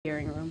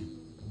hearing room.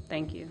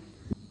 Thank you.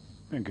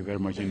 Thank you very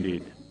much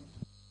indeed.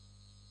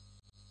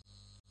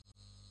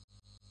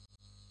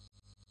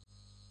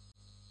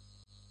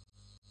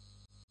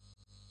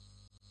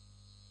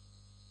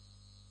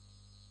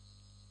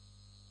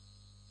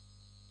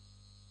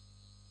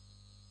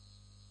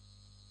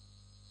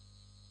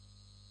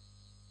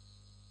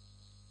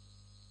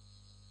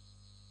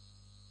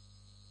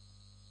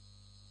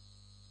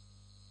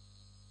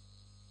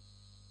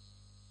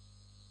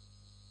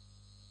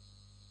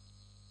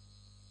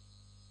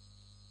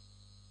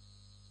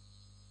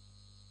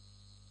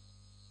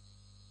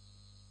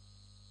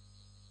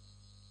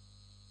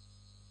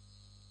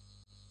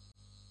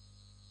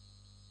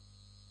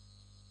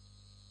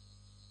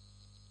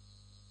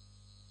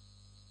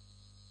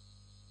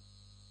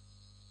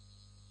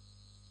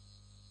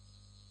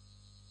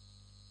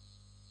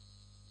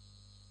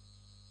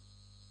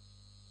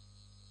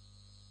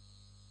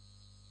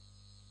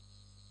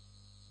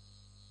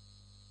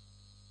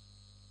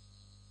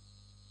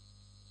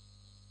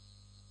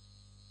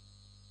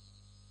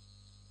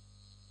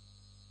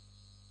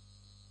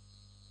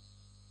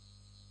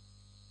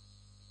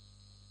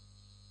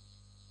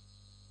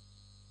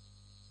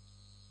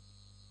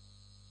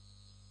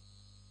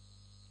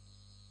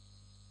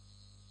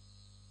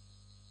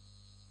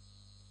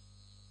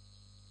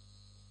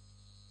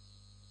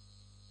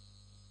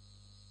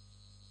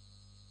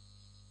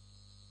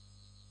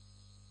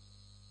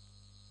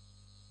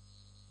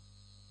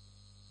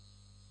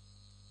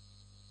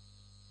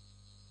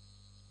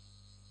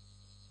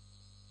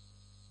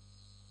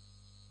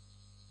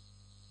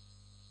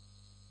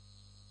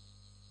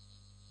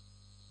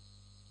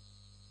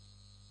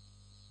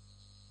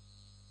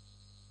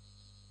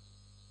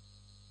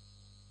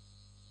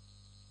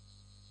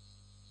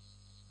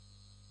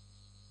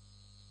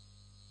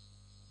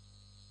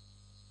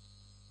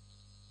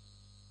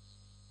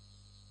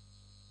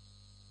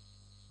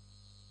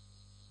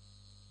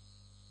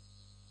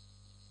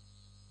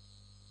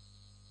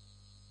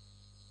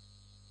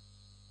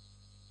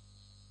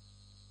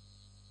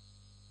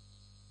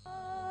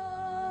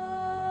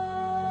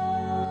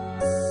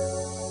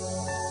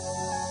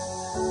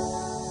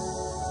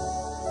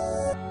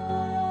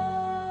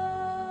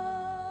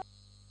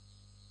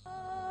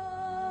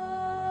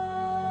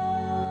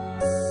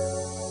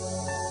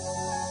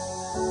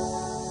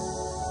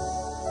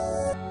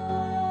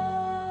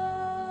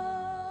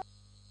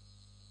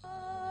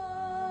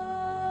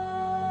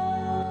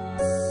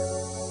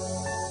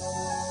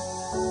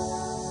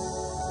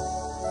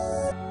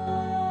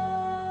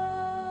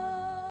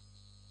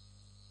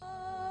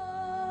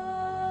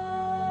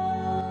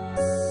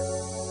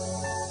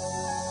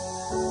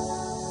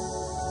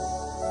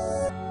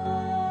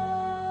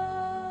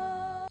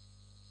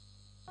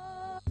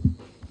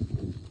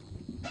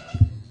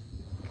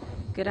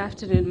 Good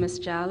afternoon, Ms.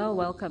 Jallow.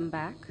 Welcome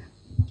back.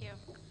 Thank you.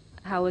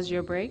 How was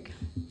your break?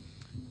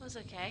 It was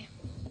okay.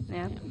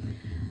 Yeah.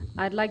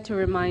 I'd like to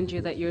remind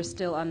you that you're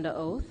still under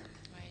oath.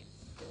 Right.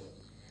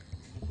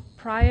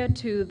 Prior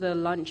to the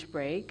lunch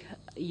break,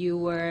 you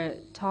were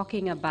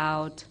talking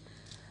about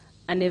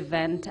an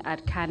event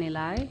at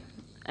Kanilai,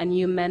 and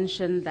you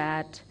mentioned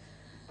that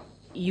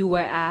you were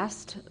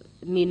asked,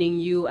 meaning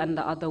you and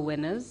the other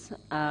winners,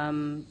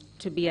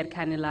 to be at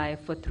Kanilai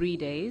for 3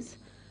 days,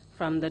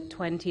 from the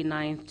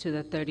 29th to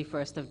the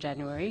 31st of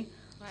January.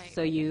 Right.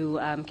 So you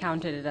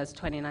counted it as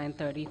 29,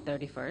 30,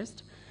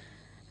 31st.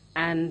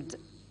 And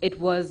it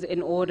was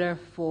in order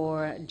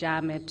for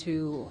Jammeh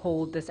to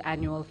hold this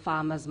annual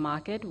farmers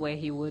market where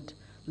he would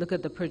look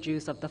at the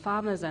produce of the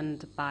farmers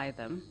and buy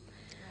them.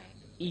 Right.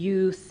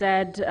 You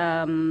said,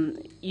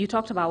 you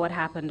talked about what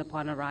happened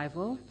upon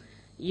arrival.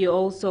 You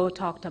also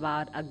talked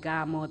about a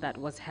gamo that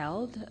was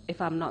held,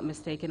 if I'm not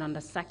mistaken, on the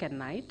second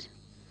night.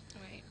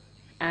 Right.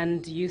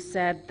 And you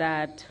said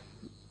that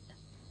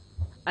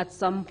at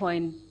some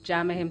point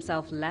Jammeh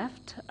himself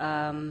left,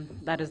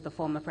 that is the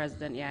former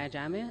president, Yahya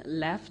Jammeh,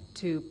 left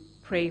to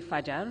pray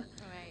Fajr. Right.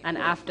 And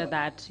after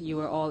that, you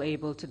were all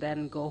able to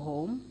then go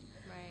home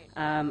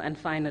Right. and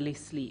finally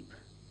sleep.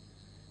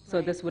 So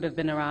Right. this would have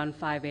been around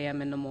 5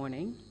 a.m. in the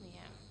morning.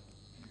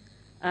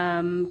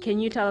 Yeah. Can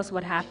you tell us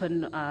what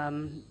happened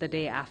the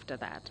day after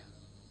that?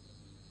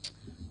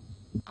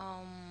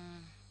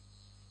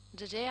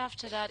 The day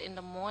after that, in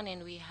the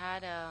morning, we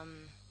had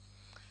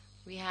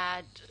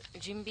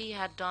Jimby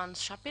had done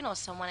shopping, or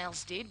someone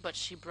else did, but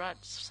she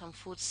brought some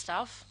food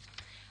stuff,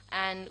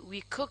 and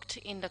we cooked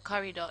in the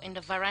corridor, in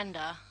the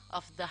veranda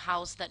of the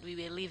house that we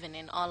were living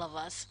in, all of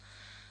us.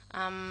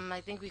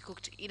 I think we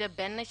cooked either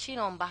bennechin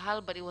or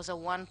bahal, but it was a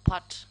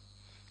one-pot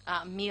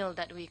meal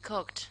that we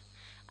cooked,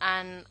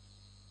 and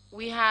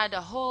we had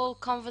a whole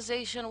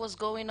conversation was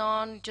going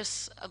on,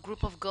 just a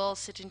group of girls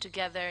sitting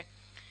together,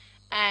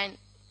 and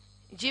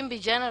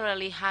Jimby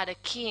generally had a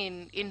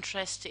keen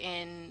interest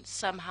in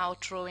somehow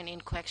throwing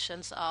in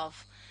questions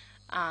of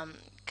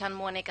kan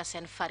mo nekk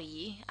sen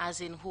fari,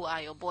 as in who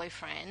are your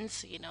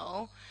boyfriends, you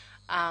know,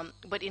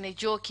 but in a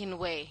joking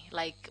way,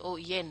 like, oh,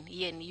 yen,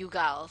 you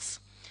girls.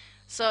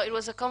 So it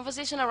was a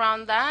conversation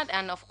around that,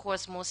 and of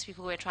course most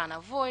people were trying to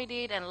avoid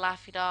it and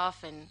laugh it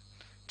off and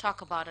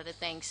talk about other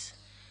things.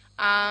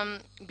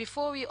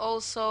 Before we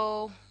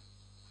also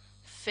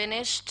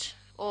finished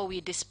or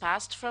we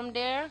dispatched from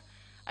there,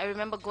 I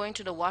remember going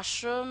to the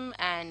washroom,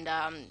 and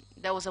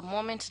there was a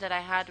moment that I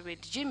had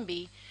with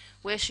Jimby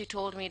where she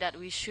told me that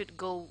we should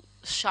go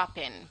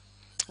shopping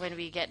when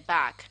we get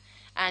back,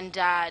 and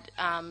that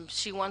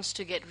she wants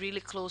to get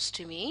really close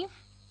to me,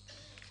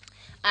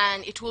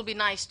 and it will be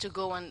nice to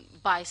go and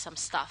buy some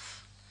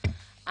stuff.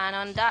 And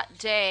on that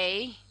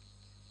day,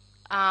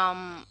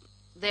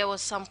 there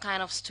was some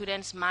kind of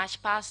students'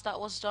 march past that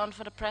was done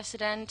for the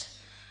president,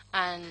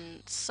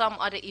 and some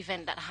other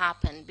event that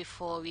happened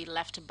before we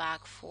left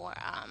back for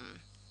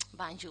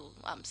Banjul,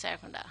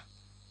 Serekunda.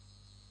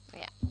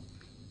 Yeah.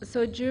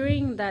 So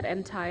during that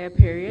entire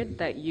period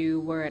that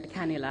you were at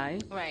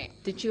Kanilai, Right.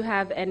 did you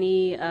have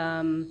any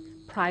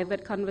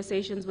private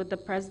conversations with the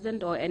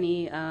president or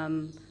any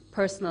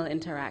personal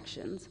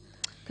interactions?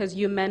 Because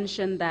you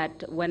mentioned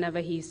that whenever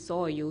he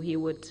saw you, he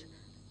would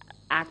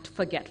act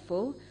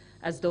forgetful,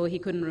 as though he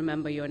couldn't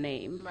remember your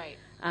name. Right.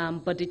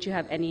 But did you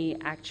have any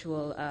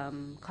actual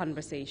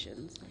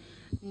conversations?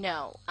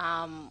 No.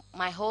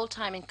 My whole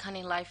time in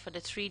Cunning Life for the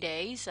 3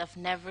 days, I've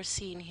never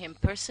seen him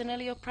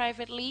personally or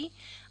privately.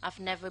 I've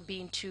never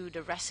been to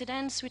the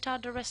residence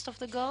without the rest of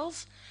the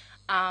girls.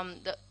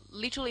 The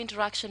little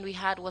interaction we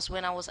had was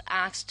when I was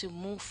asked to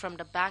move from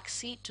the back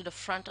seat to the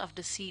front of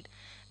the seat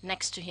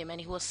next to him,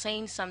 and he was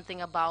saying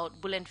something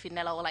about Bulen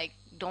Finella, or like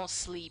don't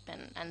sleep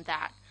and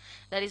that.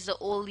 That is the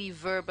only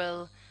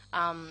verbal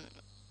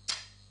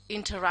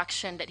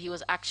interaction that he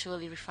was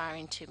actually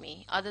referring to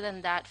me. Other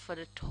than that, for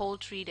the whole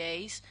 3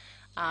 days,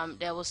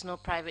 there was no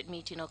private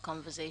meeting or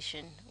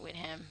conversation with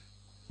him.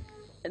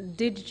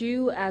 Did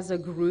you, as a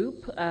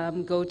group,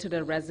 go to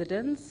the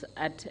residence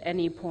at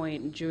any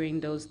point during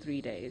those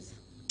 3 days?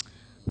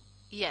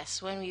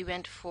 Yes, when we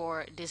went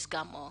for this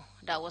gamo,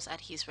 that was at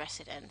his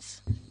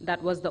residence.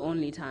 That was the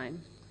only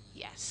time?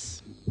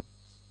 Yes.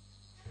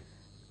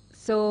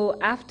 So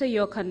after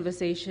your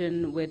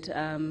conversation with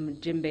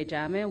Jimbe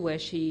Jame, where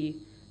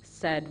she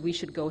said we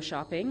should go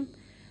shopping,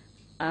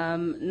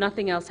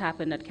 nothing else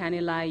happened at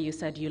Kanilai. You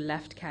said you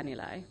left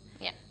Kanilai.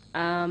 Yeah.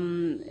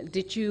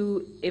 Did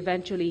you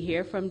eventually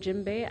hear from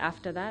Jimbe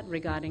after that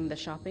regarding the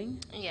shopping?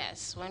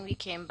 Yes, when we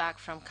came back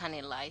from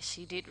Kanilai,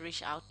 she did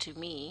reach out to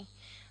me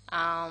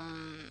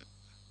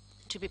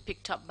to be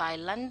picked up by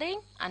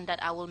Landing, and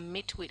that I will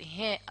meet with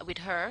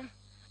her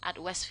at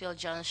Westfield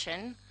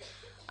Junction,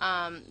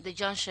 the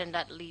junction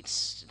that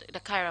leads the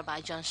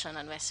Kairaba Junction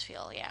on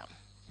Westfield. Yeah.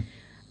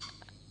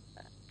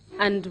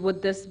 And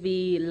would this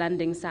be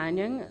Landing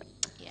Sanyang?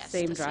 Yes,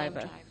 same the driver?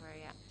 Same driver,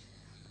 yeah.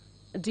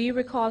 Do you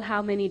recall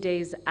how many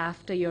days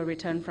after your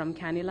return from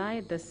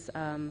Kanilai this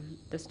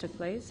took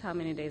place? How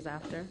many days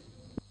after?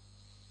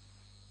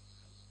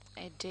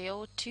 A day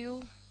or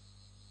two.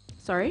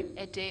 Sorry?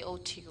 A day or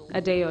two.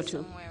 A day or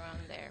two. Somewhere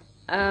around there.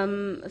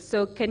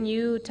 So can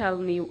you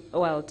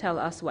tell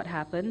us what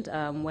happened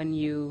when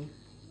you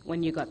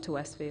got to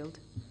Westfield?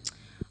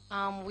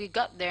 We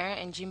got there,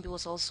 and Jimby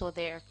was also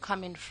there,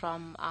 coming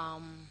from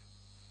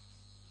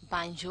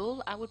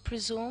Banjul, I would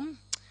presume.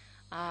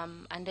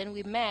 And then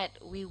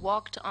we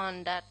walked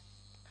on that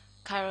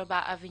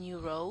Kairaba Avenue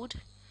Road.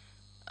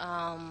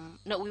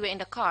 No, we were in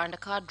the car, and the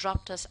car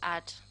dropped us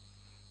at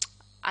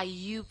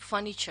Ayub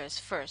Furnitures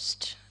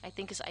first. I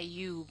think it's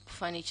Ayub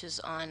Furnitures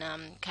on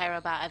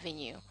Kairaba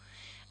Avenue.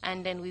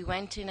 And then we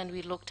went in and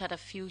we looked at a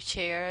few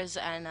chairs,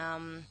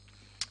 and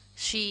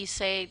she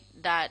said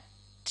that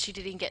she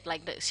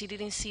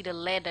didn't see the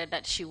leather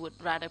that she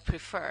would rather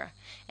prefer,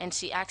 and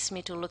she asked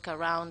me to look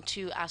around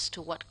too as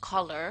to what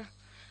color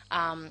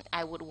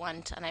I would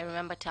want. And I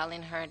remember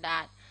telling her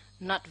that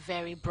not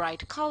very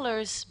bright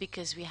colors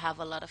because we have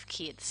a lot of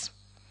kids.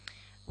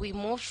 We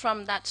moved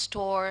from that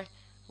store.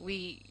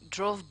 We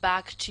drove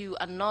back to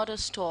another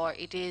store.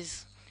 It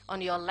is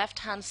on your left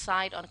hand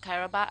side on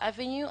Kairaba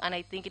Avenue, and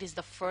I think it is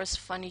the first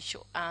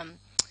furniture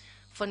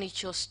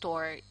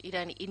store, either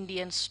an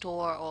Indian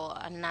store or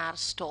a Nar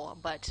store,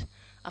 but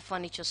a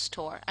furniture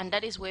store. And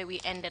that is where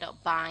we ended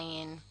up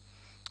buying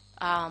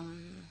a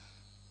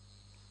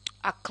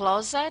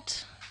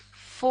closet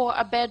for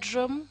a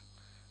bedroom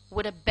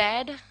with a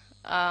bed.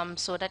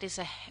 So that is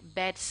a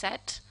bed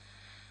set.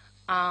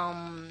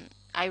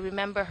 I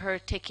remember her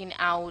taking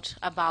out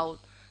about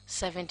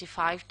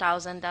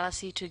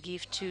 $75,000 to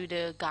give to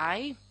the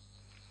guy.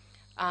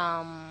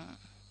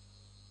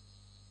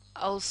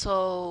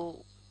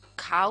 Also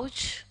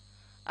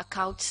a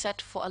couch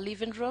set for a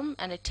living room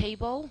and a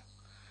table,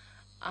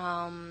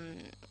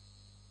 and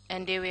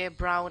they were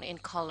brown in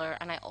color.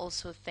 And I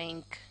also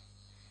think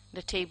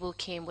the table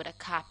came with a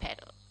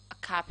carpet,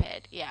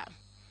 yeah.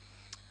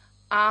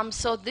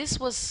 So this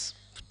was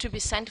to be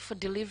sent for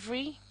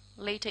delivery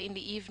later in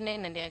the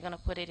evening, and they're gonna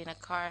put it in a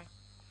car.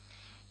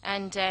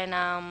 And then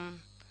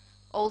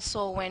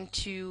also went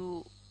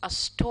to a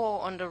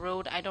store on the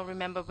road. I don't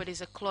remember, but it's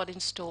a clothing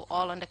store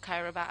all on the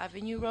Kairaba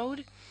Avenue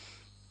Road.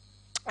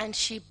 And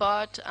she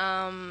bought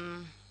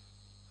a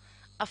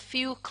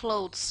few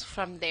clothes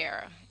from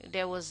there.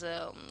 There was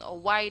a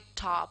white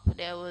top.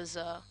 There was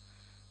a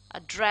a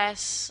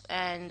dress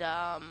and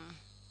a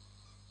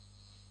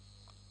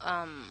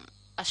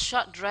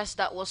short dress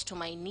that was to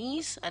my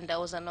knees, and there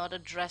was another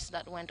dress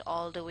that went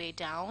all the way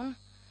down,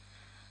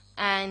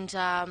 and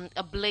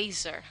a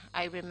blazer,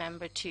 I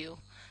remember too.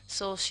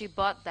 So she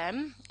bought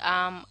them.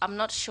 I'm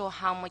not sure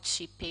how much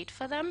she paid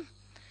for them,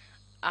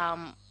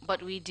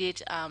 but we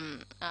did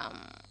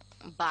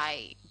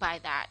buy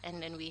that,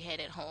 and then we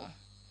headed home.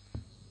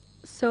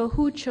 So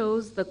who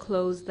chose the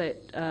clothes that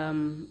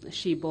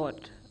she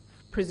bought,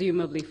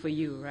 presumably for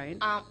you, right?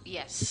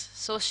 Yes.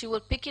 So she will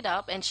pick it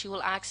up and she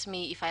will ask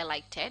me if I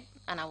liked it,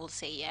 and I will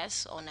say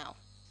yes or no.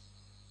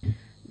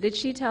 Did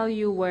she tell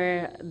you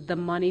where the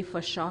money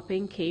for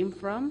shopping came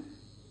from?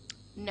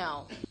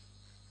 No,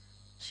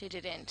 she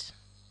didn't.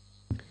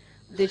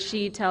 Did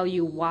she tell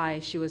you why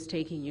she was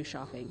taking you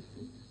shopping?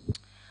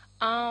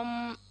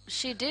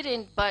 She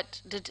didn't,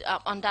 but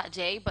on that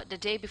day, but the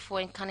day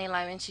before in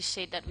Kanilai, when she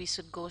said that we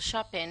should go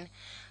shopping,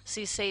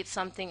 she said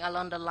something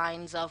along the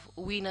lines of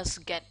winners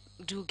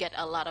do get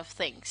a lot of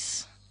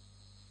things.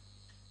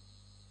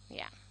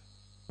 Yeah.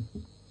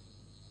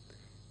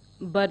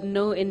 But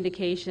no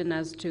indication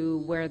as to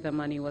where the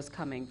money was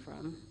coming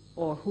from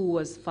or who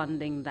was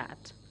funding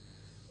that.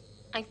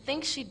 I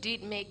think she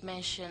did make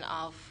mention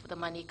of the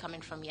money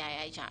coming from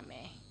Yaya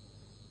Jame.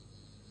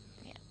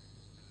 Yeah.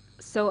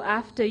 So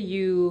after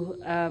you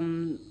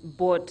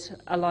bought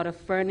a lot of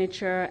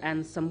furniture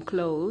and some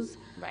clothes,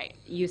 Right.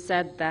 you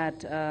said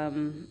that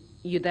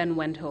you then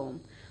went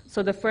home.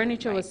 So the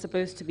furniture was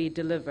supposed to be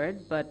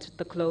delivered, but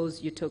the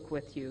clothes you took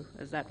with you.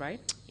 Is that right?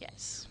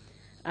 Yes.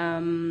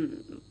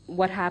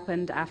 What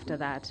happened after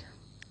that?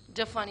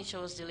 The furniture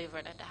was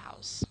delivered at the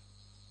house.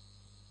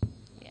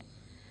 Yeah.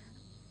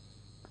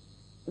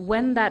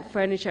 When that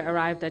furniture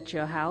arrived at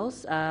your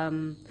house,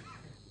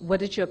 what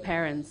did your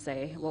parents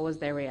say? What was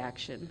their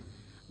reaction?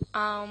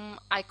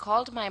 I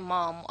called my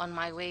mom on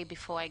my way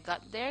before I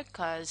got there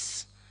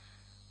because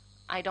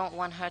I don't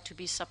want her to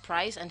be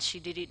surprised, and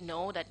she didn't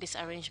know that this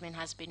arrangement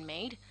has been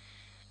made.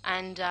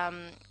 And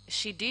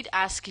she did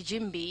ask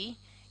Jimby,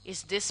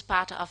 is this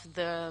part of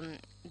the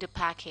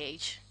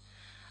package?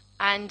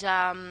 And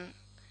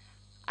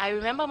I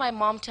remember my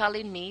mom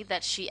telling me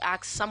that she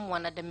asked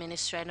someone at the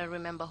ministry, I don't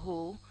remember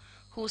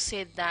who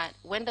said that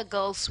when the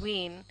girls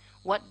win,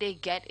 what they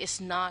get is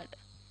not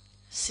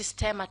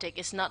systematic.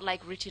 It's not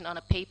like written on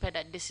a paper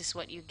that this is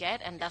what you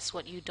get and that's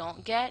what you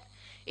don't get.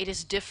 It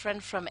is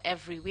different from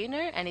every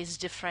winner, and it's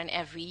different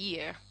every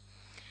year.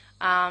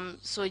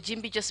 So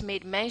Jimby just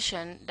made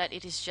mention that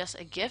it is just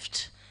a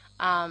gift,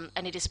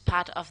 and it is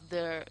part of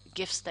the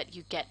gifts that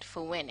you get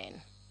for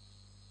winning.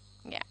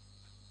 Yeah.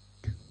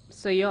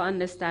 So your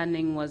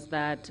understanding was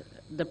that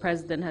the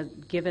president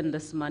had given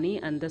this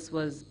money, and this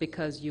was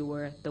because you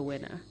were the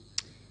winner.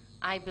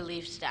 I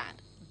believed that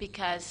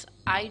because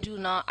I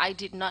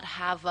did not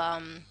have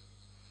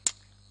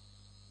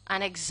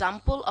an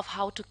example of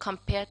how to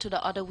compare to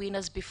the other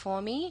winners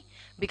before me,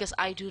 because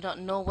I do not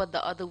know what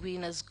the other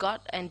winners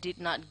got and did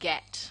not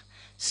get.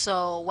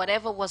 So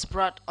whatever was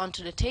brought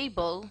onto the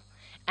table,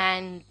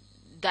 and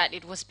that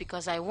it was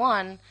because I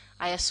won,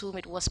 I assume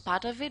it was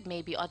part of it.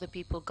 Maybe other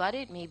people got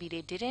it, maybe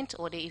they didn't,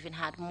 or they even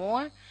had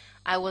more.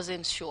 I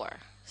wasn't sure.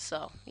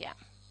 So yeah.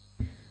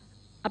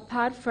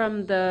 Apart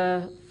from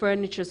the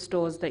furniture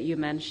stores that you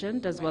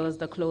mentioned, as well as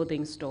the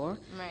clothing store,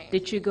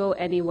 did you go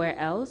anywhere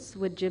else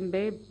with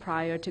Jimbe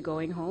prior to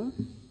going home?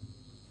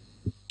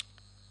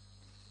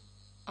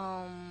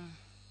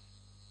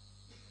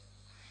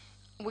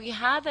 We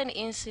had an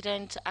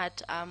incident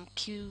at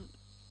Q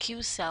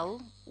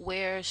Cell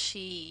where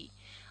she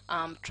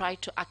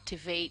tried to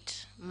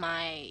activate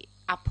my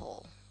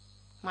Apple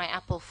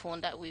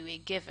phone that we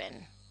were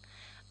given.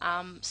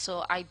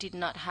 So I did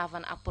not have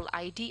an Apple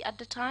ID at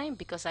the time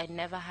because I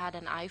never had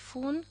an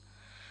iPhone.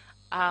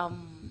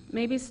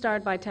 Maybe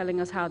start by telling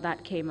us how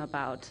that came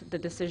about, the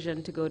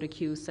decision to go to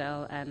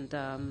QCell and...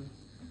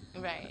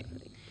 Right.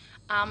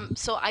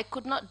 So I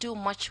could not do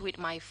much with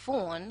my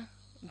phone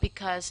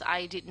because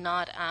I did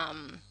not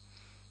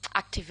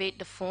activate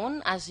the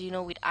phone. As you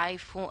know, with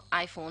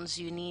iPhones,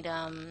 you need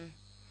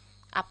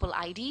Apple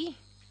ID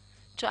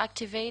to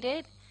activate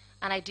it,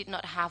 and I did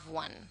not have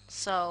one.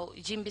 So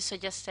Jimby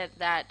suggested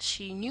that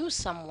she knew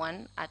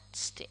someone at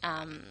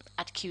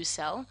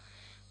QCell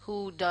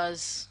who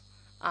does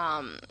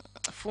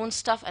phone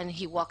stuff, and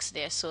he works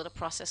there, so the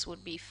process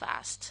would be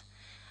fast.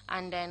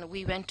 And then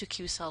we went to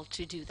QCell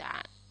to do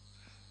that.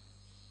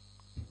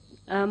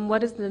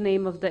 What is the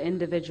name of the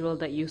individual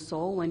that you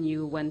saw when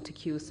you went to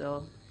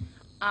QCell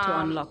to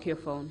unlock your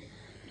phone?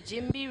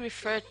 Jimby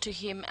referred to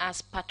him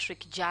as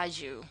Patrick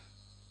Jaju.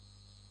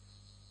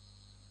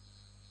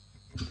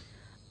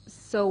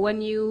 So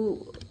when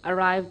you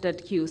arrived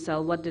at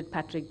QCell, what did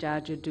Patrick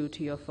Jaju do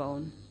to your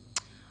phone?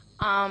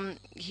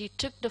 He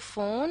took the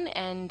phone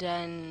and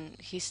then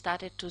he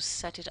started to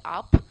set it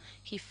up.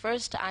 He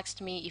first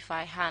asked me if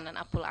I had an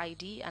Apple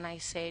ID, and I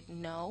said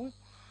no.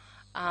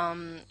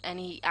 And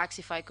he asked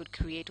if I could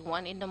create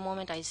one. In the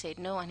moment I said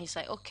no, and he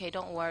said, okay,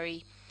 don't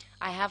worry,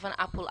 I have an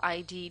Apple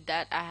ID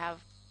that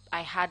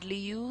I hardly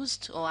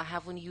used, or I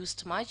haven't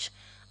used much.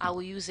 I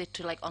will use it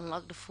to like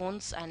unlock the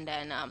phones and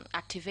then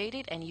activate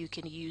it, and you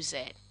can use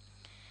it.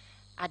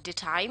 At the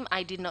time,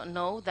 I did not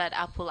know that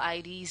Apple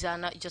IDs are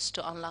not just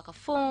to unlock a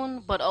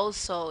phone, but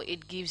also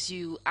it gives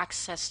you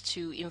access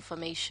to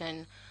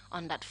information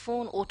on that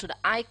phone or to the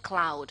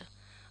iCloud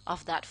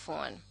of that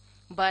phone.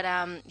 But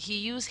he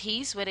used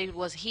his, whether it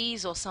was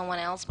his or someone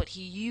else, but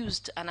he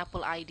used an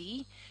Apple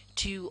ID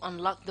to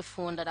unlock the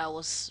phone that I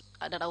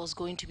was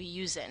going to be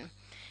using,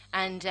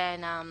 and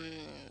then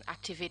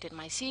activated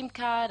my SIM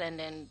card, and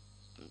then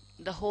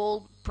the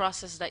whole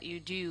process that you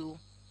do.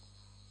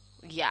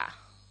 Yeah,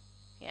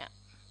 yeah.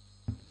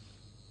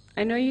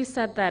 I know you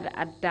said that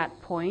at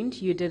that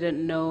point you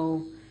didn't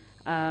know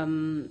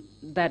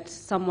that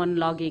someone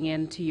logging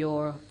into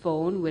your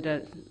phone with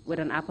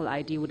an Apple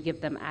ID would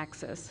give them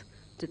access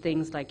to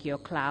things like your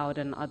cloud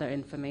and other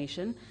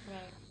information.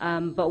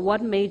 Right. But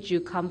what made you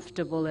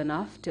comfortable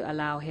enough to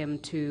allow him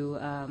to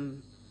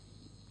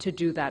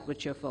do that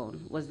with your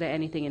phone? Was there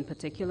anything in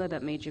particular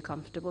that made you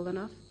comfortable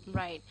enough?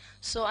 Right.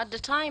 So at the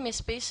time,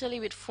 especially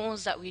with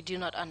phones that we do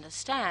not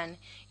understand,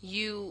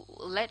 you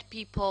let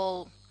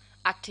people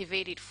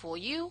activate it for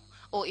you,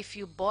 or if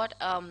you bought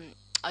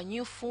a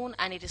new phone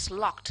and it is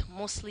locked,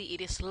 mostly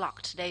it is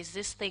locked. There is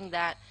this thing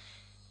that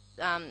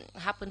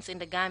happens in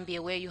the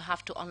Gambia where you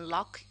have to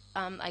unlock,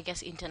 I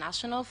guess,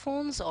 international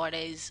phones, or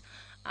there is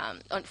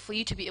for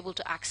you to be able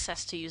to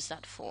access to use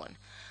that phone.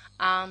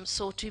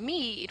 So to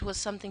me, it was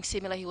something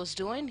similar he was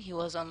doing. He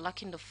was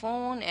unlocking the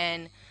phone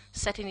and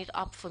setting it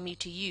up for me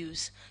to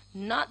use.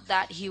 Not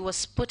that he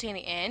was putting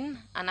in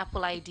an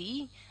Apple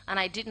ID, and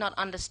I did not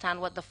understand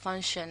what the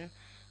function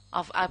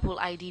of Apple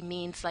ID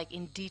means, like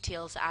in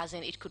details, as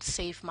in it could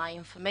save my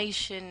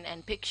information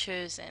and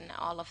pictures and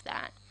all of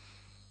that.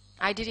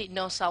 I didn't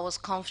know, so I was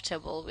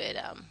comfortable with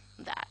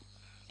that.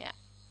 Yeah.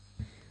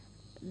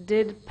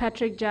 Did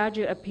Patrick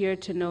Jaju appear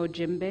to know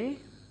Jimbe?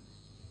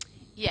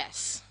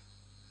 Yes.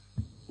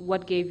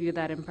 What gave you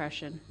that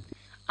impression?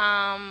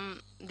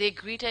 They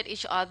greeted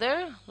each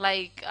other,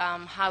 like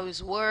how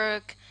is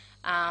work.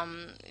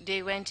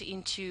 They went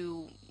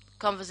into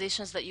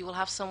conversations that you will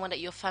have someone that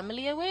you're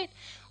familiar with.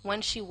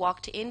 When she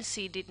walked in,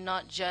 she did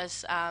not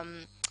just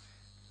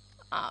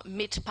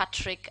meet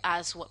Patrick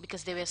as what,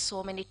 because there were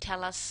so many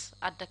tellers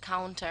at the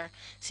counter.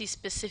 She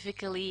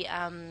specifically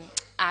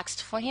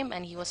asked for him,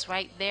 and he was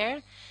right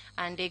there,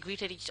 and they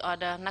greeted each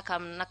other.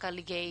 Nakam naka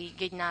ligay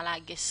gej na la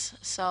gis.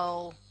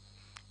 So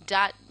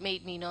that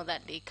made me know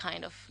that they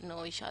kind of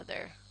know each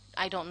other.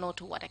 I don't know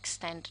to what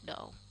extent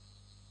though.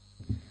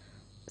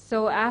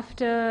 So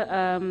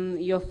after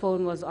your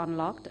phone was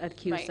unlocked at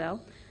QCell,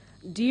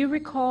 do you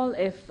recall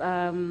if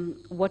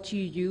what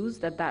you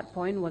used at that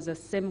point was a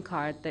SIM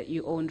card that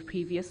you owned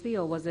previously,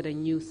 or was it a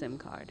new SIM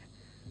card?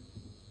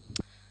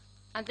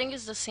 I think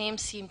it's the same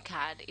SIM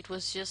card. It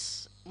was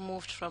just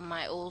moved from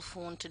my old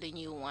phone to the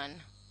new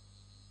one.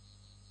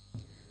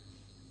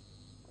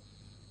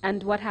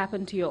 And what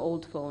happened to your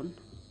old phone?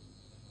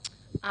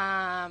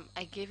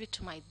 I gave it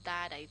to my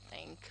dad, I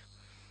think.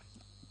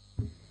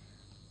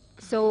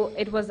 So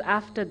it was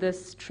after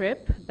this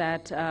trip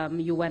that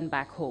you went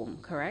back home,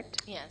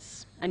 correct?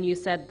 Yes. And you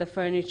said the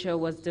furniture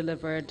was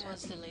delivered.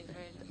 Was delivered.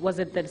 Was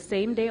it the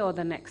same day or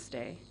the next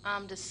day?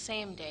 The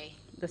same day.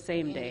 The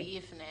same day. In the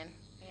evening.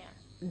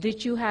 Yeah.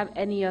 Did you have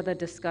any other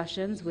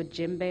discussions with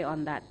Jimbe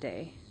on that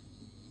day?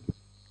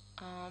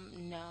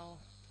 No,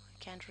 I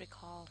can't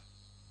recall.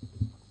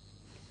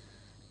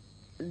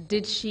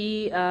 Did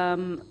she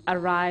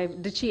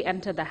arrive? Did she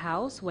enter the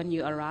house when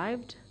you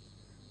arrived?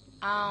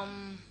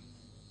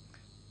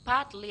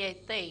 Partly, I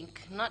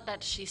think. Not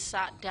that she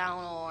sat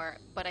down,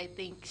 but I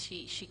think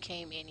she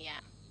came in,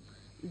 yeah.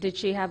 Did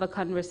she have a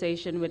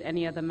conversation with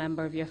any other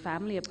member of your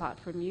family apart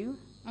from you?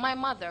 My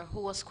mother,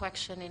 who was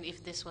questioning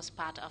if this was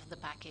part of the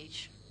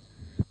package.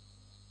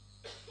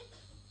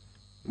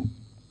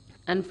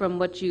 And from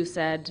what you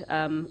said,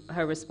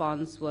 her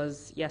response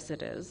was, yes,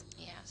 it is.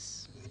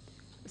 Yes.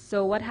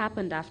 So what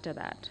happened after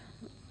that?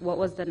 What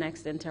was the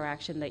next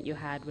interaction that you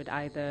had with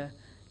either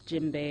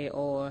Jimbe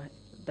or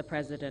the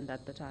president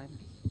at the time?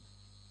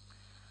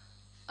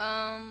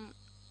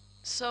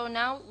 So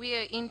now we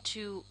are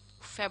into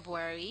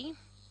February.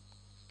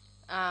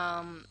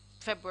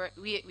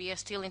 We are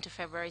still into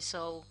February,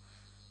 so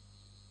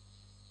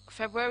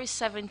February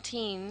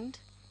 17th.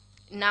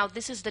 Now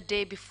this is the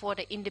day before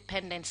the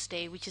Independence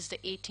Day, which is the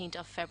 18th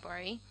of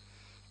February.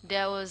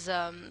 There's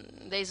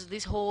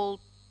this whole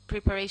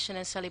preparation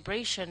and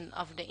celebration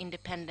of the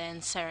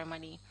independence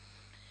ceremony.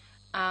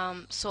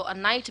 So a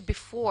night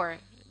before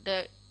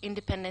the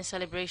independence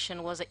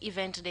celebration was an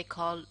event they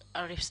called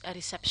a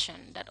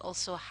reception that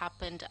also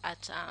happened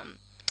at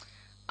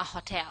a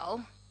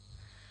hotel.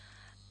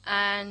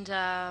 And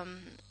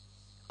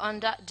on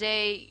that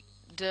day,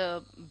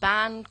 the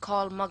band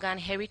called Morgan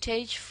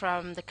Heritage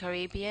from the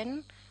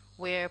Caribbean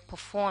were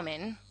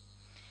performing,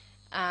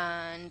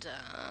 and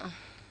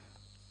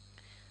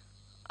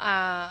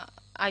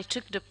I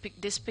took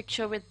this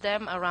picture with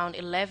them around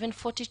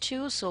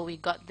 11:42, so we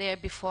got there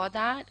before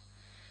that.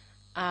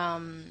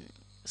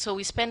 so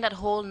we spent that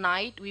whole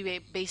night. We were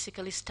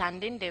basically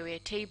standing. There were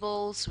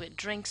tables with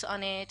drinks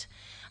on it.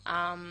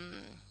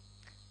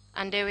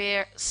 And there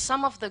were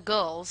some of the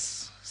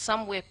girls,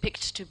 some were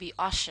picked to be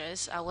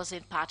ushers. I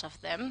wasn't part of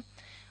them.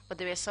 But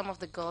there were some of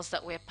the girls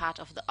that were part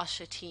of the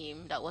usher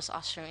team that was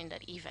ushering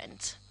that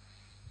event.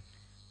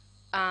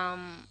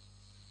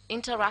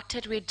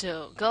 Interacted with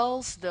the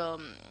girls. The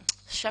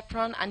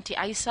chaperone, Auntie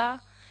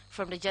Isa,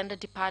 from the gender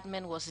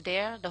department was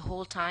there the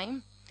whole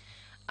time.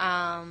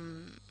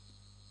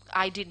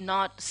 I did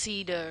not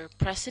see the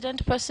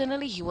president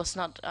personally. He was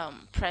not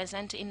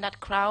present in that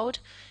crowd.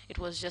 It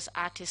was just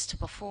artists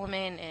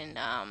performing and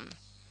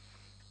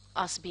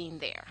us being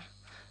there.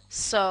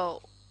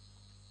 So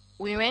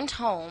we went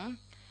home,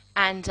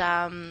 and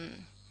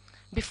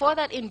before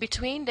that, in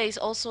between, there is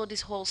also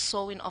this whole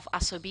sewing of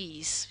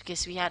asobis,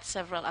 because we had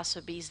several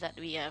asobis that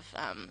we have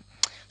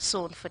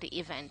sewn for the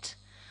event.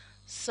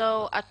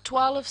 So at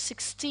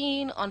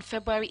 12:16 on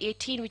February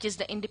 18, which is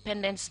the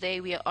Independence Day,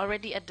 we are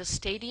already at the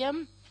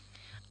stadium.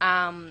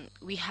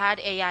 We had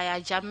a Yaya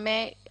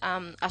Jammeh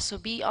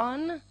asobi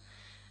on.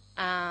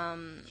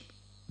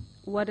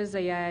 What is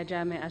a Yaya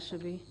Jammeh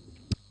asobi?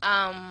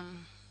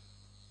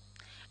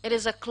 It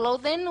is a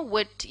clothing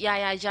with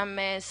Yaya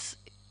Jammeh's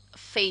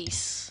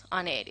face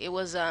on it. It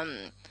was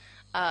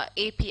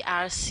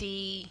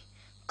APRC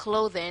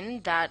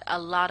clothing that a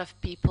lot of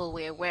people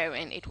were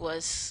wearing. It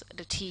was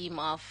the theme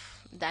of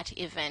that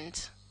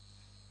event.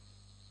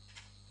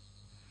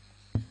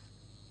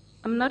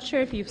 I'm not sure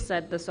if you've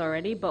said this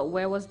already, but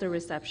where was the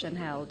reception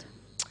held?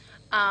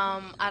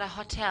 At a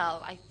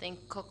hotel, I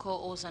think Coco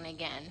Ozone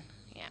again.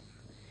 Yeah.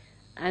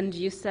 And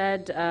you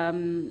said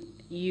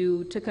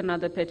you took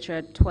another picture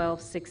at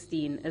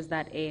 12:16. Is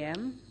that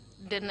AM?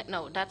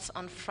 No, that's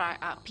on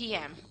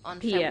PM. On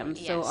PM,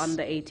 February, so yes. on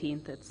the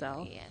 18th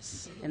itself?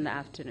 Yes. In the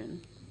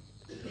afternoon.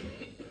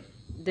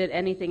 Did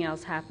anything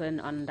else happen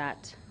on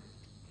that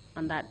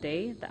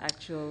day, the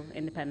actual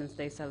Independence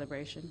Day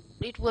celebration?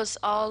 It was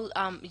all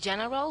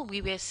general.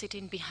 We were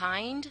sitting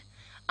behind.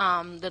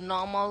 The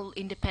normal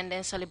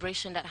independence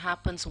celebration that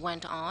happens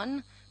went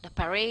on, the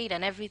parade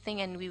and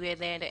everything, and we were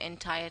there the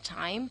entire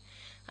time.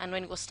 And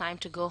when it was time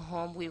to go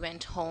home, we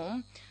went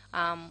home.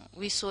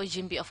 We saw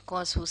Jimby, of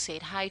course, who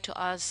said hi to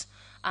us,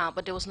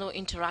 but there was no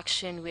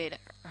interaction with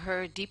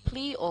her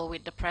deeply or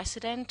with the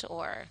president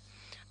or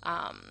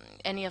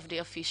any of the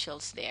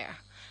officials there.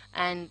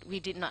 And we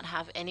did not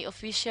have any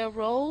official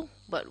role,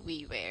 but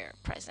we were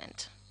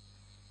present.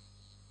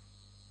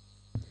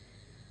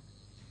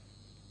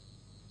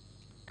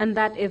 And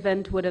that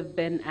event would have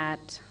been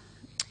at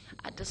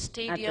the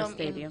stadium,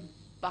 stadium. In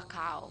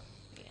Bacau.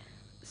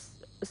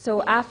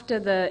 So after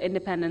the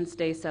Independence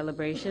Day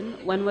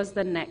celebration, when was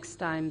the next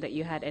time that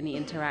you had any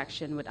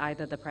interaction with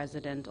either the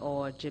president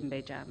or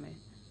Jimbe Jammeh?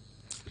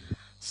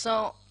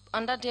 So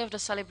on that day of the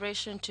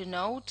celebration, to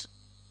note,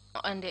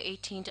 on the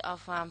 18th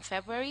of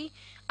February,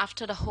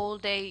 after the whole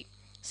day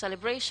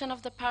celebration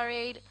of the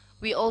parade,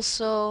 we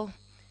also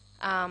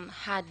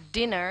had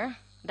dinner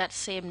that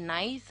same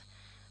night.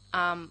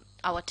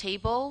 Our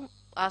table,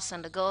 us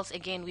and the girls,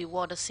 again, we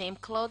wore the same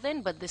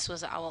clothing, but this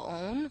was our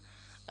own,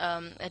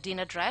 a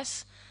dinner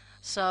dress.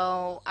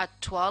 So at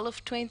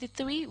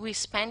 12:23, we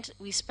spent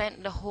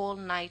the whole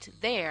night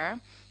there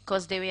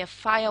because there were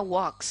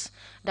fireworks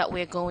that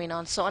were going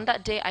on. So on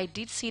that day, I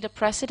did see the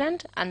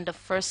president, and the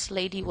first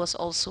lady was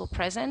also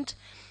present.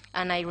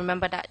 And I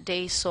remember that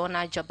day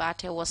Sona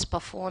Jabate was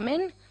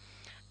performing,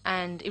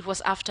 and it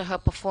was after her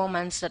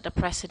performance that the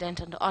president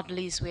and the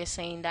Audleys were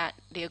saying that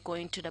they're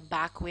going to the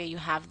back where you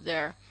have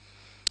the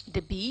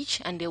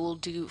beach, and they will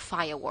do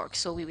fireworks.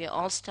 So we were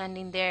all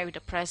standing there with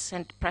the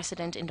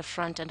president in the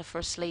front and the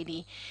first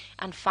lady,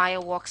 and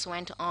fireworks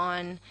went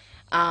on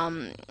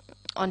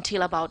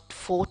until about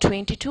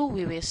 4:22.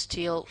 We were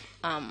still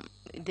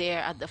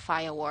there at the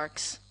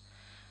fireworks.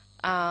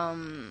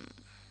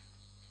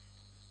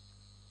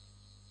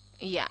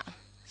 Yeah,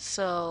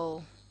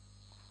 so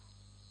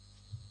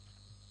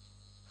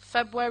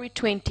February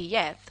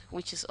 20th,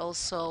 which is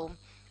also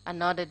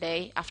another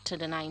day after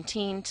the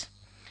 19th,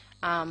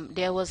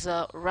 there was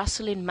a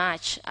wrestling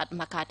match at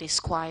Makati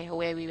Square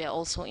where we were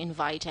also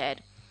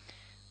invited.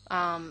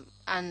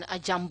 And a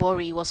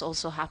jamboree was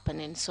also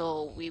happening.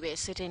 So we were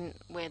sitting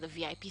where the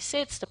VIP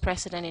sits, the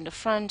president in the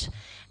front.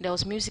 There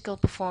was musical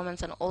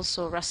performance and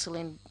also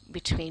wrestling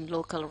between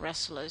local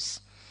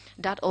wrestlers.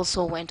 That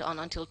also went on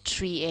until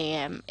 3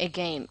 a.m.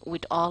 again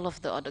with all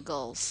of the other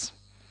girls.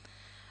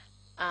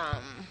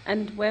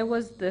 And where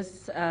was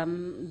this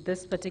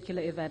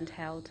particular event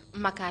held?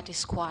 Makati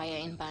Square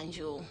in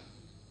Banjul.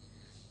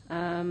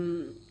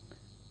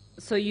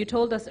 So you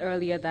told us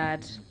earlier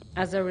that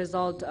as a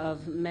result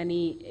of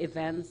many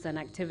events and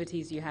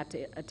activities you had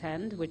to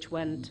attend, which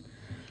went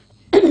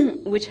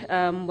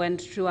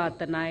throughout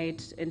the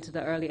night into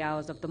the early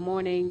hours of the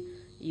morning,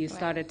 you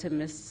started to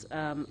miss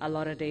a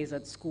lot of days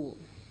at school.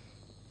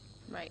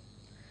 Right.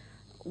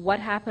 What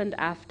happened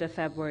after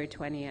February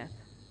 20th?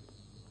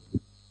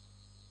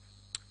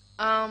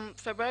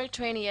 February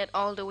 20th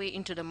all the way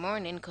into the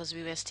morning because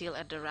we were still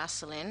at the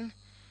wrestling.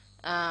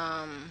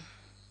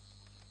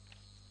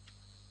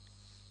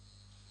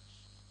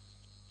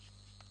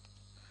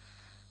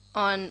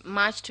 On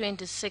March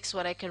 26,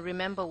 what I can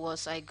remember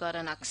was I got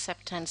an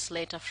acceptance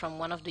letter from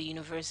one of the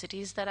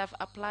universities that I've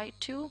applied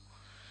to,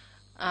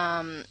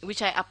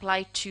 which I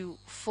applied to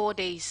 4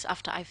 days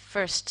after I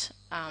first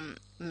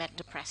met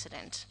the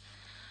president.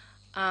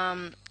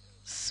 Um,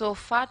 so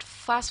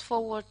fast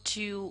forward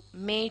to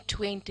May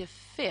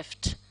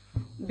 25th,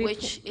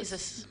 which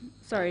is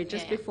Sorry,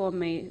 just yeah. before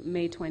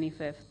May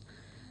 25th.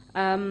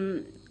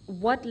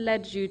 What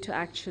led you to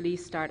actually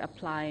start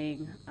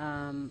applying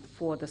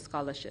for the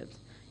scholarships?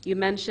 You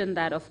mentioned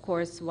that, of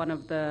course, one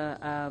of the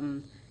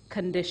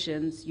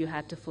conditions you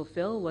had to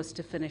fulfill was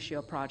to finish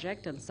your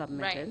project and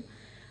submit Right.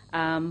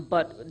 it.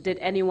 But did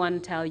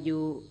anyone tell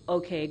you,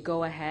 okay,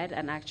 go ahead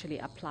and actually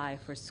apply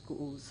for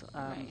schools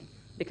Right.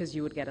 because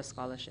you would get a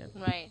scholarship?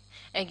 Right.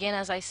 Again,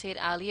 as I said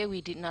earlier,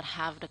 we did not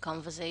have the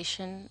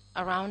conversation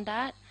around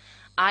that.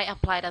 I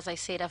applied, as I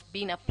said, I've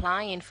been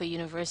applying for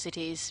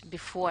universities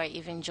before I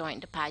even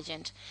joined the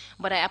pageant.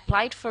 But I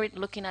applied for it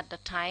looking at the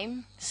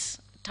time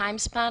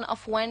span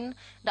of when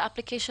the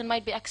application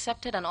might be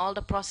accepted and all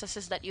the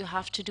processes that you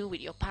have to do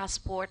with your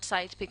passport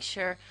size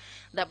picture,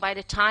 that by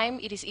the time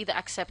it is either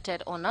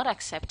accepted or not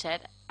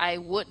accepted, I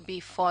would be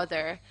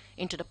further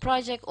into the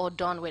project or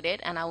done with it,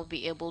 and I would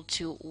be able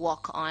to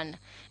work on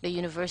the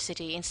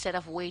university instead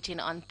of waiting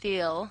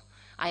until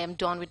I am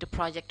done with the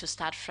project to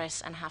start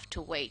fresh and have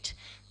to wait,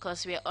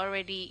 because we're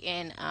already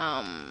in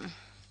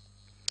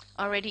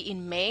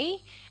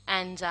May,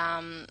 and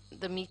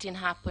the meeting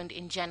happened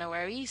in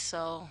January,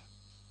 so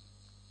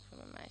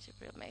March,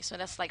 April, May. So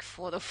that's like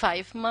 4 to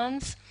 5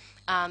 months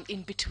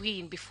in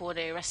between before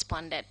they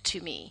responded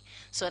to me.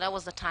 So that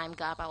was the time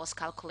gap I was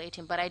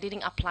calculating. But I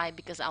didn't apply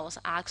because I was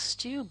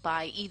asked to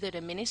by either the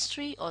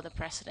ministry or the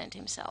president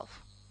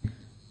himself.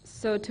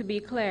 So to be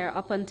clear,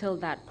 up until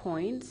that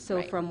point, so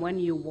Right. from when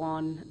you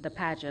won the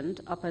pageant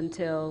up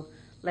until,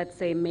 let's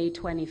say, May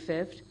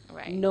 25th,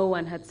 Right. no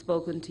one had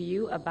spoken to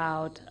you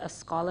about a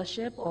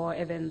scholarship or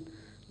even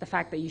the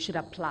fact that you should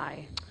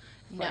apply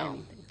for No.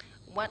 anything?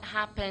 What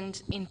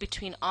happened in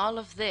between all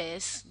of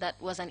this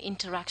that was an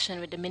interaction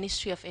with the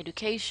Ministry of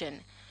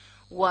Education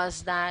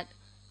was that,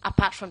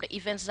 apart from the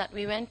events that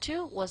we went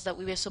to, was that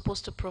we were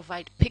supposed to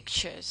provide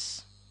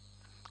pictures.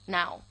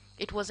 Now,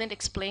 it wasn't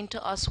explained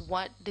to us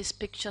what these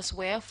pictures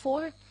were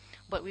for,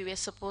 but we were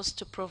supposed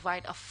to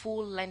provide a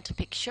full-length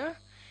picture,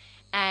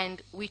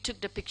 and we took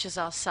the pictures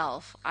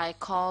ourselves. I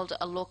called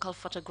a local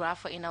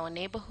photographer in our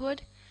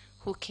neighborhood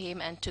who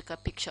came and took a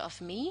picture of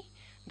me.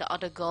 The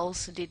other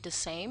girls did the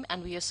same,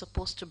 and we are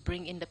supposed to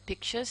bring in the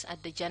pictures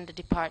at the gender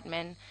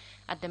department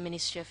at the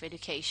Ministry of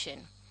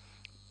Education.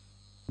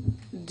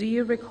 Do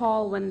you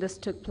recall when this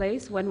took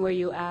place? When were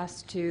you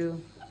asked to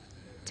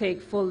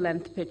take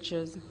full-length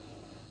pictures?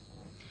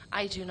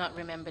 I do not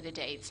remember the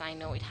dates. I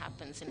know it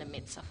happens in the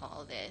midst of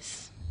all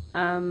this.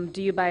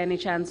 Do you by any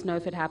chance know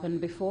if it happened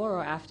before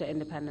or after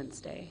Independence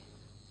Day?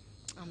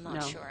 I'm not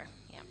No. sure.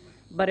 Yeah.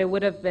 But it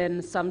would have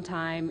been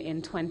sometime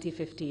in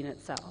 2015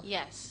 itself.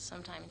 Yes,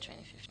 sometime in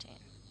 2015.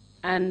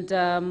 And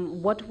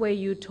what were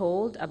you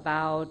told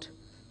about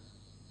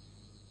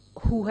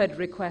who had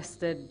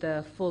requested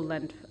the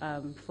full-length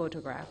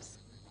photographs?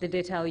 Did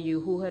they tell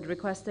you who had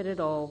requested it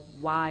or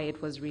why it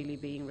was really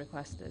being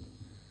requested?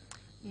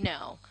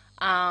 No.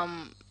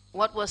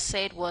 What was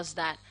said was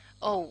that,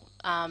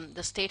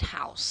 the State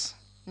House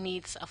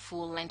needs a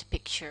full-length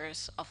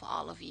pictures of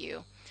all of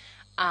you.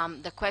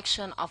 The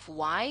question of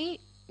why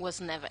was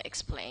never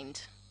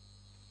explained.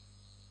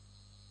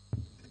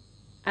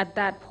 At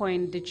that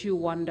point, did you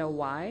wonder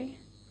why?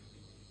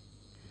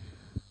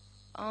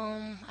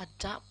 At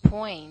that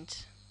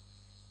point,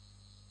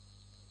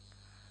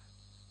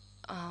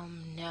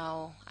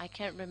 no, I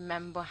can't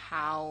remember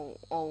how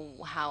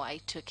I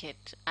took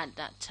it at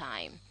that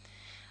time.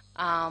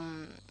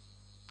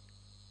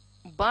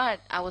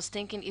 But I was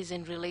thinking is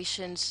in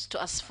relations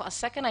to us. For a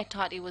second, I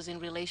thought it was in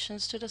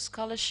relations to the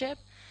scholarship,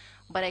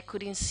 but I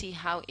couldn't see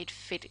how it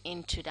fit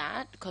into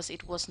that because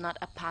it was not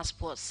a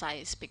passport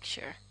size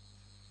picture.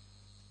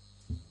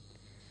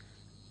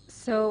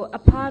 So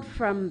apart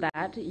from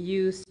that,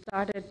 you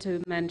started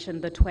to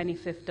mention the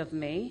 25th of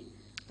May,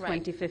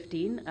 Right.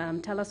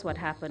 2015. Tell us what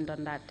happened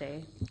on that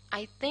day.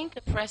 I think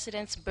the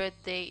president's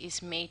birthday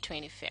is May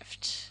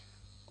 25th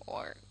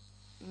or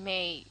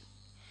May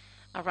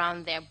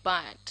around there,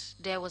 but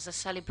there was a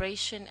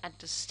celebration at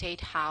the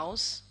State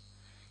House.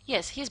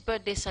 Yes, his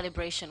birthday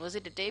celebration. Was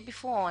it the day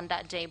before or on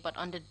that day? But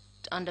on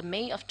the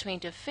May of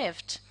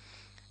 25th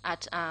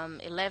at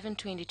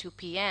 11:22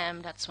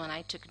 p.m., that's when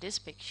I took this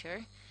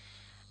picture.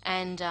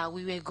 And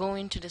we were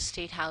going to the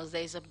State House.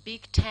 There's a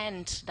big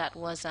tent that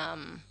was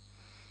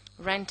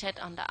rented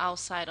on the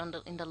outside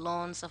in the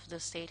lawns of the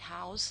State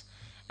House.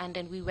 And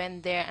then we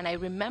went there, and I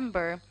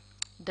remember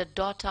the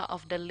daughter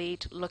of the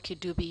late Lucky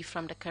Dube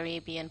from the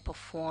Caribbean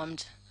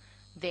performed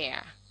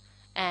there.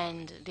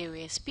 And there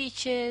were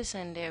speeches,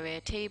 and there were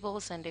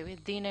tables, and there were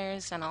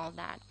dinners, and all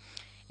that.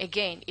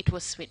 Again, it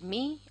was with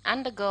me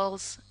and the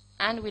girls,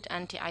 and with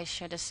Auntie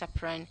Aisha, the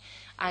chaperone.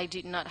 I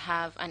did not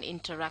have an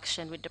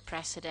interaction with the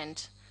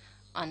president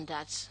on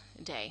that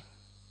day.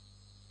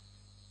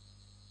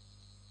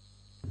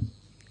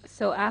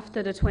 So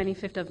after the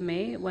 25th of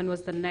May, when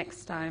was the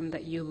next time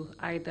that you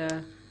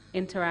either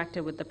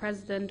interacted with the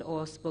president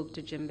or spoke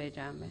to Jimbe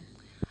Jame?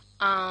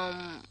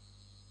 Um,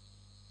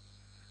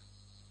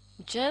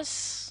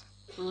 just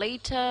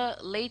later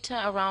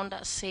around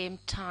that same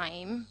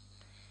time,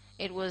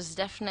 it was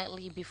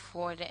definitely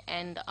before the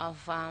end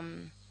of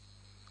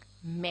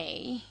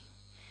May.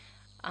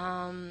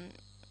 Um,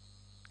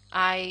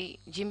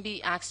 Jimby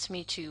asked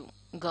me to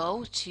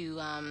go to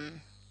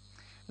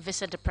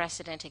visit the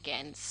president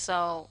again.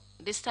 So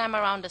this time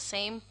around, the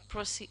same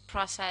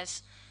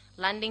process.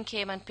 Landing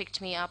came and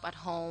picked me up at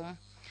home.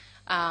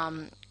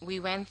 We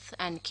went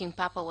and King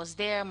Papa was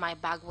there. My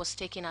bag was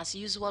taken as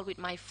usual with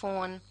my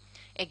phone.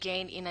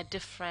 Again,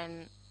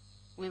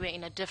 we were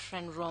in a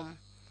different room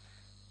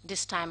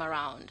this time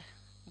around,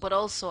 but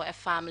also a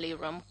family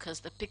room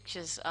because the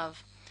pictures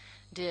of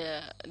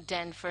the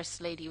then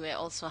First Lady were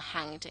also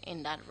hanged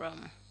in that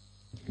room.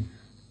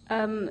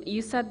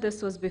 You said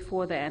this was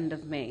before the end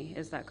of May,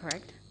 is that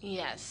correct?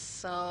 Yes,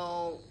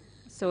 so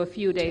a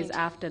few days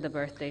after the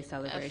birthday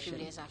celebration. A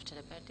few days after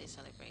the birthday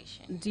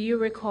celebration. Do you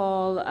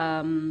recall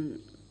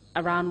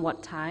around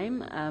what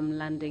time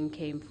Landing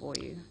came for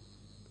you?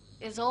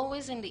 It's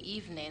always in the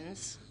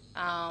evenings.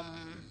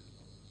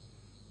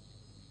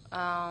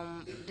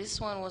 This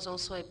one was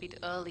also a bit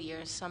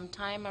earlier,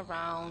 sometime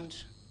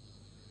around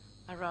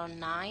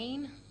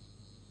 9.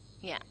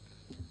 Yeah.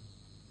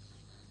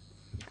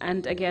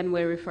 And again,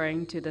 we're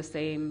referring to the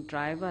same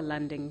driver,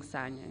 Landing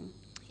Sanyang.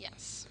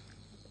 Yes.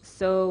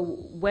 So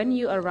when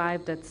you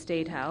arrived at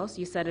State House,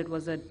 you said it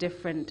was a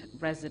different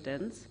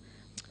residence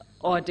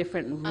or a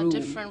different room? A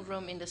different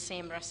room in the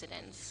same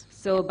residence.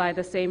 So by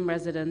the same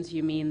residence,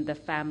 you mean the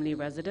family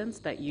residence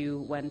that you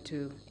went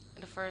to?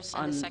 The first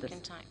and the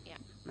second time, yeah.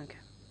 Okay.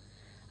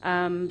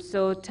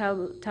 So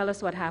tell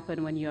us what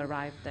happened when you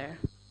arrived there.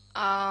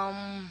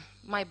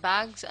 My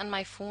bags and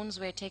my phones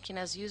were taken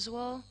as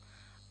usual.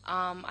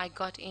 I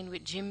got in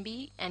with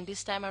Jimby, and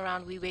this time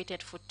around we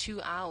waited for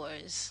 2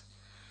 hours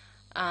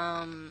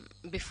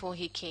before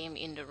he came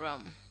in the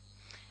room.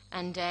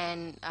 And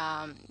then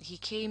he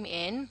came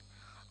in.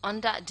 On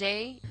that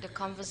day, the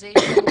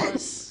conversation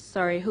was...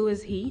 Sorry, who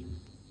is he?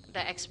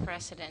 The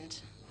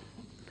ex-president.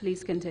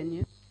 Please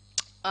continue.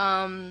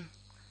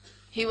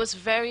 He was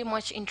very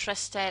much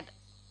interested.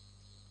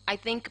 I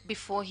think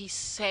before he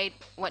said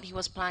what he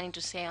was planning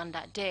to say on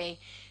that day,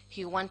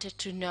 he wanted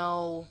to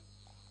know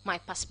my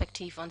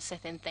perspective on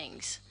certain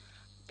things.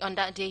 On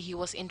that day, he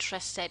was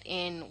interested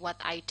in what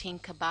I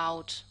think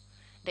about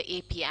the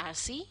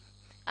APRC,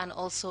 and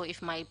also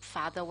if my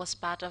father was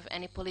part of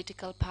any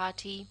political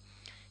party.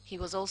 He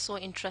was also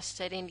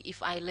interested in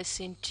if I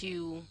listened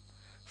to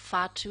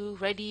Fatou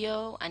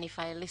radio and if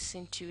I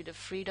listened to the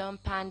Freedom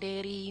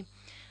Panderi,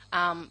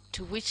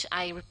 to which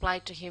I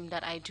replied to him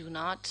that I do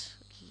not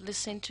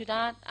listen to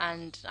that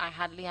and I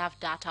hardly have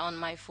data on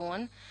my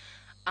phone.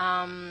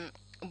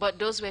 But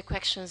those were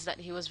questions that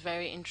he was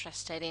very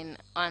interested in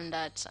on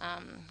that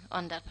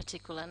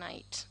particular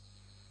night.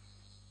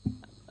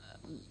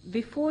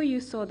 Before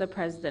you saw the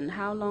president,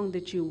 how long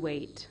did you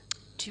wait?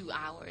 2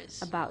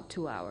 hours. About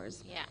 2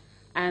 hours. Yeah.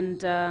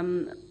 And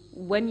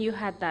when you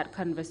had that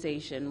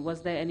conversation,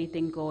 was there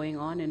anything going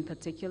on in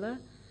particular?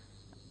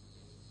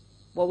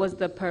 What was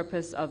the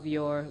purpose of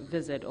your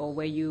visit, or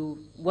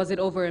was it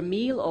over a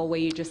meal, or were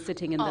you just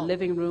sitting in the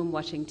living room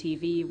watching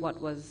TV? What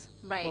was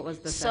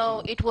the So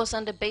setting? it was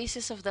on the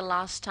basis of the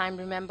last time.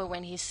 Remember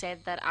when he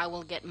said that I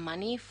will get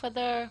money for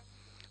the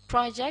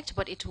project,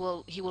 but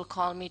he will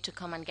call me to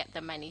come and get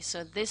the money.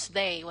 So this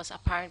day was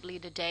apparently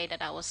the day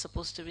that I was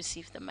supposed to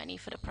receive the money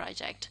for the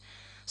project.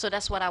 So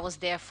that's what I was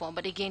there for.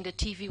 But again, the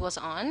TV was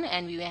on,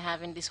 and we were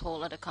having this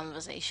whole other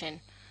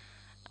conversation.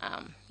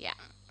 Yeah.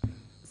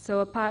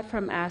 So apart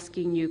from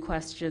asking you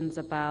questions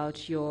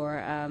about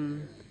your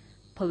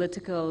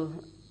political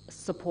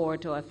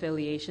support or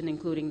affiliation,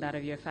 including that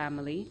of your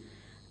family,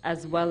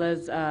 as well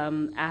as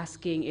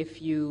asking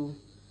if you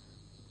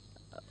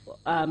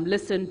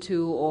listen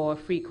to or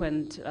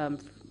frequent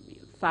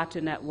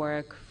Fatou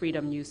Network,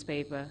 Freedom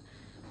Newspaper,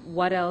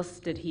 what else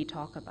did he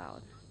talk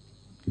about?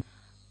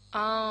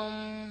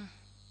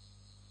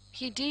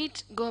 He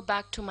did go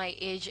back to my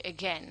age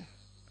again.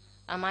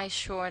 Am I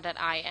sure that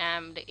I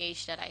am the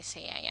age that I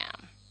say I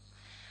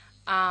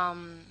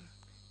am?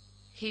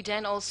 He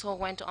then also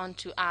went on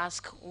to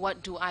ask,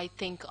 what do I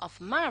think of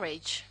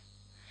marriage?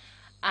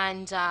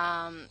 And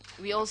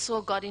we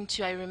also got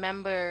into, I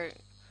remember,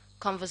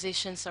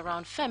 conversations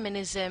around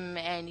feminism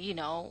and,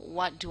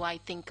 what do I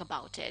think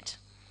about it?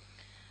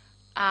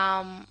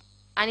 And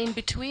in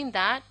between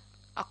that,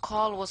 a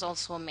call was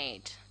also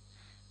made.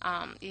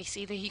 It's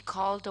either he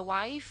called the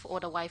wife or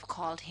the wife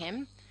called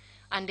him,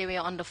 and they were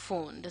on the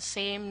phone. The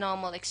same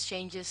normal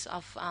exchanges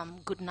of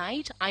good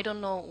night. I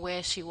don't know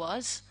where she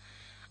was.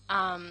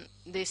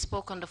 They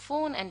spoke on the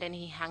phone, and then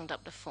he hung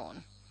up the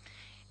phone.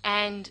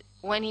 And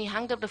when he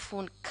hung up the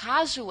phone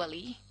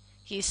casually,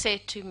 he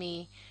said to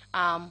me,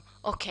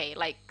 okay,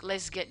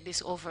 let's get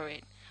this over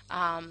it.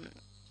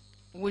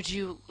 Would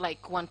you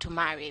want to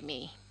marry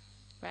me?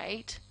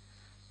 Right?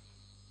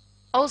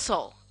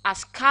 Also,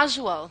 as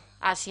casual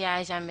as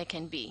Yaya Jammeh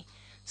can be.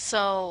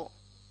 So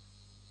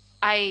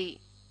I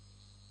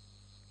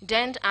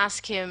didn't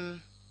ask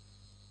him,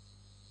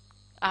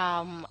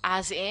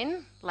 as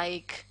in,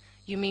 like,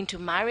 you mean to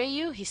marry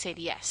you? He said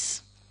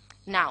yes.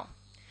 Now,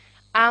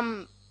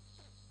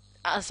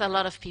 as a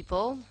lot of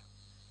people,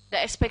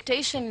 the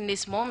expectation in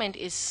this moment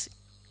is,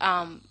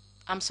 I'm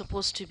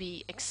supposed to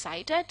be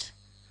excited.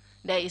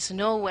 There is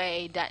no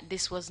way that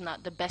this was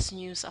not the best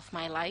news of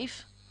my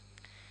life.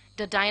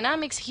 The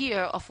dynamics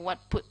here of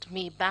what put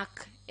me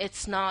back,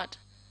 it's not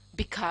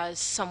because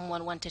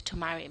someone wanted to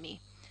marry me.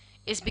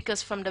 It's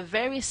because from the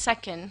very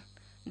second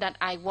that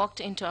I walked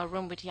into a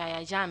room with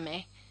Yaya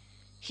Jammeh,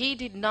 he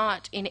did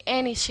not in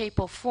any shape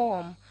or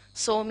form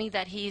show me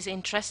that he is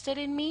interested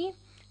in me,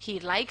 he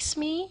likes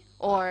me,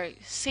 or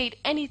said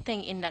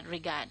anything in that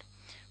regard.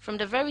 From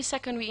the very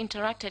second we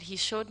interacted, he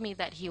showed me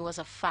that he was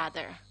a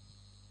father.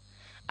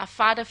 A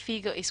father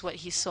figure is what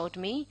he showed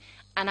me,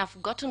 and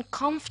I've gotten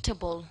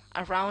comfortable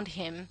around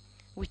him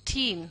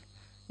within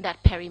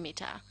that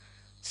perimeter.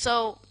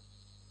 So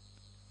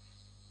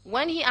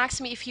when he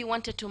asked me if he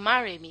wanted to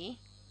marry me,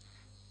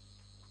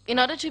 in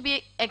order to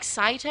be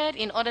excited,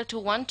 in order to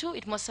want to,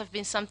 it must have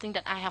been something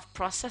that I have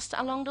processed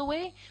along the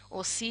way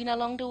or seen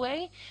along the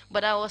way.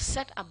 But I was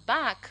set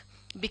aback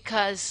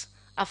because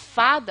a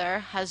father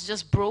has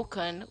just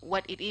broken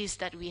what it is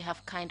that we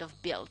have kind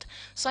of built.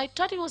 So I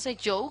thought it was a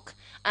joke,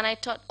 and I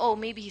thought, oh,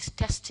 maybe he's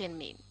testing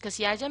me. Because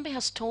Yaya Jammeh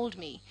has told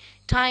me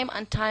time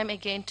and time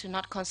again to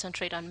not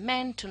concentrate on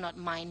men, to not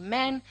mind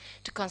men,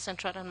 to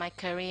concentrate on my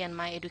career and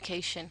my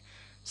education.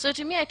 So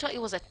to me, I thought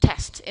it was a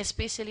test,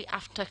 especially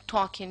after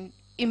talking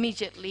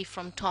immediately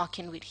from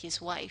talking with his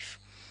wife.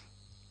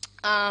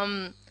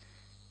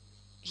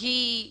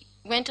 He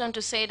went on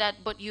to say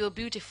that, but you're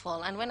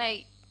beautiful.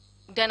 And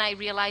then I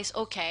realized,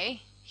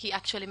 okay, he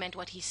actually meant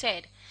what he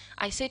said.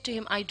 I said to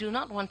him, I do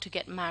not want to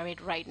get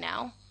married right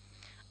now.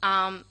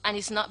 And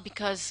it's not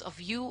because of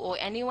you or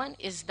anyone,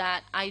 is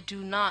that I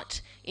do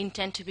not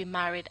intend to be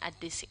married at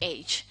this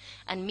age.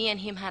 And me and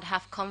him had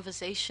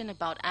conversation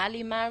about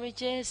early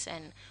marriages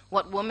and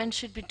what women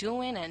should be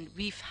doing, and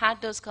we've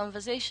had those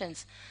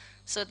conversations.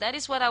 So that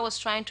is what I was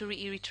trying to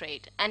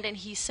reiterate. And then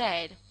he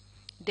said,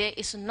 there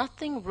is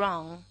nothing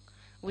wrong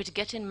with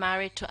getting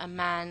married to a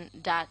man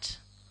that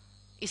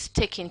is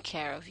taking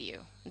care of you,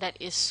 that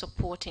is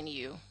supporting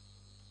you,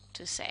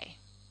 to say.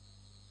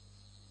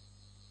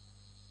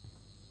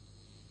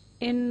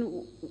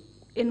 In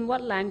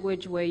what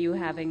language were you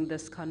having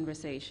this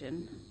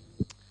conversation?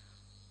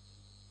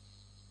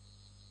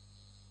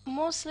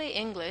 Mostly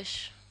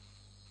English.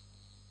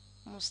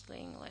 Mostly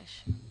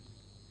English.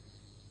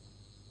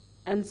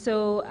 And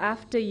so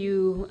after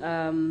you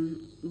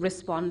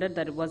responded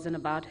that it wasn't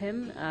about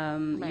him,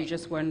 Right. you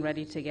just weren't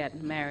ready to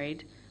get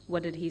married,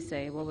 what did he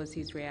say? What was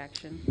his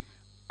reaction?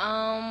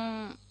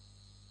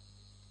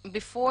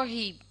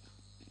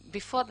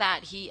 Before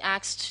that, he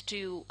asked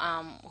to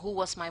who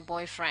was my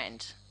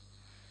boyfriend,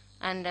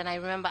 and then I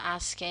remember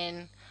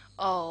asking,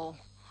 oh,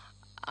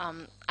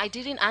 I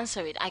didn't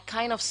answer it. I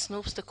kind of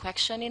snooped the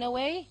question in a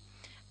way,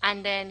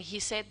 and then he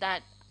said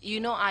that, you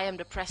know, I am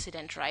the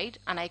president, right?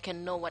 And I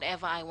can know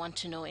whatever I want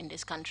to know in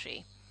this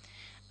country.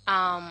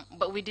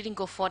 But we didn't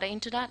go further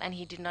into that, and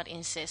he did not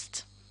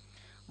insist.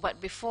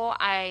 But before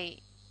I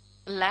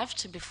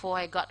left, before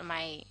I got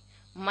my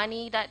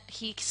money that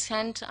he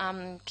sent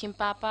Kim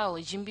Papa or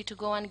Jimby to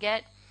go and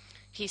get,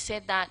 he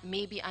said that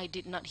maybe I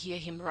did not hear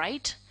him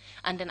right,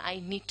 and then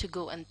I need to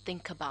go and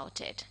think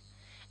about it.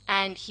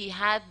 And he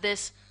had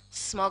this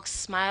smug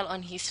smile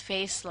on his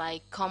face,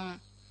 like,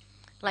 come,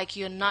 like,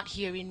 you're not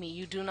hearing me,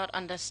 you do not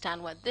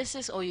understand what this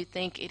is, or you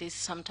think it is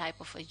some type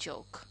of a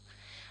joke.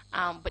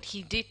 But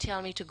he did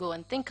tell me to go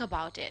and think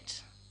about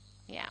it.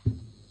 Yeah.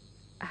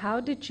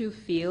 How did you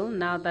feel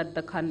now that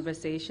the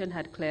conversation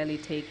had clearly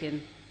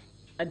taken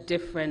a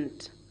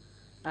different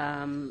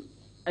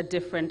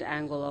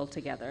angle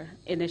altogether?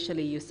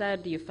 Initially, you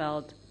said you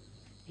felt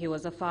he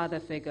was a father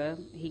figure,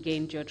 he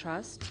gained your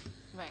trust.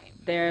 Right.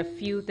 There are a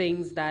few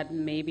things that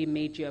maybe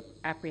made you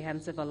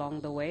apprehensive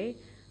along the way,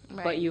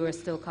 Right. but you were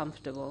still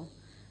comfortable.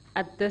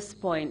 At this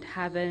point,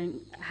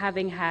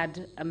 having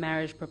had a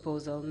marriage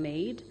proposal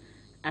made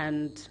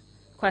and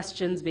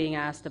questions being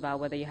asked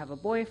about whether you have a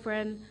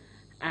boyfriend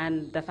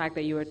and the fact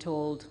that you were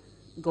told,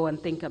 go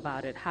and think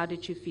about it, how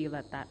did you feel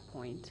at that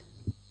point?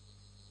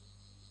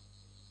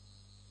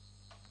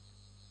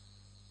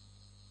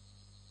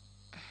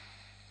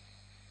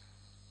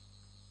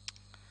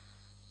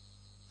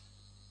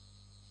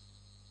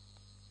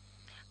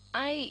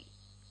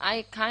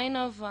 I kind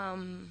of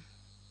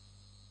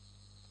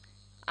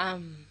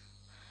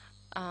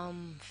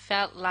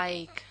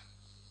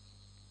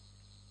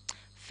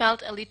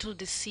felt a little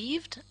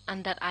deceived,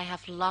 and that I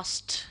have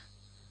lost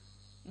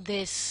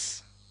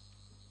this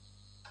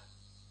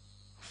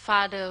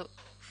father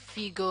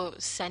figure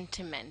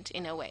sentiment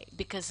in a way,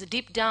 because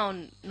deep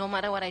down, no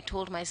matter what I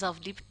told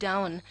myself, deep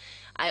down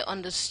I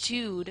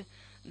understood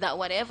that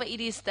whatever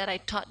it is that I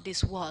thought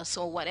this was,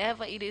 or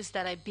whatever it is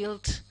that I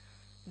built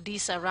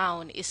this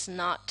around, is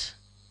not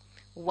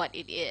what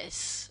it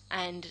is.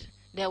 And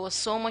there was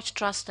so much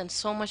trust and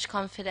so much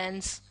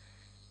confidence.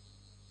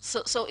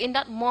 So in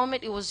that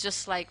moment, it was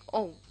just like,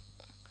 oh,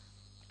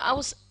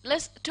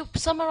 to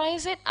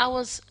summarize it, I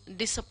was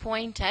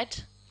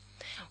disappointed,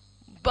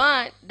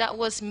 but that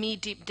was me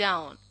deep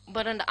down.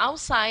 But on the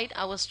outside,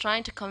 I was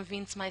trying to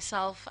convince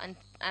myself, and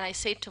I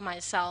said to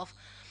myself,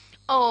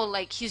 oh,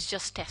 like he's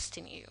just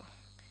testing you.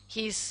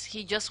 He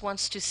just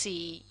wants to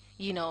see,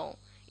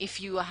 if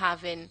you are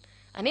having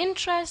an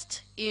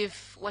interest,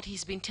 if what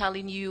he's been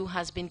telling you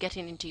has been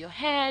getting into your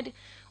head,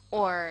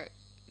 or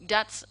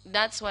that's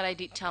what I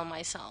did tell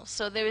myself.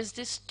 So there was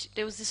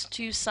this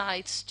two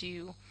sides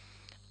to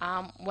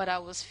what I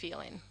was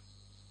feeling.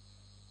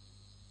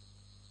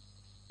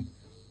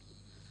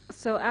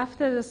 So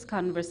after this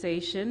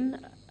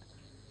conversation,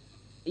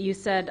 you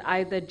said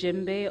either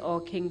Jimbe or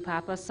King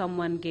Papa,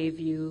 someone gave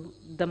you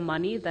the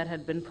money that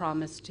had been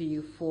promised to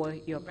you for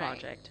your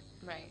project.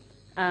 Right.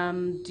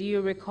 Do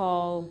you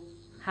recall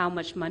how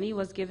much money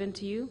was given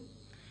to you?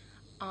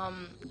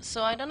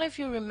 So I don't know if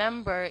you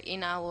remember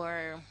in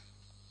our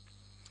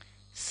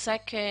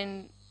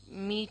second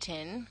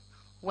meeting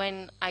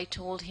when I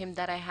told him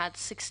that I had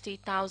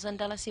 $60,000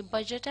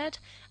 budgeted,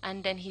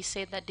 and then he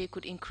said that they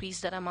could increase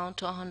that amount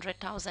to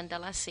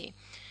 $100,000.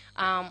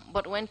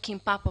 But when King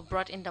Papa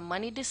brought in the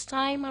money this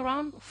time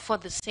around for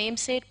the same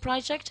said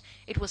project,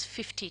 it was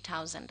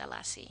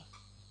 $50,000.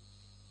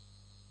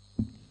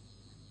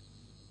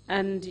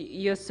 And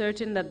you're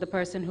certain that the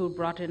person who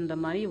brought in the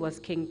money was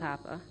King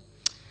Papa?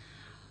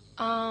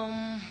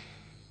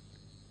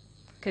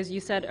 Because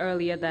you said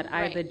earlier that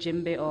either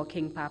Jimbe or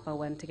King Papa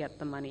went to get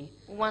the money.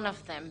 One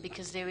of them,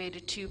 because they were the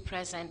two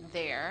present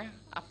there,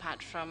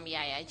 apart from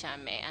Yaya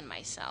Jame and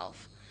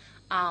myself.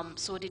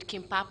 So did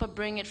King Papa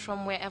bring it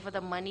from wherever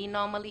the money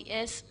normally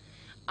is,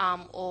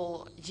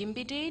 or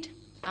Jimbe did?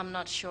 I'm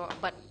not sure.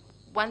 But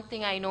one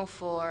thing I know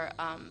for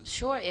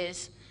sure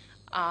is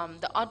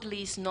the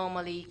Oddleys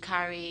normally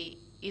carry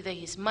either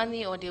his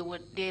money, or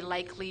they're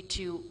likely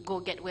to go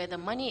get where the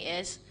money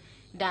is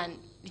than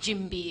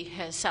Jimbe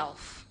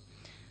herself.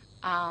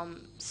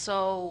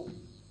 So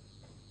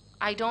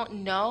I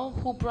don't know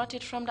who brought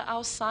it from the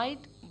outside,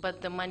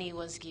 but the money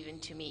was given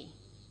to me.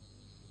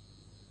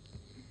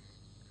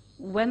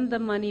 When the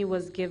money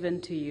was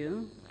given to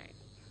you,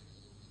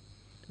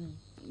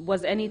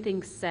 was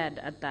anything said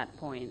at that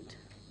point?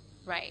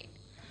 Right.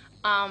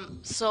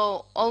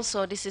 So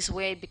also this is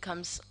where it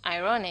becomes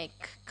ironic,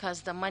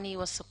 because the money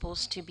was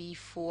supposed to be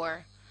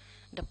for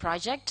the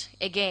project.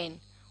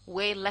 Again,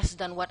 way less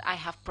than what I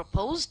have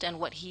proposed and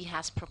what he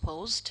has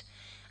proposed.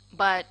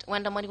 But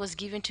when the money was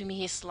given to me,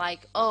 he's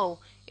like, oh,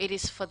 it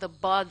is for the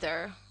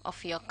bother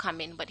of your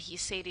coming. But he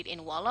said it in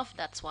Wolof,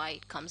 that's why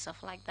it comes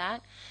off like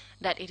that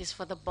it is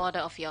for the bother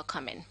of your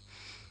coming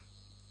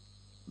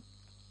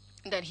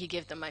that he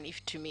gave the money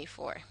to me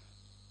for.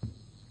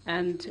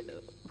 And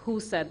who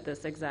said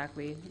this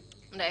exactly?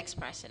 The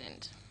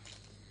ex-president.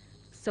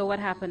 So what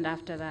happened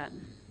after that?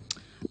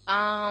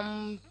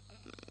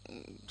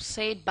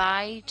 Said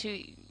bye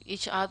to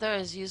each other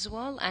as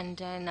usual, and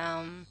then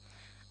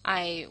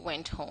I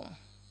went home.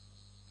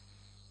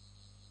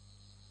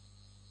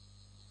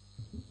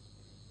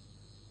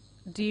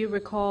 Do you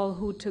recall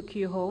who took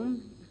you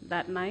home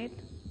that night?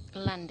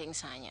 Landing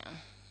Sanya.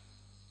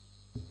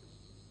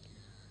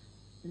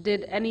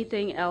 Did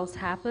anything else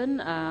happen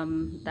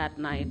that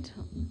night?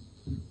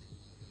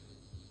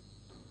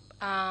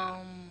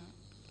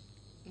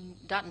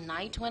 That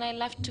night when I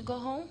left to go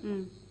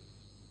home?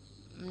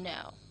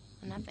 No,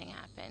 nothing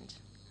happened.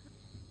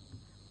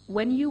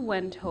 When you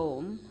went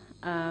home,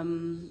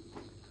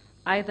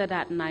 either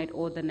that night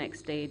or the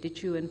next day,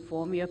 did you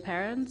inform your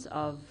parents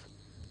of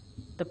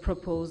the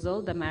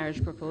proposal, the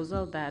marriage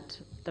proposal that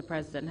the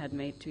president had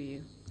made to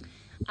you?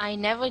 I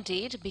never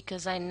did,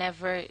 because I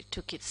never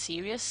took it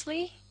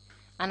seriously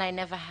and I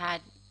never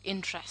had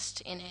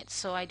interest in it.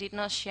 So I did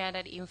not share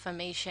that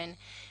information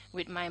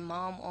with my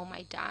mom or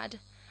my dad.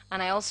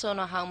 And I also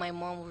know how my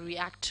mom would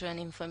react to an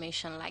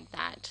information like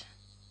that.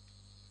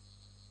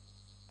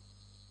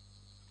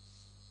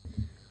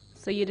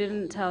 So you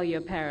didn't tell your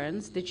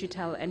parents. Did you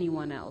tell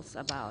anyone else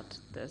about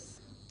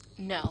this?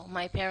 No,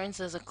 my parents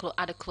are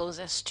the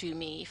closest to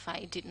me. If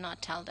I did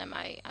not tell them,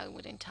 I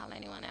wouldn't tell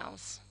anyone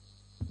else.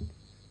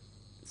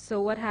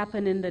 So what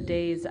happened in the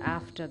days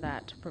after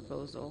that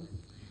proposal?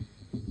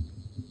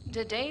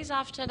 The days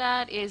after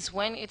that is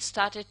when it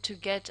started to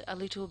get a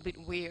little bit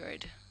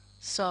weird.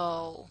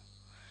 So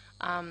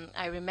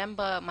I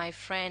remember my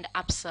friend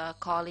Apsa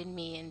calling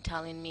me and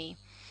telling me,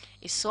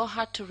 it's so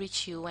hard to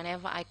reach you.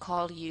 Whenever I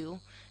call you,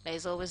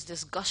 there's always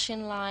this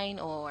gushing line,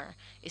 or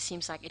it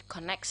seems like it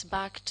connects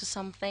back to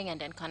something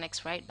and then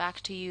connects right back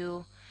to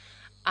you.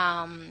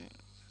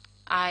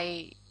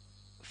 I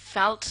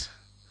felt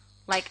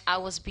like I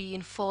was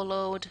being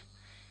followed.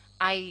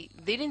 I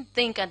didn't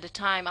think at the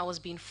time I was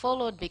being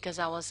followed because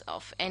I was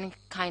of any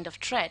kind of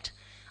threat.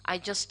 I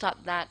just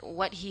thought that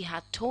what he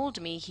had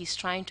told me, he's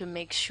trying to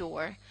make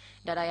sure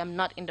that I am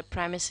not in the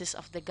premises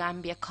of the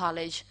Gambia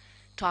College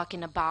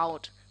talking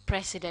about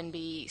President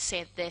B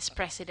said this,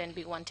 President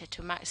B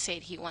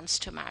said he wants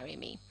to marry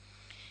me.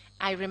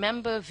 I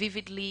remember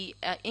vividly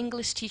an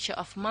English teacher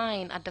of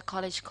mine at the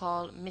college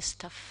called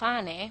Mr.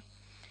 Fane.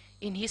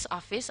 In his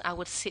office, I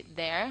would sit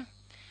there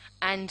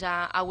and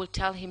I would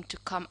tell him to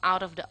come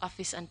out of the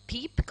office and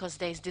peep, because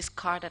there's this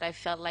car that I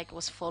felt like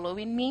was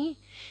following me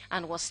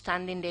and was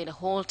standing there the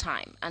whole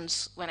time. And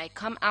when I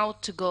come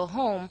out to go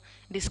home,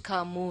 this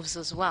car moves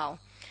as well.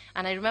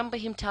 And I remember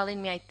him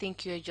telling me, I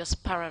think you're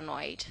just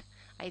paranoid.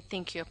 I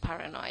think you're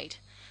paranoid.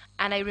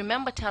 And I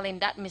remember telling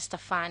that Mr.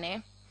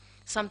 Fane,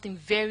 something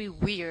very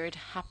weird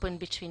happened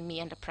between me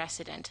and the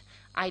president.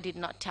 I did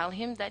not tell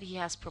him that he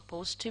has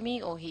proposed to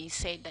me, or he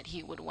said that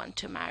he would want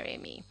to marry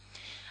me.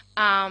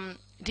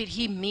 Did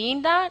he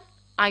mean that?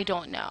 I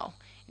don't know.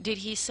 Did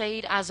he say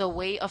it as a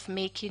way of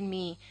making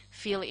me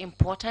feel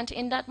important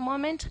in that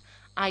moment?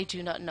 I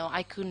do not know.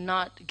 I could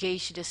not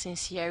gauge the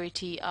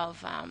sincerity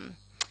of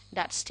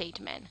that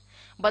statement.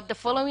 But the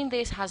following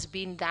days has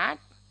been that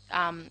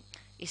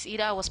it's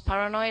either I was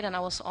paranoid and I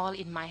was all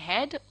in my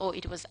head, or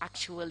it was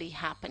actually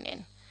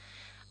happening.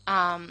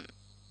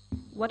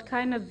 What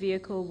kind of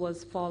vehicle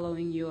was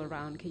following you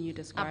around? Can you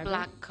describe it? A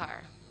black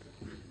car.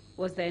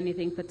 Was there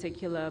anything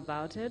particular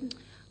about it?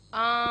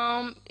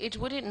 It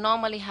wouldn't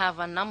normally have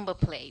a number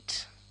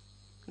plate.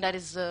 That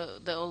is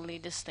the only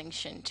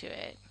distinction to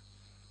it.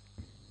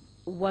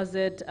 Was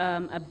it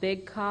a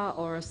big car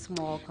or a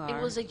small car?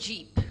 It was a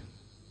Jeep.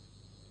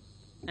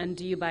 And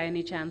do you by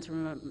any chance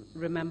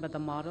remember the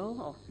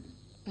model of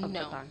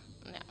the car?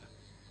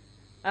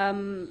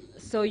 No.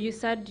 So you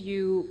said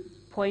you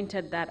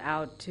pointed that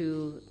out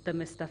to the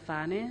Mr.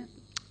 Fane?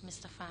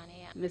 Mr.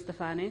 Fane, yeah. Mr.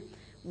 Fane.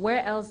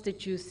 Where else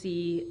did you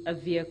see a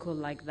vehicle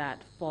like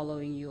that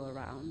following you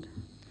around?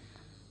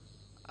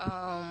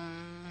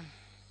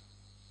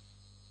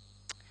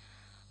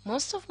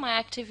 Most of my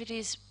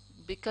activities,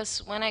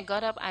 because when I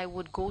got up, I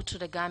would go to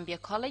the Gambia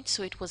College,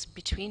 so it was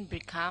between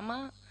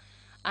Brikama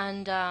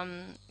and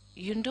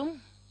Yundum.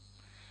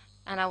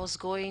 And I was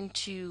going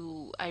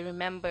to, I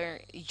remember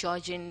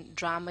judging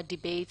drama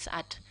debates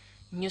at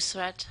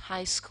Nusrat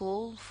High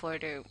School for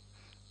the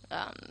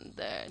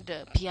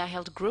PI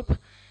Health group.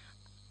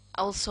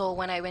 Also,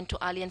 when I went to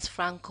Alliance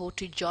Franco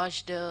to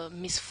judge the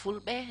Miss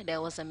Fulbe, there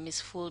was a Miss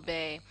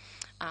Fulbe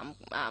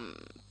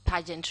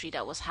pageantry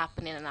that was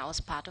happening, and I was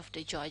part of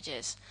the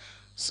judges.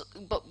 So,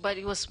 but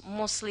it was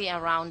mostly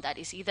around that.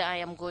 It's either I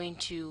am going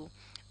to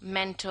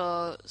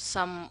mentor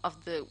some of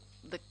the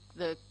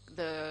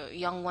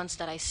young ones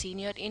that I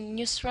seniored in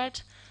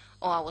Nusrat,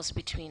 or I was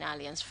between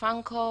Alliance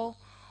Franco,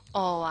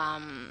 or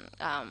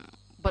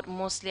but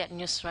mostly at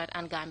Nusrat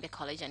and Gambia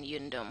College and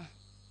Yundum.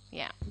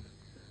 Yeah.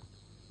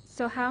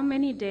 So how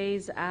many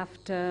days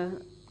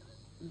after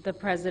the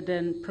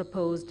president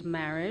proposed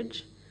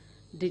marriage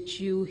did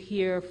you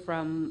hear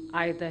from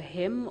either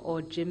him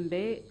or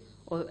Jimbe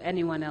or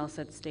anyone else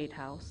at State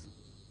House?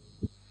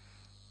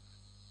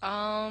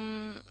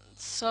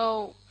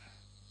 So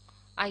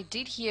I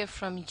did hear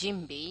from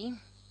Jimbe.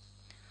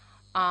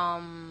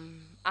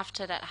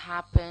 After that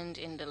happened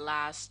in the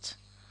last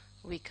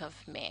week of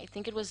May, I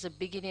think it was the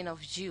beginning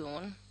of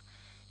June,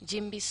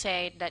 Jimbe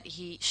said that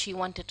she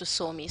wanted to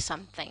show me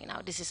something.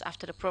 Now this is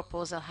after the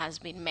proposal has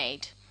been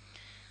made.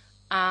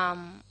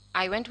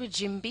 I went with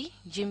Jimbe.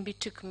 Jimbe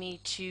took me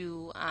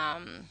to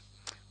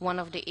one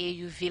of the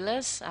AU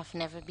villas. I've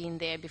never been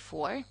there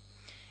before.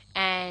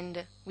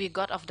 And we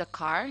got off the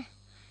car,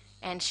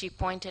 and she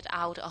pointed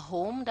out a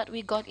home that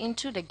we got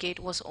into. The gate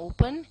was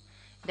open.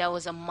 There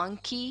was a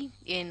monkey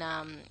in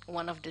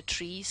one of the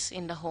trees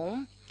in the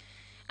home.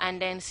 And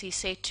then she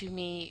said to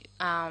me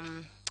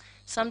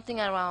something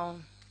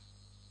around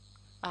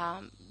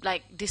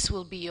like, this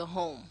will be your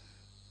home.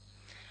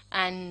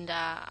 And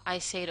I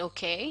said,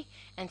 okay.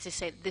 And she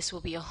said, this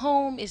will be your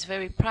home, it's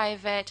very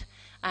private,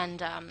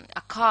 and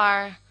a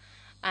car.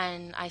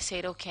 And I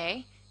said,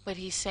 okay. But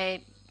he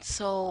said,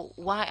 so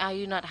why are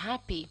you not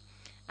happy?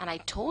 And I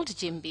told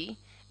Jimbe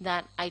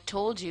that I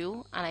told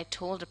you and I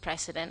told the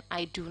president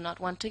I do not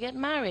want to get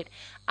married.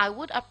 I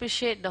would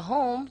appreciate the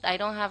home. I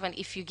don't have an,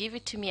 if you give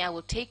it to me, I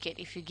will take it.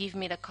 If you give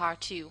me the car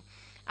too,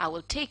 I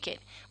will take it.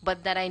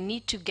 But that I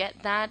need to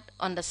get that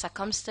on the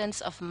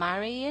circumstance of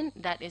marrying,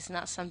 that is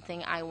not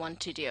something I want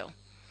to do.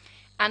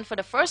 And for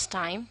the first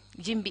time,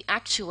 Jimbe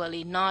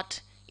actually,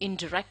 not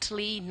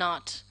indirectly,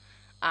 not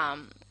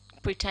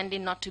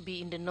pretending not to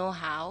be in the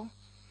know-how,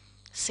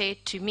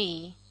 said to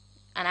me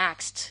and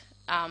asked,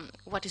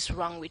 what is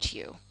wrong with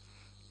you?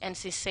 And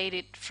she said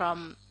it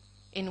from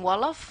in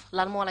Wolof,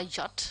 lan mo la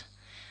jot.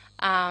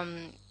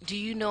 Do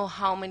you know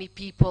how many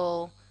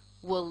people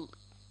will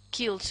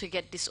kill to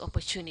get this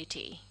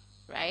opportunity,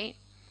 right?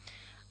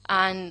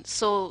 And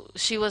so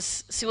she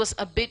was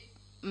a bit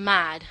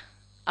mad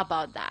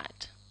about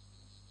that.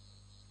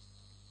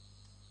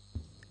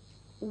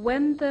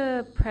 When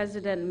the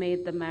president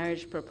made the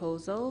marriage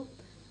proposal,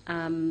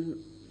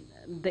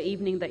 the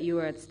evening that you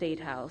were at State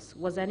House,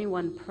 was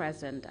anyone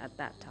present at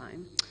that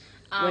time?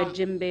 Were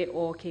Jimbe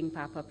or King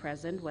Papa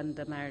present when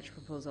the marriage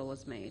proposal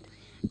was made?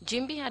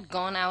 Jimbe had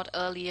gone out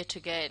earlier to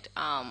get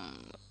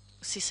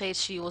she said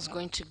she was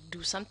going to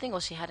do something,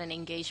 or she had an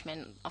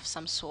engagement of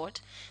some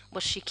sort,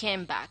 but she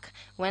came back.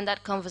 When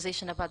that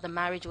conversation about the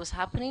marriage was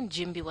happening,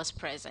 Jimby was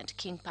present.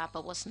 King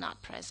Papa was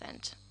not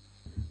present.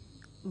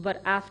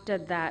 But after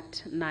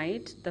that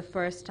night, the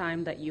first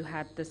time that you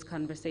had this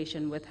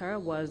conversation with her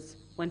was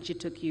when she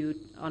took you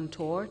on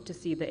tour to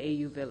see the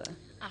AU villa.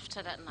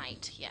 After that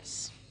night,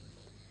 yes.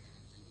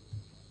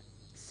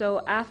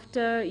 So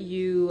after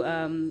you,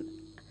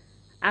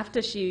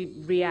 after she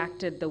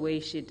reacted the way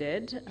she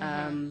did,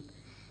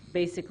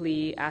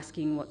 basically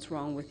asking what's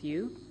wrong with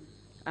you,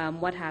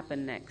 what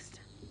happened next?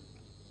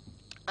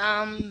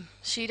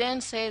 She then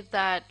said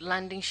that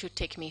Landing should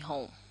take me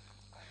home.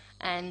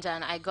 And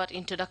then I got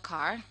into the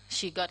car.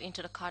 She got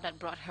into the car that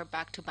brought her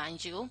back to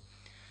Banjul.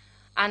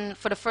 And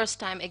for the first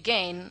time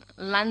again,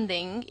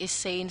 Landing is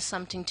saying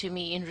something to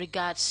me in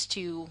regards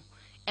to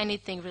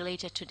anything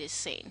related to this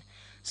scene.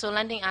 So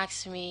Landing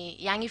asked me,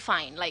 Yangi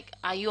fine, like,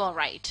 are you all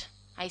right?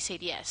 I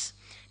said yes.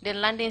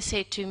 Then Landing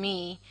said to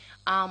me,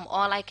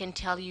 all I can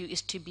tell you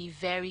is to be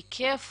very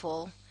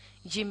careful.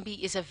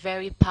 Jimby is a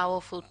very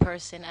powerful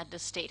person at the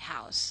State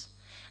House.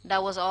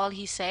 That was all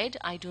he said.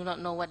 I do not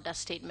know what that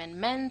statement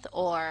meant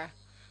or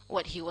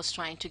what he was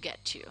trying to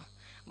get to.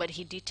 But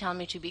he did tell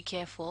me to be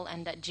careful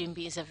and that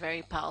Jimby is a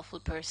very powerful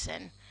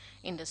person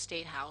in the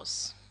State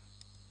House.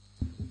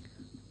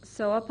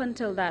 So up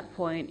until that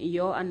point,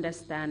 your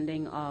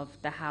understanding of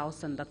the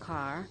house and the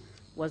car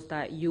was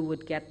that you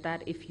would get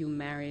that if you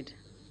married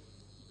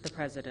the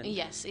president?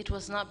 Yes, it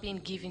was not being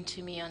given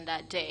to me on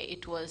that day.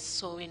 It was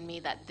showing me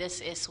that this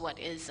is what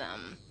is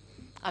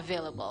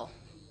available.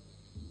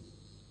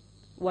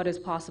 What is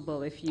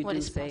possible if you What do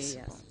is say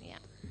possible, yes?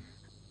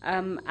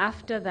 yeah.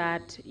 After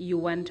that, you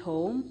went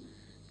home.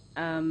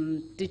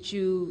 Did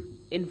you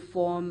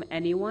inform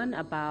anyone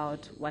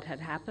about what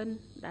had happened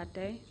that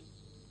day?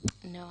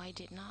 No, I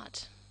did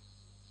not.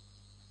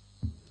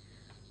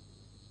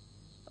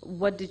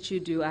 What did you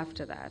do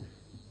after that?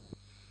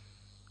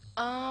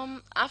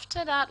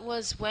 After that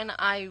was when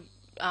I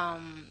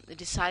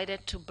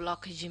decided to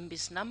block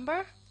Jimby's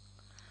number.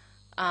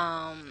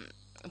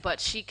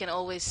 But she can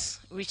always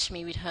reach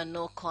me with her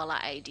no caller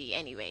ID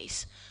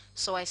anyways.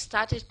 So I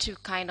started to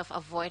kind of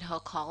avoid her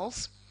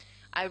calls.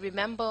 I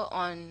remember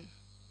on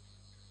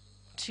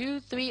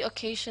 2-3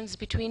 occasions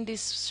between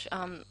this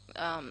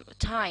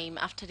time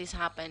after this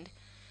happened,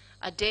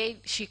 a day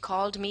she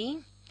called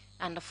me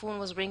and the phone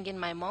was ringing.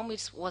 My mom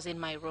was in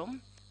my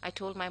room. I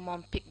told my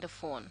mom, pick the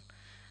phone.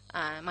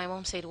 My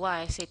mom said, why?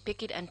 I said,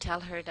 pick it and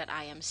tell her that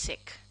I am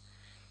sick.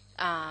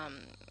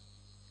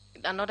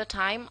 Another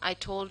time I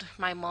told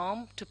my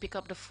mom to pick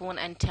up the phone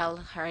and tell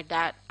her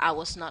that I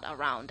was not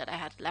around, that I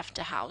had left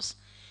the house.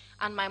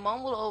 And my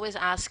mom will always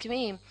ask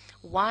me,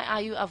 why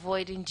are you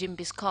avoiding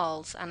Jimby's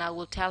calls? And I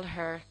will tell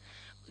her,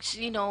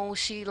 she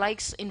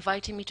likes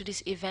inviting me to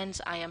these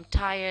events. I am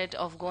tired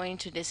of going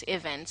to these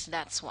events,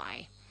 that's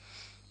why.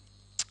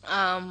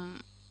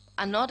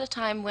 Another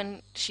time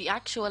when she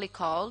actually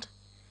called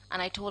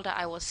and I told her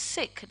I was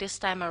sick, this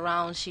time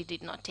around she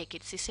did not take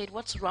it. She said,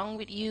 what's wrong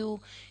with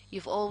you?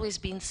 You've always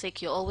been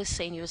sick. You're always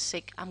saying you're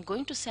sick. I'm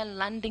going to send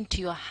Landing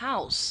to your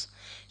house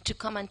to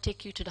come and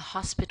take you to the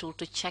hospital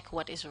to check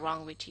what is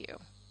wrong with you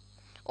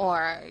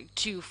or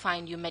to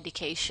find you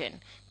medication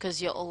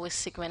because you're always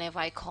sick whenever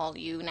I call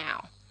you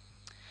now.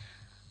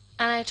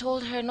 And I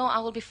told her, no, I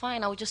will be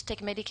fine. I will just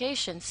take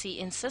medication. She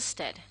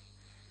insisted.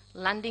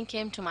 Landing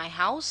came to my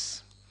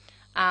house.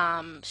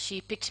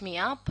 She picked me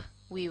up.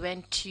 We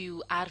went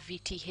to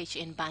RVTH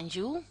in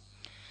Banjul.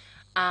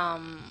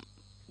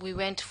 We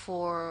went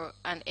for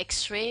an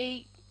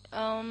X-ray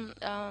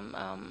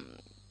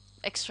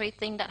X-ray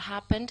thing that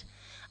happened.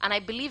 And I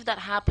believe that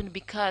happened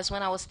because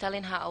when I was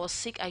telling her I was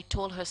sick, I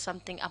told her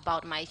something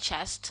about my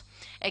chest.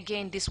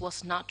 Again, this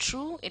was not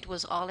true. It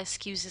was all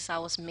excuses I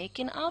was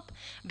making up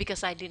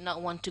because I did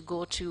not want to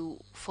go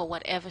for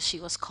whatever she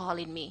was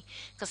calling me.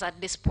 Because at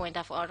this point,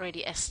 I've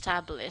already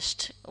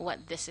established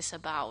what this is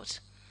about.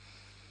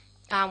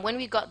 When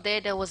we got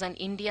there, there was an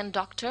Indian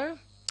doctor.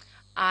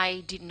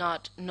 I did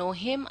not know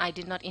him. I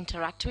did not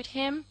interact with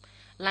him.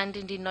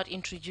 Landon did not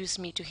introduce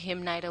me to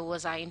him, neither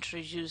was he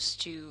introduced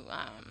to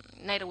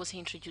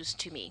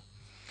me.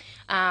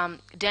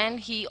 Then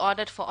he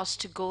ordered for us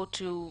to go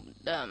to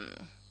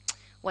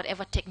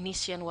whatever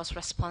technician was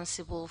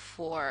responsible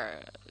for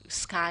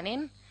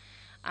scanning.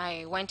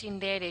 I went in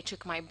there, they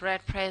took my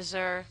blood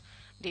pressure,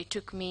 they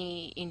took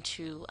me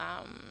into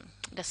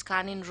the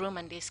scanning room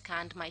and they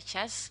scanned my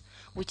chest,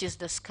 which is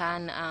the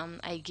scan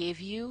I gave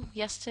you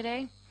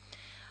yesterday.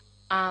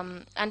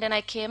 And then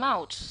I came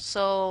out.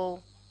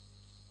 So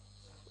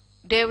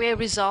there were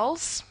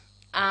results.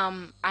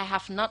 I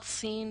have not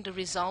seen the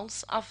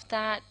results of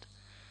that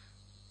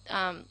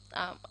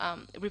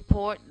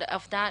report,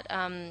 of that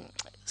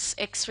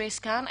X-ray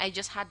scan. I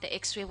just had the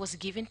X-ray was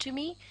given to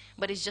me,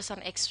 but it's just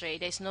an X-ray.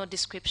 There's no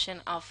description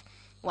of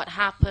what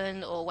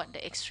happened or what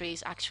the X-ray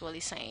is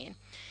actually saying.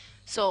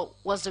 So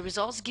was the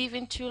results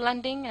given to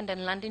Landing and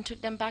then Landing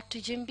took them back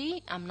to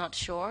Jimby? I'm not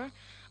sure,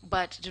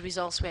 but the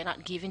results were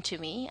not given to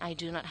me. I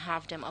do not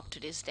have them up to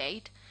this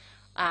date.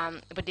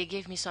 But they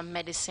gave me some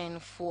medicine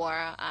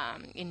for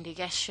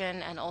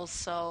indigestion and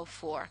also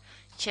for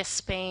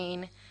chest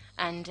pain.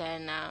 And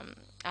then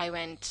I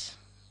went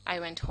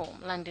home.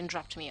 London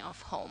dropped me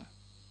off home.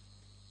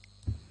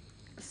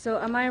 So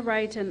am I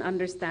right in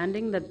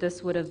understanding that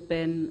this would have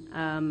been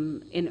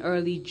in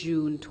early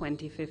June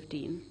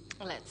 2015?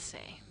 Let's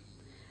say.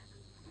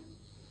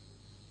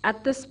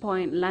 At this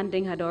point,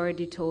 Landing had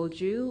already told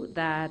you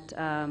that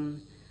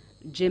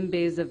Jimbe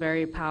is a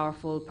very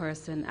powerful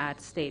person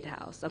at State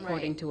House,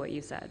 according Right. to what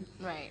you said.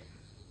 Right.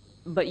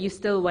 But you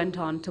still went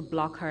on to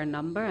block her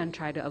number and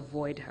try to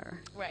avoid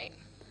her. Right.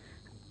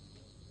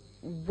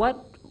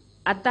 What,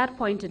 at that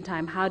point in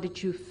time, how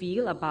did you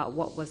feel about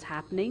what was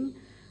happening,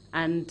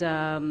 and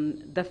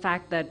the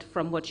fact that,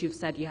 from what you've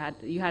said,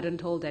 you hadn't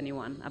told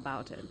anyone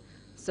about it?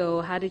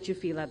 So how did you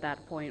feel at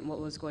that point? What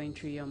was going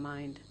through your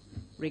mind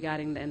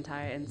regarding the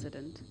entire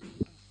incident?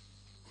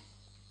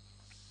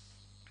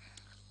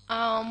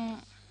 I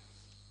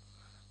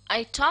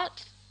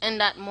thought in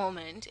that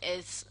moment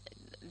is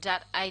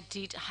that I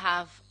did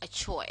have a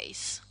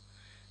choice,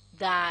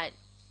 that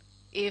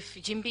if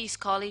Jimby is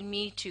calling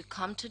me to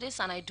come to this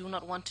and I do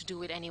not want to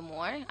do it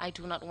anymore, I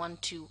do not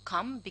want to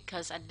come,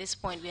 because at this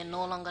point we are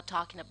no longer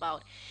talking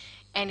about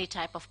any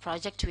type of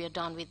project. We are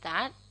done with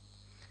that.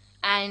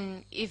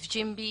 And if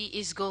Jimby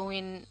is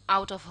going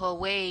out of her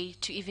way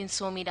to even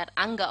show me that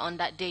anger on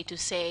that day, to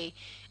say,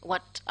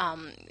 what,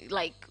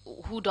 like,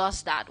 who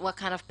does that? What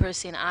kind of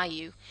person are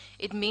you?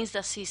 It means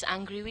that she's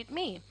angry with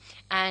me.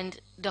 And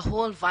the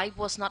whole vibe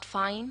was not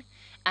fine.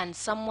 And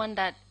someone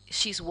that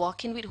she's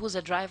walking with, who's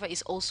a driver,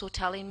 is also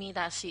telling me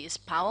that she is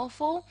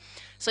powerful.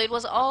 So it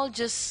was all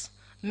just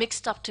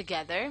mixed up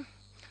together.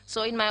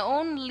 So in my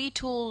own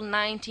little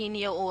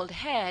 19-year-old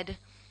head,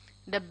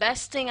 the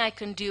best thing I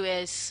can do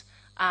is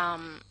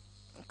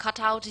cut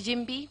out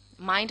Jimby,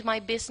 mind my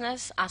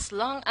business, as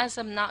long as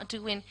I'm not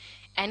doing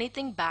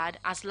anything bad,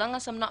 as long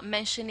as I'm not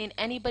mentioning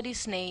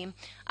anybody's name,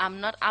 I'm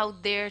not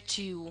out there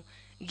to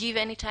give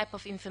any type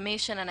of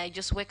information, and I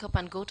just wake up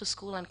and go to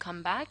school and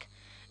come back,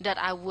 that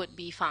I would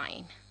be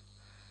fine.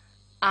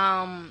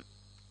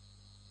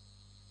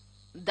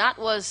 That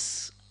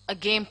was a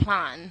game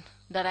plan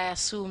that I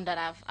assume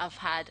that I've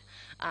had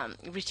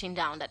written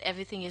down, that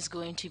everything is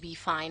going to be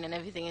fine and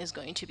everything is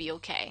going to be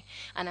okay.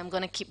 And I'm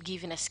going to keep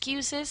giving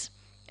excuses.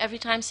 Every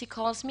time she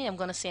calls me, I'm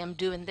going to say I'm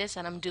doing this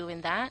and I'm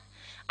doing that.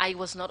 I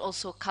was not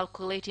also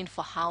calculating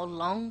for how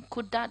long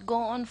could that go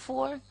on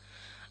for.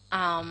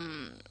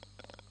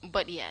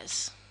 But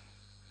yes.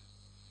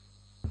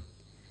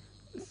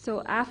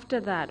 So after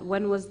that,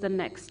 when was the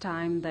next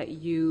time that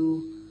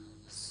you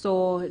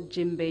saw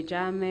Jimbe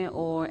Jame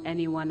or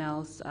anyone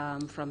else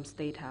from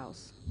State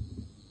House?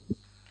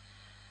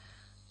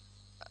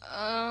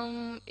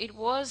 It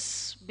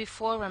was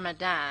before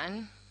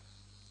Ramadan.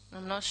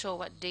 I'm not sure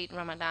what date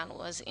Ramadan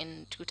was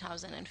in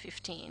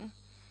 2015.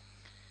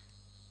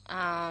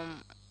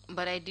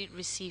 But I did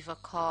receive a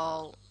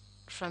call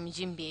from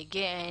Jimbe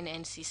again,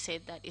 and she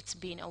said that it's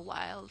been a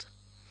while,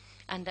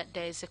 and that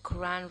there is a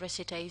Quran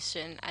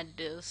recitation at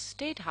the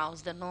State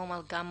House, the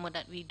normal gamma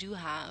that we do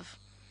have.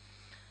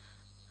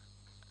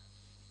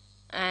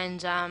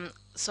 And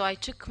so I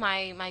took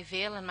my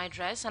veil and my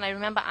dress, and I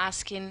remember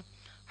asking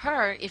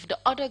her if the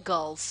other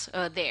girls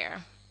are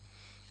there.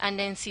 And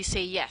then she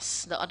said,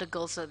 yes, the other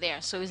girls are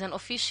there. So it's an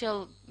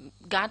official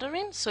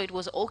gathering, so it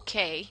was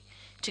okay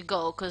to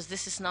go, because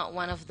this is not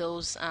one of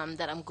those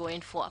that I'm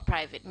going for a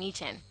private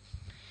meeting.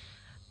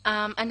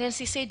 And then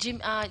she said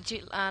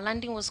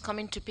Landing was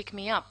coming to pick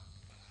me up.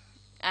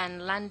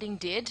 And Landing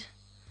did.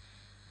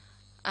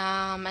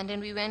 And then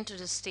we went to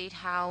the State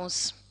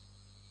House.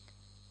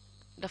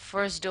 The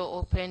first door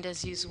opened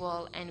as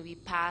usual, and we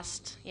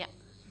passed. Yeah.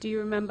 Do you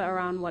remember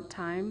around what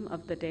time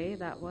of the day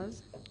that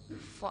was?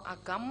 For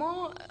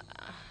Agamo,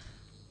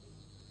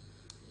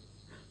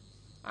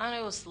 I know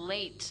it was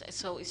late,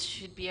 so it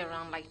should be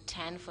around like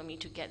 10 for me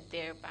to get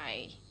there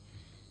by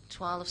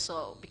 12.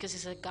 So because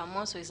it's a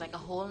Agamo, so it's like a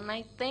whole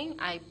night thing.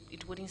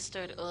 It wouldn't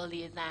start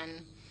earlier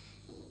than,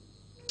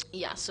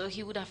 yeah. So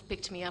he would have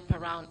picked me up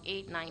around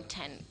 8, 9,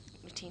 10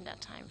 within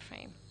that time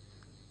frame.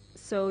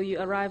 So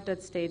you arrived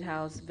at State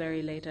House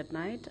very late at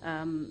night.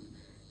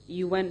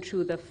 You went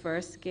through the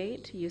first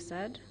gate, you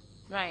said?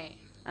 Right.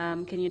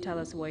 Can you tell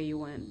us where you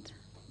went?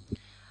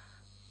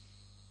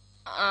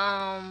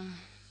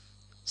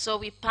 So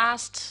we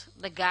passed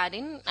the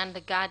garden, and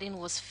the garden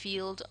was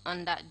filled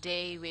on that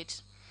day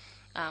with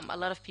a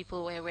lot of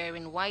people were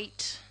wearing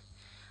white.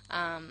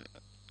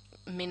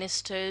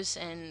 Ministers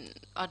and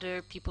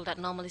other people that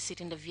normally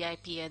sit in the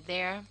VIP are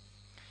there.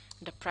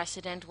 The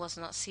president was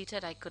not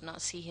seated. I could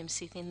not see him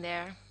sitting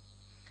there.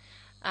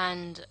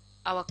 And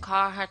our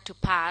car had to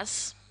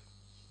pass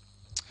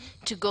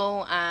to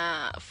go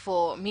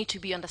for me to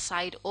be on the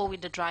side or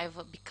with the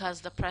driver,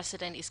 because the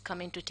president is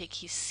coming to take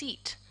his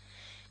seat.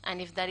 And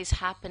if that is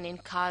happening,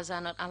 cars are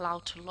not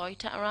allowed to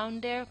loiter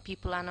around there.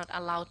 People are not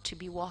allowed to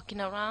be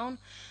walking around,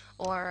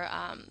 or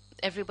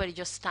everybody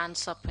just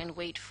stands up and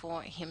wait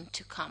for him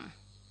to come.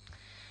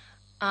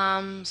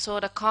 So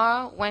the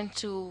car went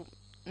to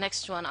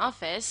next to an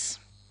office,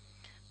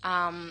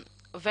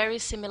 very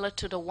similar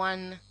to the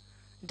one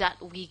that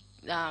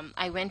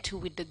I went to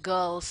with the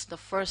girls the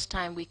first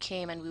time we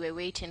came and we were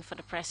waiting for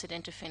the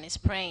president to finish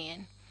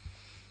praying.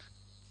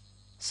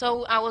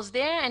 So I was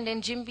there, and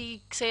then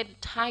Jimby said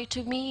hi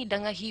to me,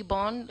 Danga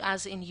Hibon,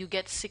 as in you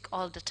get sick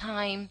all the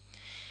time,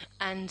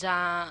 and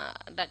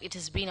that it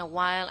has been a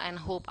while and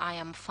hope I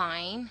am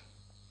fine.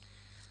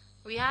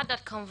 We had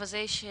that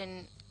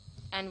conversation,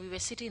 and we were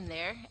sitting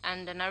there,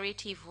 and the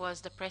narrative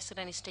was the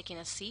president is taking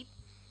a seat,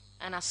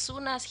 and as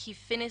soon as he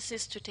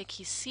finishes to take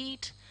his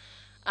seat,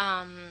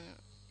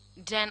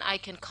 then I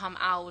can come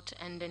out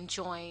and then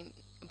join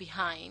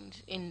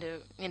behind in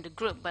the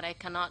group, but I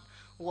cannot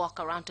walk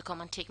around to come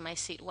and take my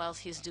seat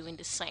whilst he's doing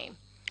the same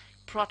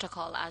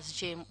protocol, as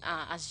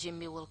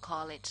Jimmy will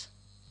call it.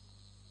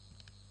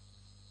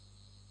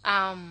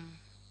 And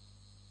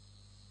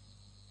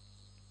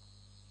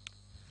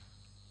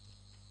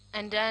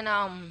then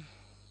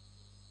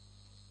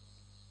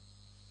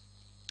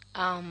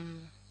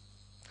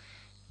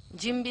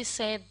Jimby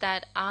said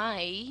that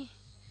I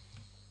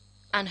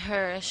and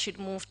her should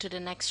move to the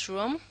next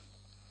room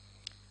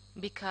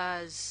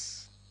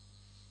because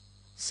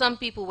some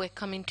people were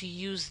coming to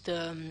use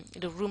the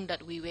room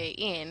that we were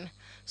in,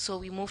 so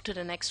we moved to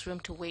the next room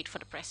to wait for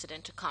the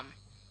president to come.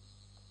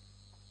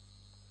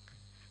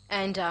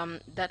 And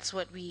that's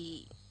what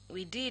we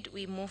did.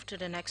 We moved to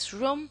the next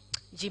room.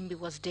 Jimby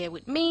was there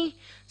with me.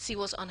 She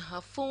was on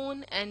her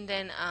phone, and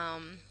then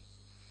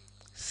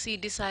she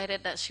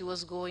decided that she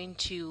was going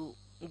to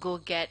go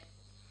get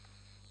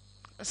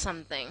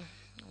something,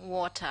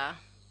 water.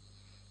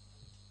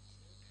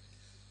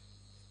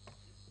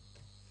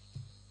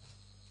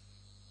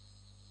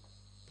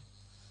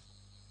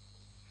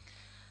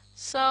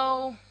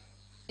 So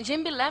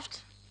Jimby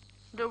left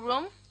the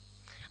room,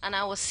 and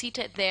I was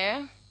seated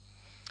there.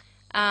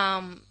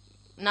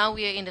 Now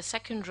we are in the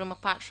second room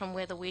apart from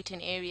where the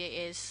waiting area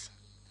is.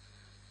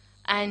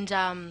 And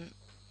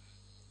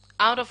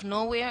out of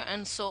nowhere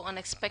and so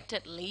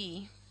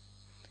unexpectedly,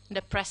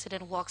 the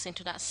president walks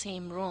into that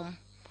same room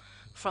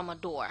from a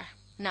door.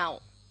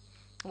 Now,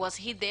 was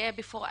he there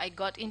before I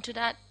got into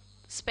that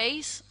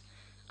space?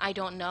 I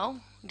don't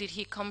know. Did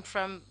he come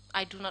from?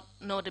 I do not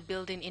know the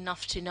building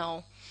enough to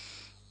know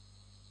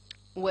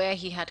where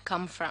he had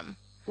come from.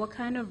 What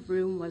kind of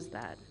room was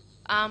that?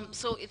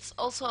 So it's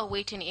also a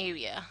waiting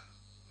area,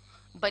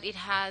 but it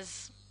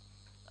has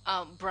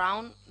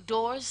brown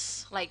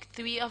doors, like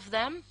 3 of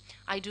them.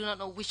 I do not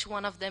know which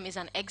one of them is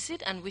an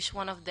exit and which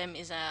one of them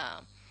is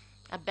a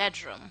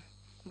bedroom,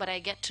 but I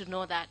get to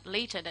know that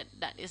later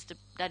that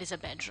is a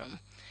bedroom.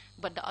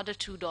 But the other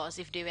 2 doors,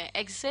 if they were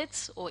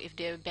exits or if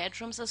they were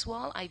bedrooms as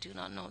well, I do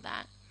not know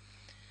that.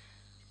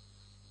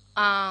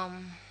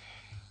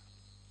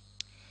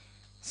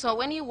 So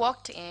when he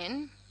walked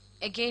in,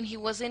 again, he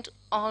wasn't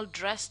all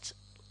dressed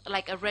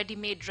like a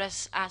ready-made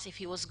dress as if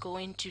he was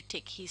going to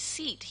take his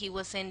seat. He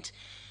wasn't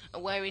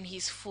wearing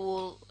his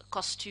full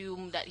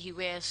costume that he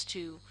wears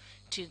to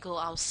go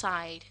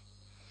outside.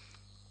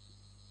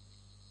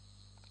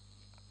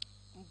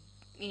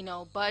 You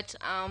know, but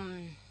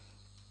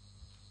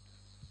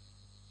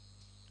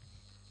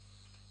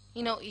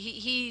you know,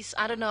 he's,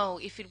 I don't know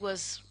if it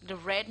was the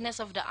redness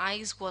of the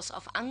eyes was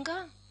of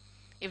anger,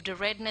 if the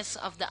redness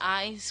of the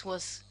eyes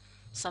was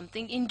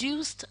something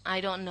induced,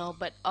 I don't know,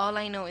 but all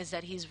I know is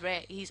that his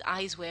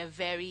eyes were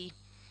very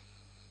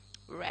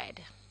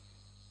red.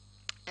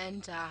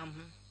 And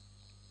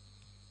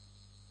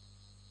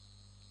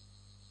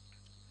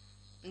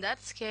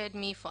that scared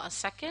me for a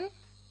second.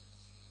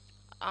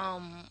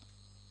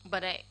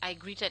 But I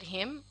greeted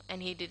him,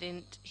 and he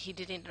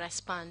didn't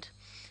respond.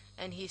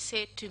 And he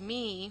said to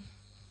me,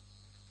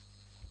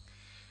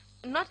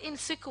 not in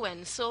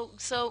sequence, so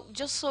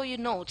just so you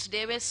note,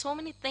 there were so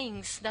many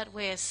things that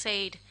were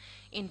said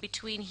in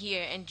between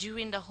here and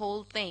during the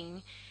whole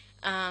thing,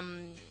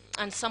 and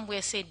some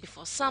were said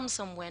before some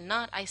were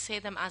not. I say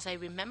them as I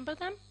remember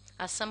them,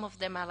 as some of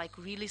them are like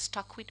really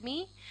stuck with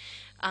me.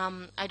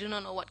 I do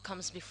not know what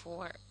comes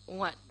before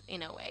what,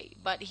 in a way,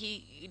 but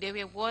there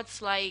were words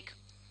like,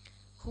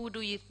 who do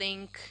you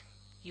think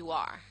you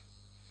are?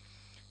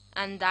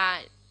 And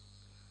that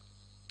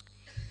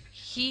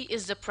he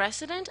is the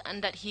president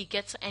and that he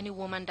gets any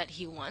woman that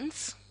he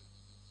wants.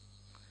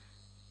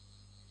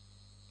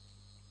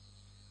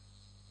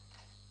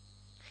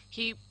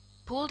 He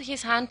pulled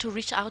his hand to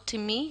reach out to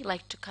me,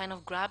 like to kind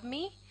of grab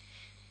me,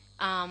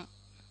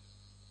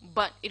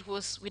 but it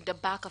was with the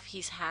back of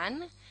his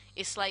hand.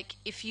 It's like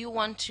if you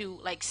want to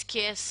like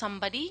scare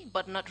somebody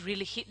but not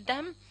really hit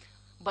them,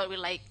 but with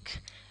like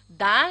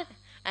that,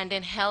 and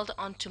then held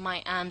onto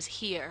my arms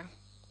here.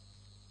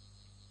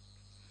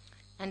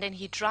 And then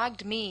he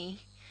dragged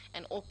me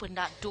and opened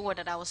that door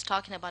that I was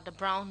talking about, the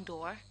brown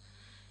door,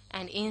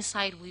 and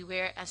inside we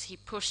were, as he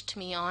pushed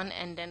me on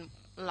and then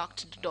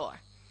locked the door.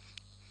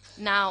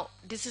 Now,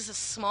 this is a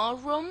small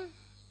room.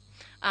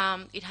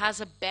 It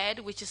has a bed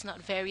which is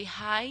not very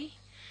high.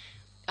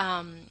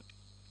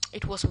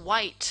 It was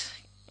white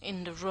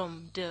in the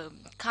room, the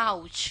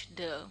couch,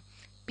 the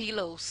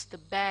pillows, the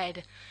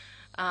bed,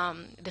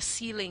 the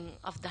ceiling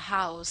of the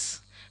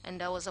house, and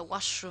there was a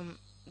washroom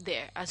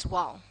there as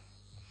well.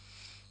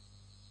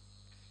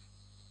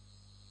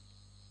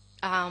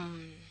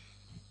 Um,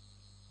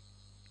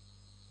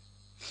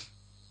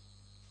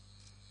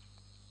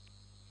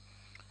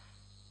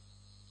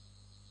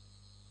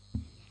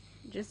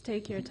 Just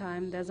take your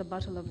time. There's a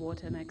bottle of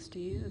water next to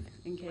you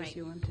in case Right.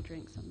 you want to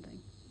drink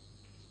something.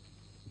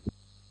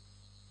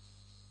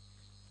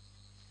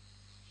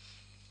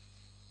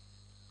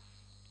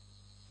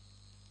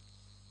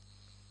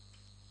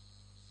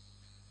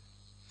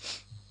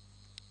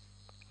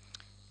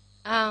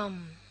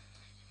 um,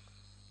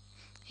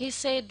 he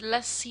said,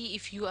 "Let's see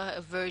if you are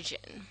a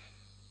virgin."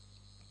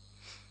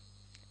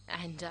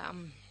 And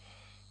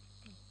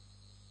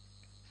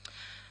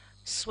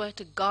swear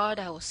to God,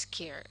 I was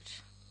scared,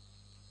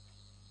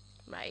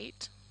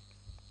 right?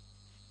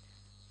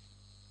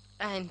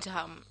 And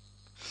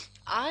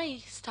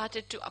I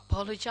started to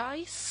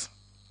apologize,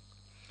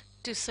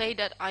 to say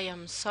that I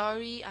am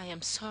sorry, I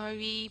am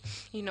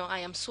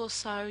so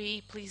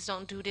sorry, please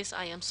don't do this,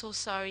 I am so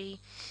sorry.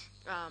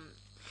 Um,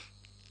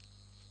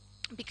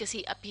 because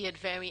he appeared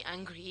very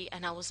angry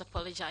and I was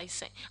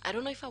apologizing. I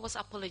don't know if I was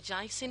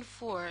apologizing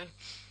for,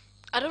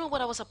 I don't know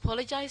what I was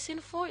apologizing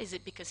for. Is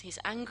it because he's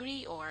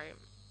angry, or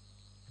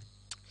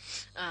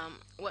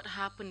what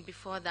happened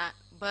before that?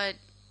 But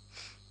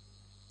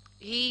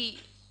he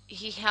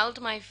he held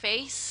my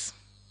face.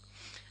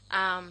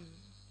 Um,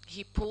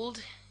 he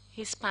pulled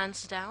his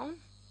pants down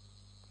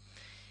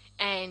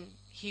and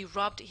he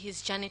rubbed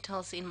his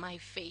genitals in my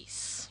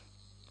face.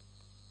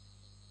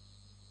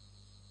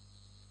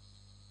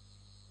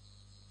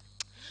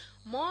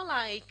 More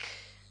like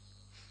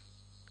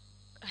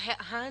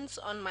hands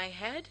on my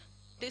head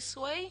this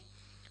way,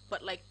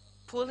 but like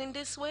pulling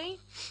this way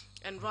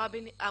and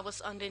rubbing. I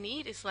was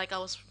underneath. It's like I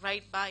was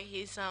right by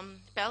his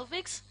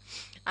pelvis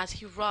as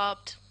he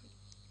rubbed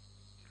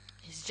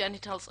his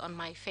genitals on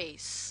my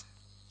face.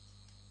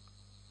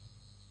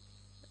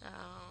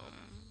 Um,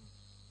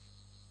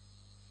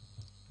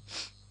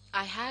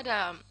 I had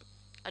a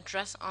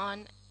dress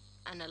on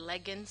and a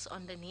leggings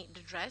underneath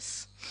the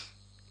dress.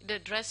 The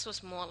dress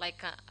was more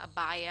like a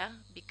abaya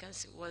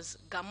because it was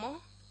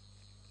gamo.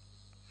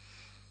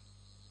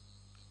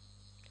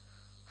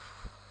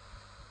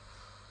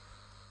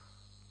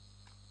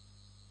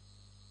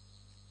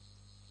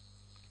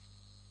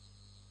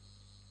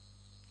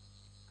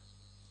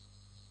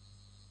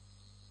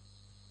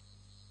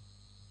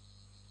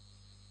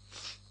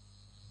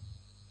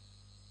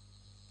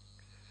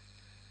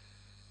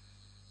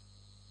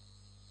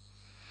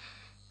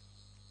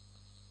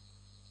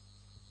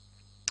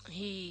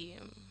 He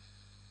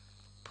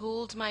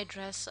pulled my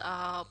dress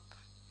up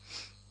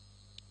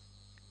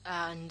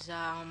and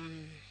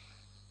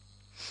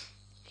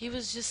he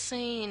was just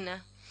saying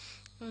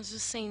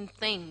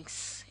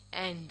things,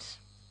 and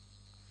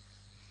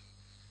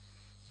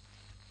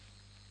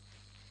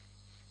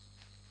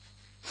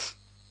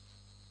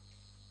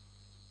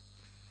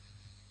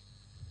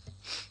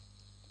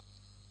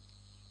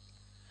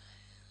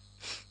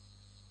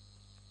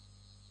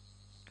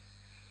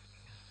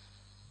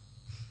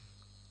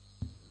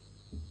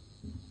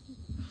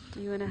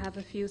Do you want to have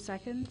a few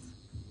seconds?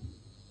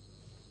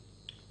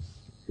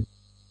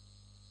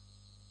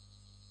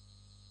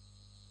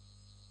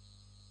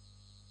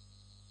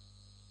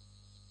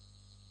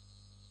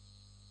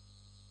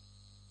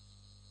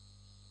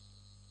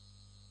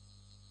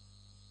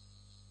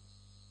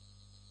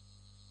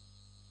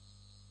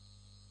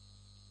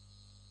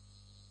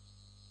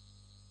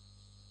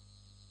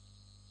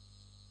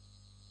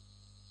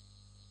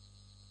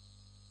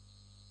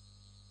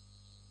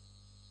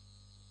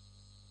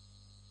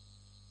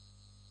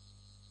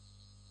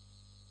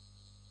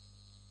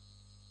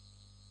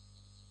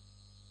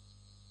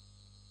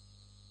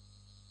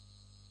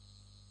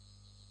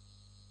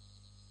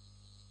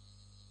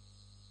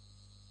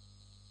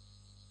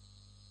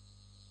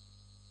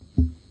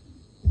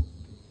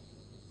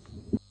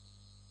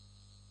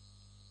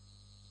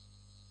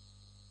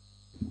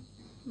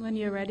 When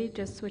you're ready,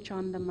 just switch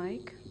on the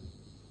mic.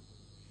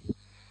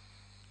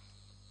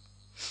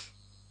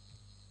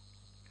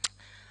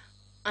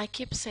 I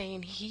keep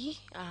saying he.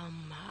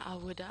 I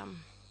would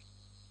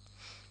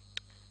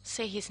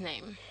say his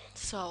name.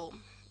 So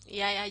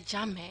Yaya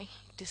Jame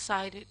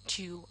decided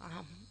to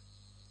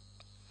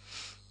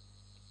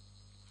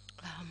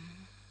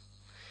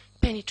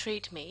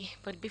penetrate me,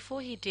 but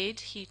before he did,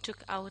 he took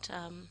out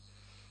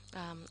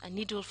a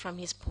needle from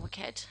his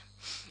pocket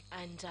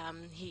and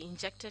he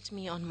injected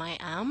me on my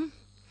arm.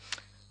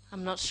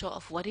 I'm not sure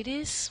of what it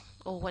is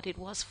or what it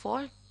was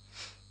for.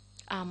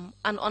 And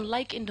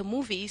unlike in the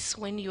movies,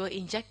 when you're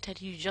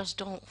injected, you just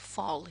don't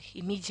fall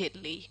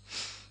immediately,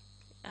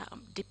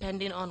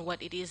 depending on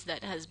what it is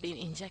that has been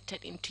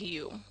injected into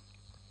you.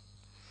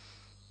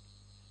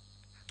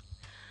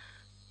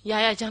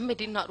 Yaya Jammeh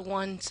did not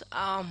want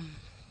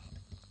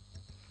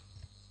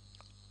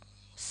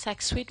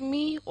sex with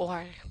me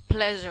or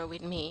pleasure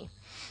with me.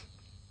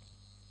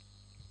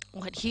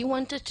 What he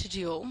wanted to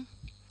do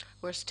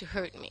was to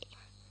hurt me.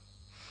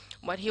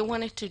 What he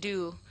wanted to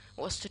do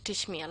was to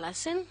teach me a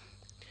lesson.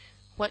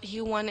 What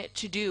he wanted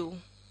to do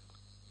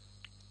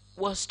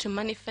was to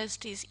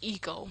manifest his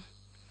ego.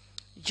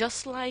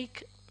 Just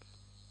like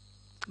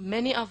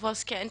many of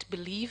us can't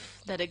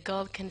believe that a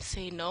girl can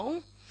say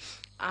no,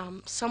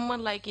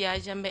 someone like Yaya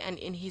Jammeh and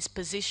in his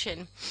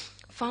position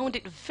found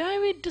it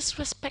very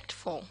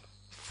disrespectful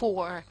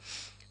for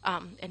a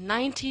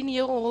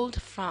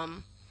 19-year-old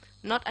from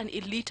not an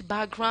elite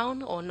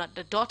background or not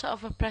the daughter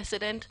of a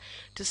president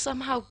to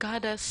somehow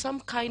gather some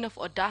kind of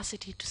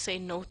audacity to say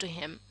no to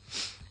him.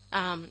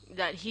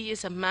 That he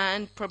is a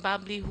man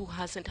probably who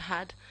hasn't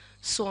had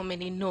so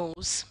many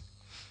no's.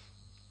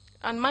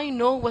 And my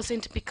no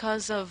wasn't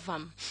because of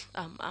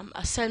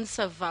a sense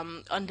of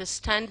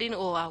understanding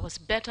or I was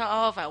better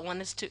off, I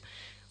wanted to.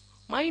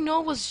 My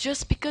no was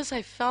just because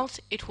I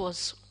felt it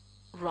was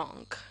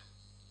wrong.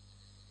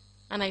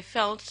 And I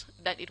felt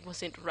that it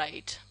wasn't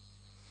right.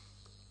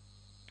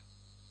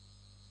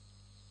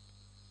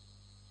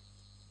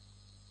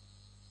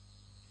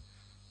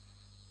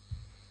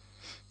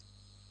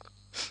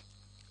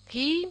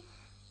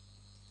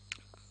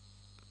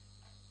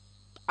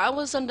 I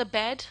was on the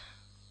bed.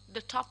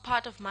 The top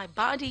part of my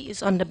body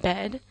is on the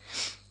bed,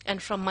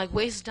 and from my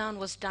waist down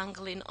was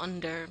dangling on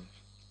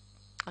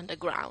the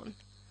ground.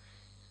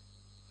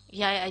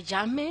 Yaya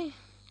Jammeh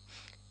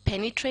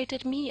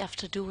penetrated me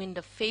after doing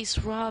the face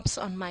rubs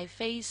on my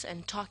face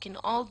and talking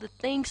all the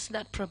things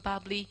that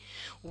probably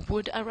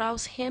would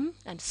arouse him,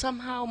 and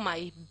somehow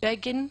my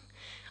begging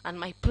and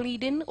my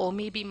pleading, or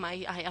maybe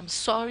my I am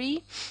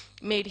sorry,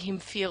 made him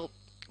feel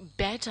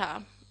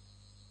better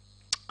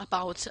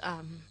about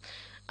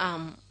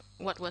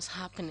what was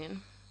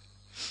happening.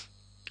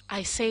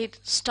 I said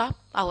stop.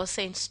 I was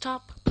saying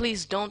stop,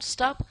 please don't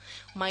stop.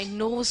 My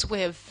nose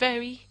were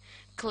very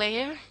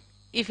clear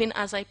even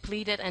as I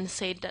pleaded and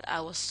said that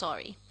I was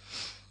sorry.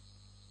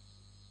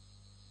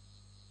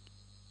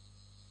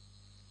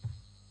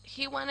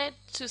 He wanted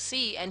to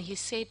see and he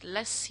said,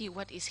 let's see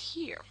what is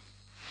here,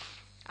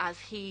 as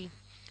he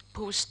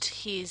pushed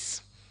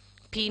his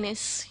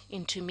penis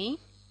into me.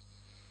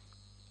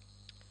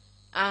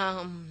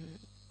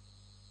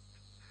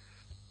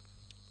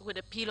 With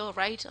a pillow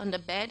right on the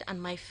bed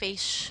and my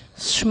face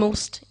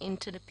smooshed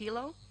into the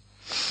pillow.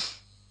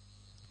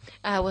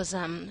 I was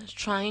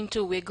trying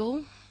to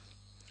wiggle.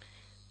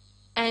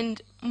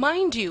 And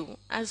mind you,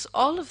 as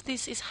all of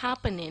this is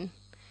happening,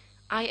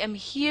 I am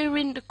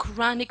hearing the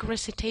Quranic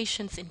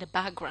recitations in the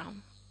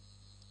background.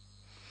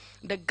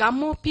 The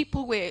Gamo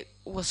people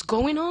was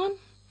going on.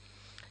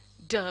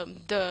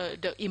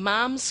 The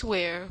imams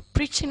were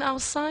preaching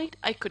outside.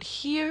 I could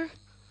hear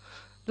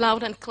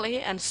loud and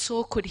clear, and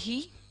so could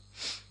he.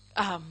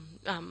 The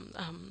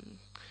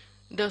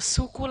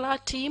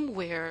Sukula team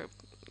were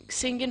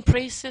singing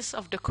praises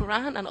of the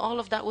Quran, and all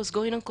of that was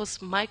going on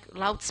because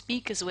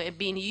loudspeakers were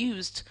being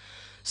used.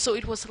 So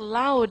it was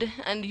loud,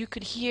 and you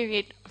could hear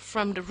it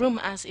from the room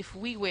as if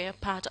we were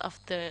part of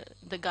the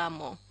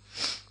Gamo.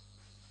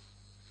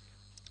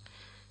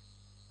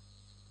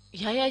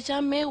 Yaya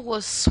Jammeh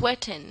was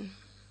sweating,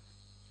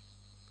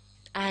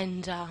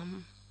 and I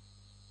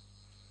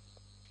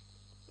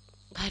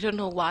don't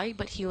know why,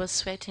 but he was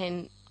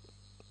sweating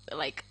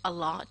like a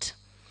lot.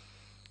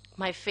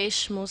 My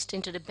face smooshed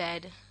into the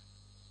bed,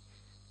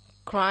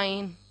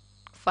 crying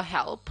for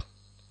help.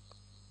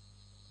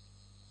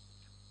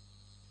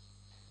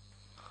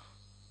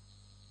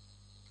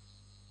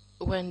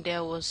 When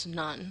there was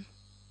none.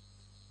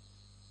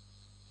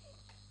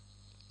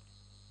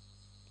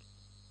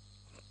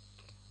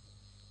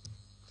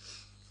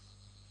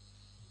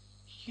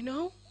 You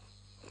know?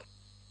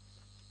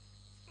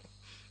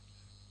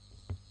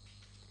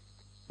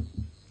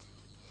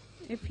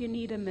 If you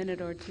need a minute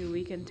or two,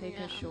 we can take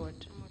a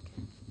short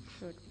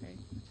break.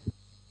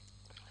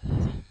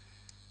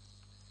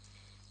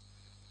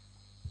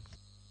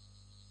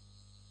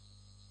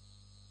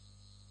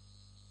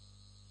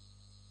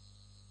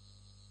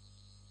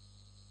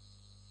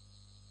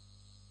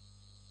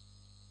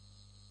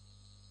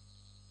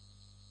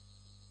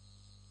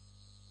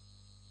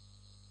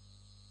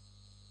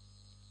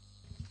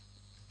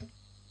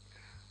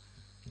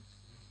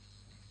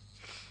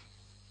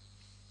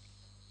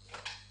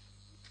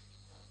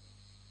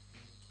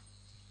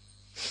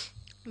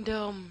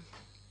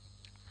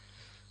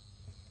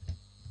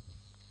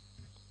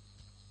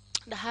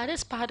 The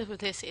hardest part of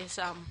this is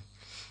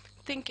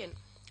thinking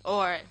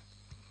or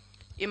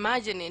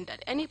imagining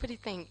that anybody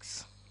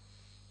thinks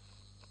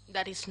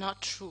that is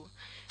not true,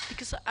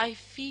 because I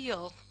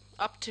feel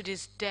up to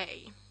this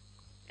day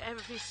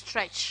every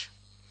stretch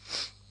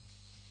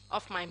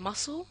of my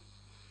muscle,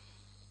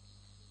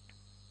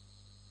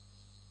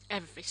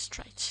 every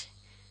stretch.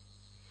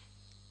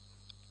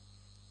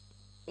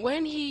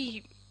 When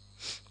he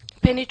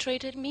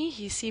penetrated me,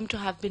 he seemed to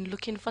have been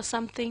looking for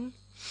something.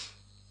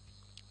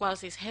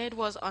 Whilst his head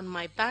was on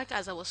my back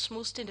as I was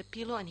smooshed in the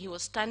pillow and he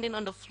was standing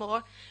on the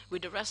floor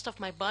with the rest of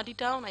my body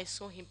down, I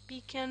saw him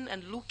peeking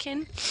and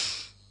looking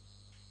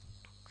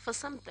for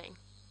something.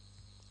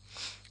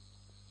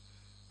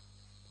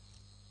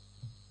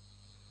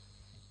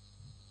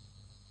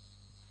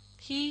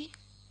 He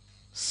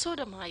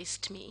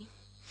sodomized me.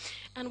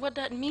 And what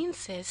that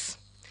means is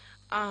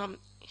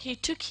he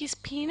took his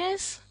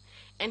penis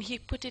and he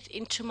put it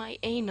into my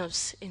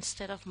anus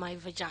instead of my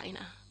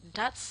vagina.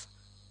 That's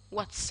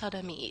what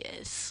sodomy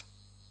is.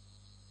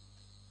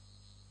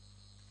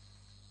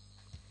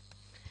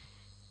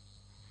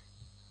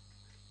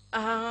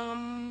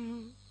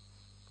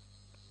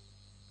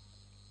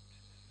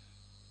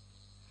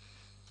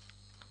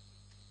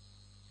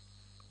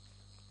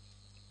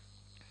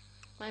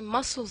 My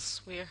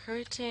muscles were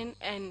hurting,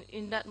 and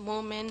in that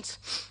moment,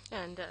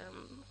 and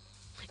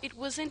it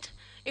wasn't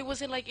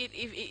like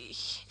he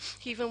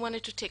even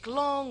wanted to take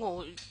long,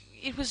 or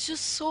it was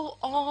just so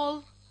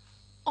all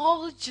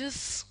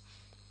just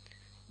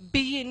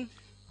being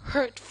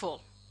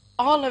hurtful.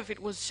 All of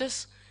it was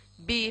just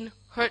being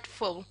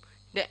hurtful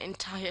the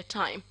entire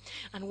time.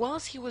 And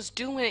whilst he was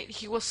doing it,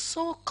 he was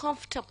so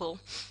comfortable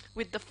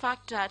with the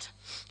fact that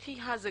he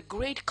has a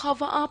great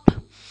cover up,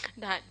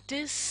 that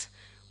this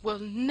will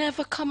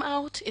never come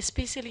out,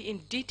 especially in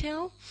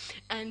detail,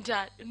 and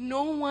that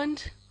no one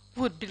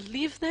would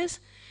believe this.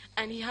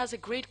 And he has a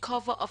great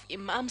cover of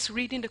imams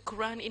reading the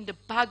Quran in the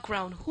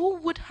background. Who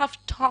would have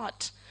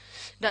thought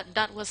that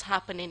that was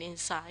happening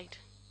inside?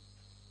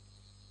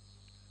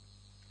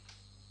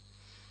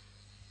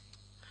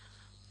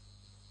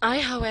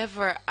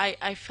 However,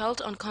 I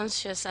felt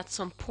unconscious at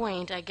some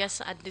point. I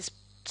guess at this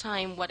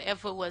time,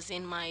 whatever was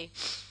in my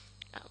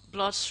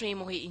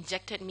bloodstream or he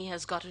injected me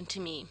has gotten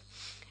to me.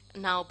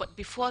 Now, but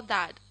before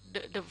that,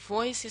 the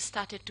voices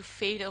started to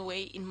fade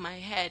away in my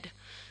head.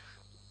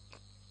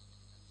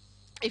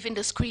 Even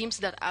the screams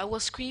that I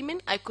was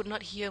screaming, I could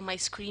not hear my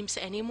screams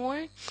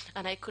anymore,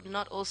 and I could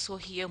not also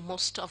hear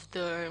most of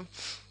the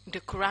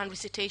Quran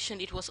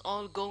recitation. It was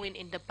all going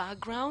in the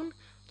background,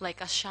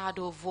 like a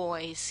shadow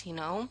voice,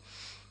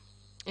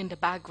 in the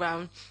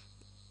background,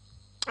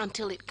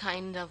 until it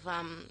kind of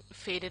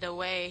faded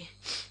away.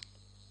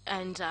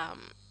 And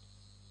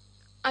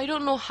I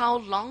don't know how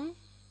long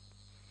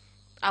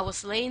I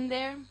was laying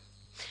there.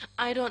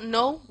 I don't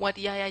know what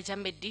Yaya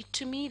Jammeh did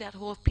to me that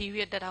whole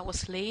period that I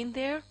was laying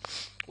there,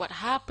 what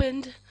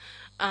happened,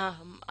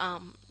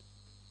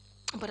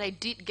 but I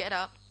did get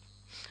up.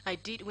 I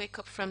did wake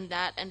up from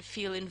that and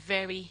feeling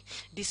very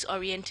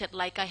disoriented,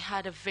 like I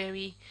had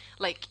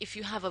like if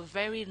you have a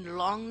very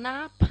long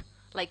nap,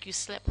 like you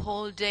slept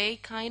whole day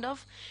kind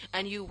of,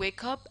 and you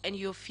wake up and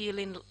you're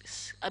feeling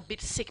a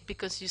bit sick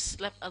because you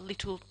slept a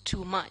little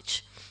too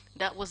much.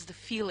 That was the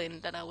feeling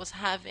that I was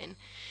having,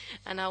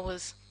 and I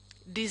was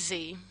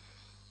dizzy.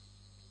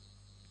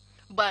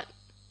 But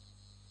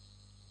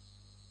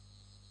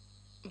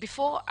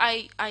before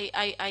I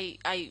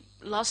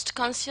lost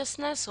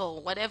consciousness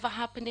or whatever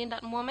happened in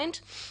that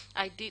moment,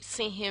 I did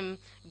see him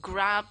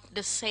grab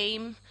the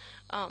same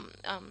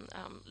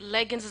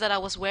leggings that I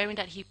was wearing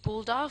that he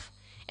pulled off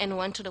and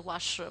went to the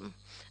washroom.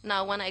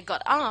 Now, when I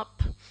got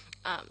up,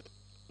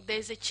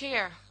 there's a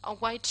chair, a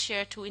white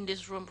chair too, in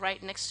this room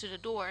right next to the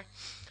door,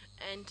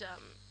 and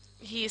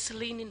he is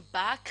leaning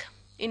back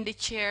in the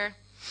chair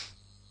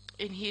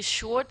in his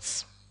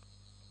shorts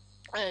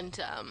and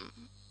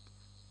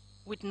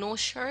with no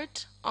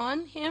shirt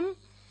on him,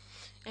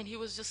 and he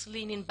was just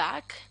leaning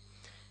back,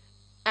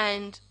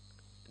 and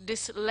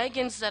this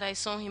leggings that I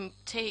saw him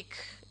take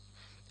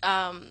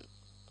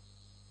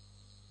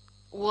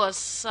was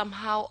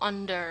somehow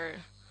under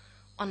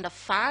on the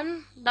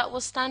fan that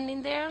was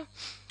standing there,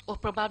 or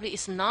probably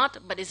it's not,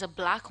 but it's a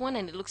black one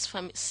and it looks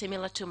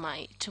similar to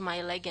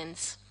my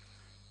leggings.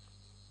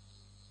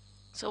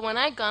 So when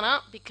I got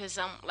up, because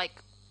I'm like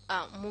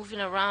moving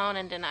around,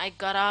 and then I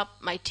got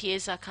up, my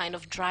tears are kind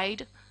of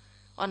dried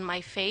on my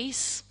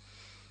face.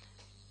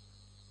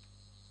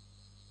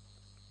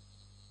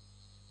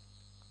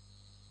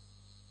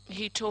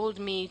 He told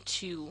me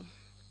to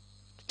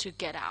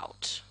get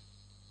out.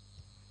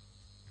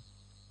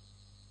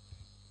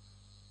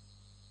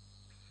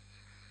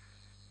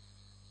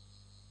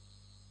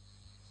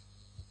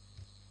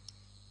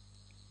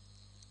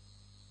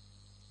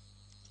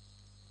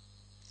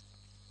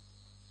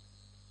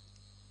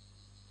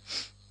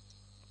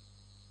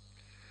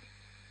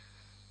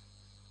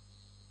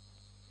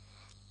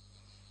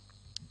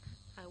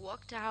 I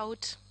walked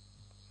out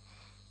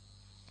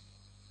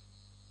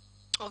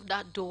of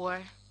that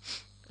door.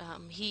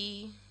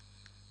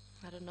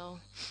 I don't know,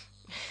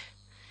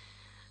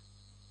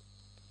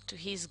 to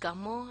his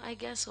gamo, I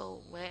guess, or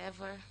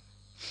wherever.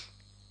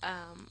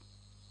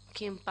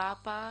 Kim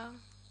Papa,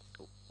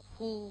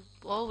 who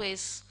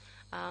always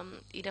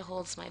either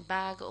holds my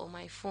bag or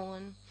my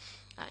phone,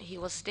 he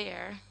was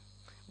there.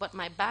 But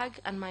my bag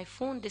and my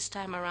phone this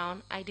time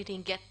around, I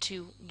didn't get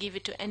to give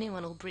it to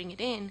anyone or bring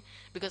it in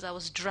because I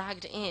was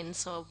dragged in.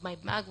 So my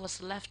bag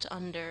was left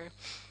on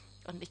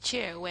the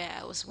chair where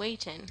I was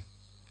waiting.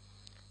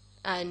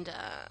 And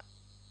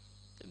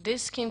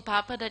this King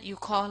Papa that you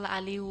call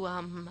Aliu,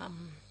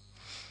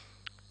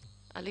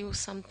 Aliu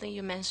something,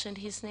 you mentioned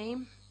his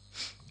name.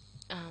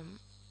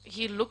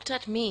 He looked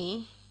at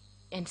me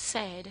and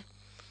said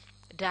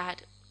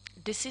that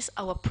this is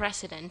our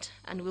president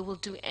and we will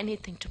do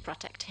anything to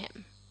protect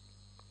him.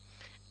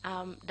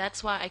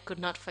 That's why I could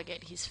not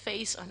forget his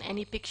face on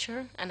any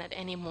picture and at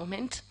any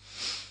moment.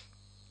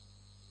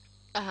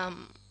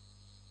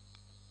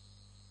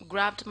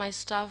 Grabbed my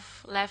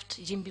stuff, left.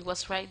 Jimby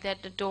was right there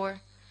at the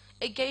door.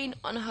 Again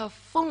on her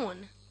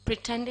phone,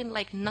 pretending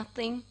like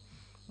nothing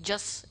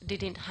just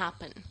didn't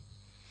happen.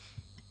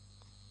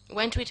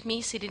 Went with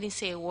me, she didn't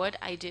say a word,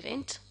 I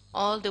didn't.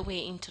 All the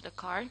way into the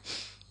car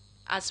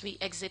as we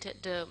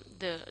exited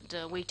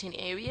the waiting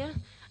area,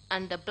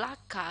 and the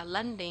black car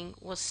landing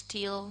was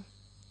still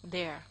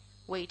there,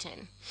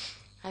 waiting.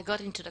 I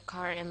got into the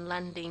car and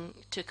landing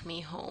took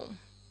me home.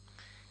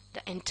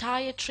 The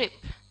entire trip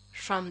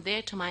from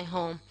there to my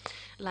home,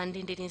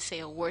 Landing didn't say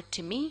a word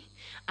to me.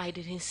 I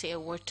didn't say a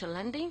word to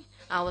Landing.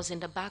 I was in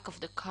the back of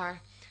the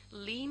car,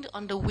 leaned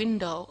on the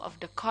window of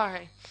the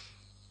car,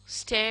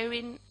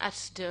 staring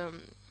at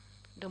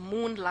the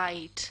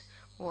moonlight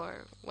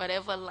or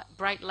whatever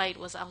bright light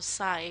was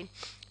outside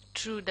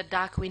through the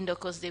dark window,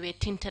 because they were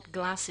tinted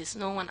glasses.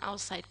 No one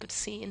outside could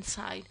see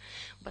inside,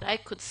 but I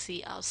could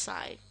see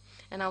outside.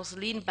 And I was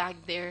leaned back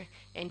there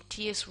and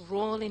tears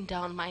rolling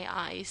down my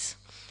eyes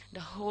the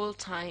whole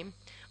time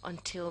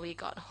until we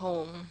got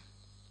home.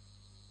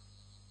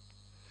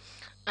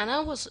 And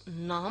I was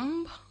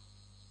numb,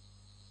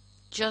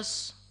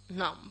 just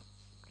numb.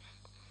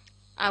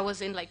 I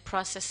wasn't like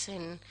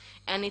processing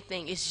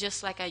anything. It's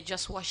just like I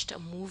just watched a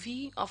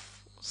movie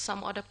of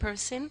some other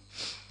person.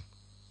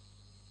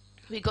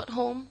 We got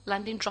home,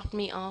 Landon dropped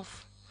me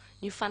off.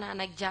 Newfana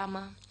and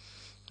Jama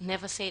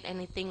never said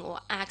anything or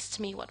asked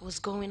me what was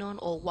going on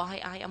or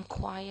why I am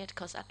quiet,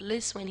 because at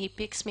least when he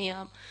picks me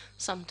up,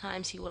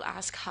 sometimes he will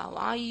ask, how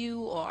are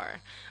you,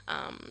 or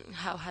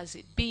how has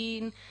it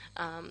been.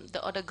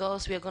 The other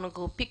girls, we are going to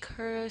go pick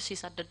her,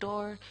 she's at the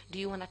door, do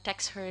you want to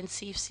text her and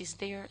see if she's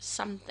there,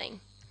 something.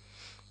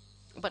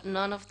 But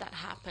none of that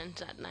happened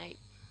that night.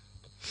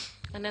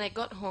 And then I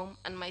got home,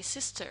 and my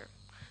sister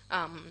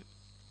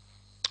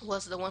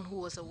was the one who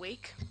was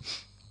awake.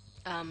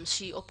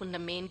 She opened the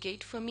main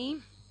gate for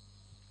me,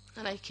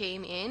 and I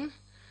came in.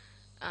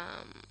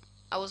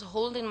 I was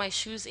holding my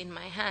shoes in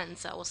my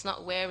hands. I was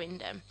not wearing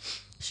them.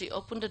 She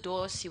opened the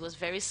door. She was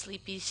very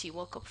sleepy. She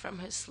woke up from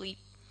her sleep.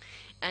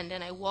 And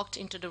then I walked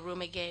into the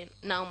room again.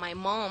 Now my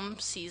mom,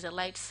 she's a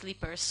light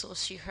sleeper, so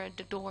she heard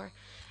the door,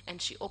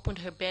 and she opened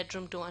her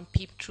bedroom door and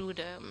peeped through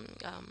the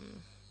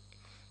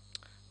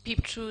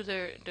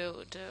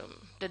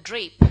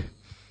drape.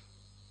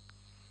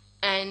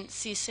 And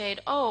she said,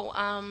 "Oh,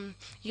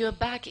 your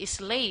bag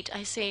is late."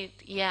 I said,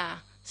 "Yeah."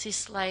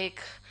 She's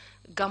like,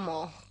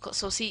 "Gamo."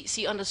 So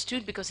she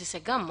understood, because he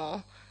said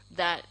Gamo,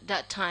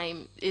 that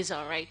time is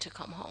all right to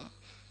come home.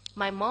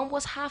 My mom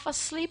was half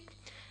asleep.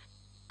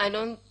 I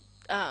don't.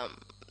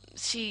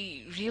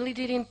 She really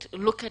didn't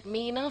look at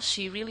me enough.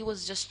 She really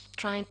was just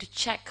trying to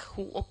check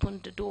who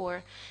opened the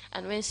door.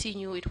 And when she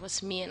knew it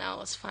was me and I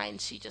was fine,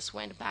 she just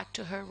went back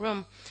to her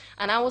room.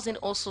 And I wasn't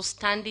also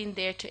standing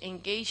there to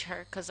engage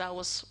her, because I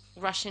was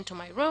rushing to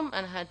my room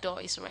and her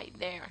door is right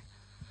there.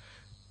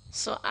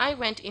 So I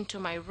went into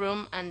my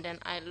room and then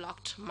I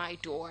locked my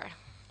door.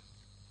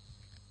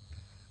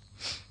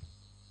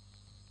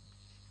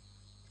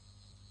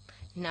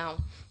 Now,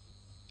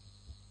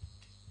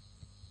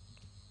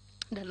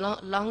 the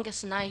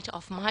longest night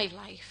of my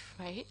life,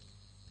 right?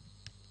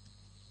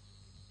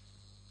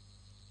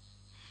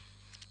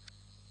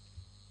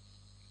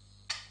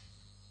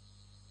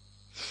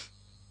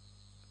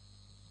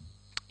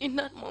 In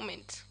that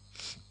moment,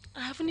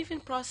 I haven't even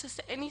processed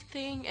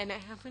anything, and I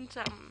haven't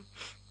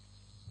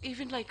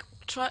even like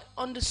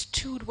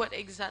understood what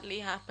exactly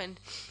happened.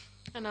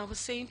 And I was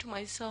saying to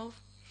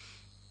myself,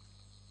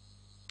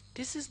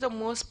 this is the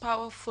most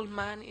powerful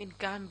man in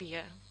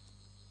Gambia.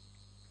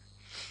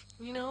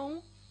 You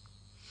know,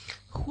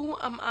 who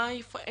am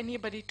I for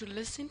anybody to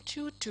listen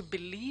to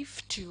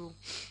believe to?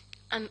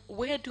 And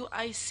where do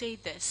I say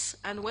this?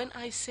 And when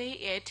I say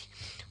it,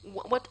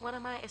 what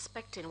am I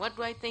expecting? What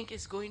do I think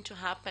is going to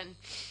happen?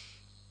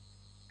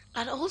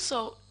 And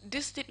also,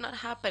 this did not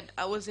happen.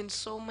 I was in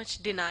so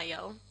much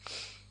denial.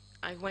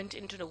 I went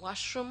into the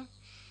washroom.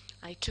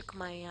 I took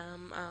my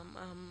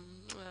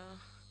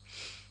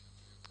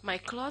my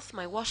cloth,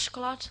 my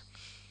washcloth,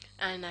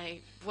 and I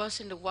was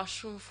in the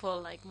washroom for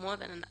like more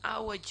than an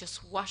hour,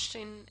 just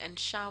washing and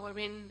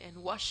showering and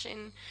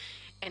washing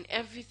and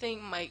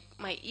everything. My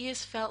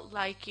ears felt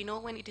like, you know,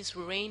 when it is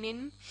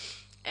raining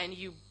and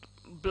you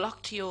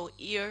block your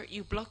ear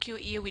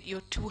with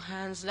your two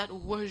hands, that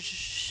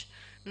whoosh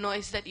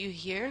noise that you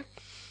hear.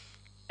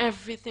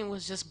 Everything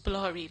was just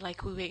blurry,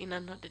 like we were in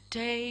another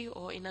day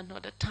or in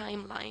another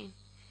timeline.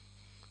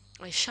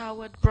 I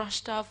showered,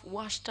 brushed off,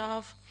 washed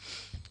off,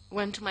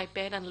 went to my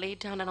bed and laid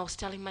down, and I was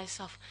telling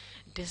myself,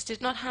 this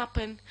did not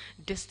happen,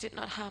 this did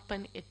not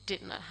happen, it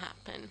did not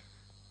happen.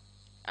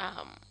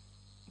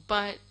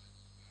 But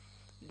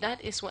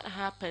that is what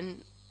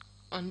happened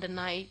on the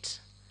night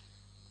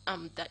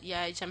that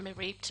Yaya Jammeh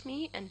raped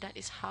me, and that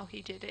is how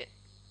he did it.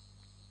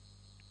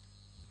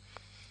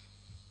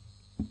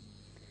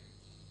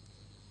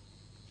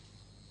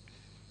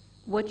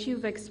 What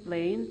you've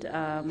explained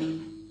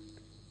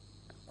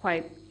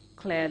quite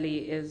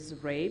clearly is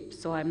rape,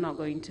 so I'm not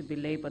going to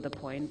belabor the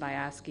point by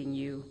asking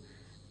you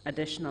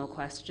additional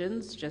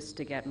questions just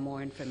to get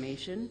more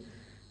information.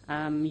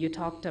 You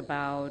talked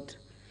about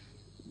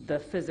the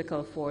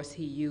physical force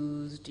he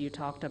used. You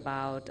talked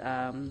about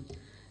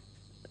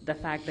the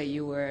fact that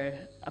you were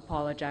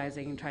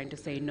apologizing, trying to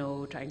say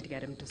no, trying to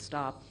get him to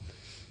stop.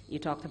 You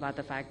talked about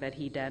the fact that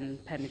he then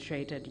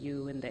penetrated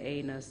you in the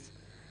anus.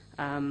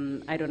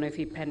 I don't know if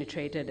he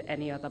penetrated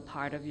any other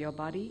part of your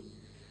body.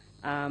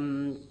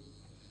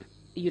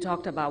 You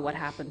talked about what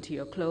happened to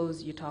your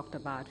clothes. You talked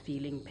about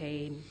feeling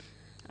pain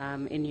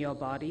in your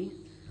body.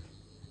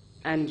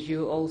 And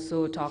you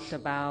also talked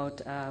about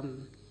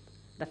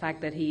the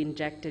fact that he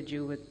injected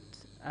you with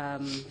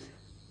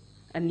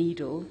a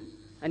needle,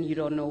 and you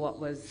don't know what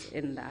was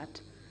in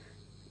that.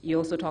 You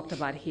also talked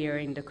about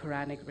hearing the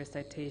Quranic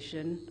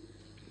recitation.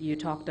 You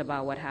talked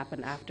about what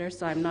happened after,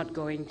 so I'm not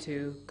going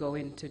to go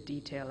into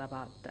detail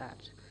about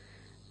that.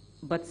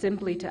 But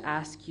simply to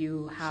ask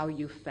you how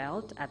you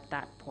felt at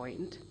that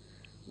point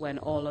when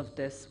all of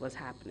this was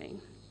happening.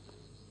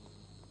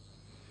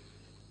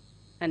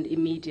 And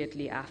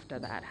immediately after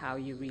that, how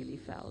you really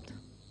felt.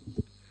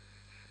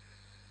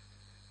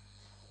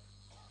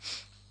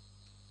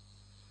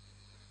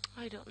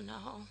 I don't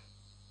know.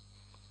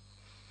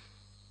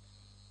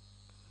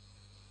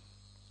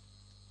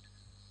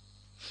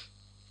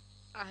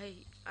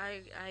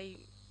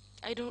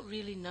 I don't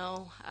really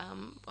know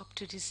up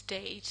to this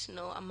date.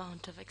 No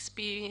amount of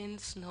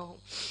experience, no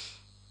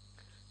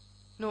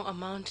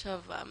amount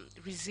of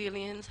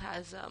resilience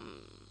has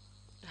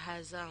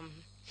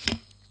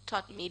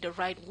taught me the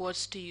right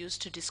words to use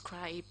to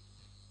describe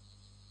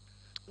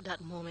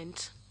that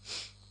moment.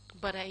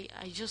 But I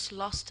just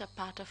lost a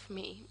part of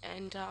me,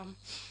 and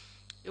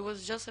it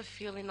was just a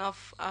feeling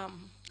of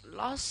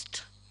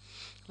lost,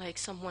 like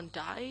someone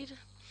died.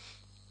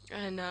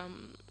 And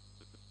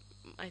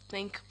I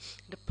think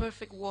the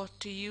perfect word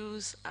to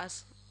use,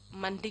 as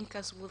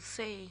Mandinkas will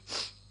say,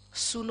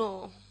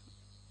 suno,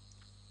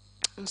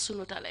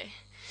 sunutale,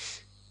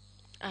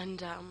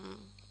 and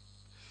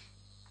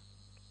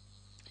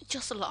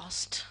just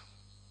lost.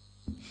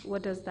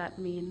 What does that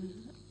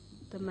mean,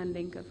 the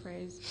Mandinka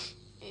phrase?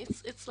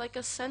 It's like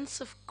a sense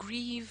of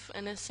grief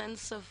and a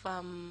sense of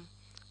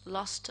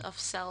loss of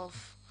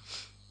self.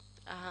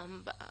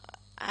 But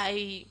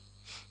I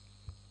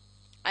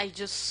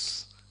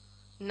just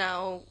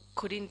now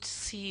couldn't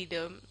see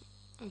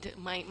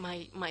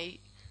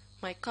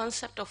my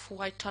concept of who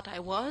I thought I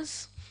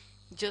was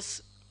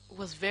just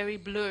was very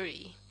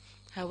blurry.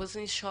 I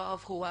wasn't sure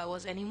of who I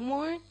was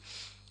anymore,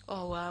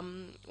 or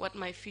what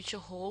my future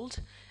hold,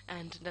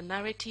 and the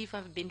narrative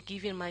I've been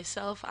giving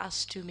myself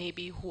as to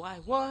maybe who I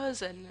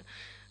was, and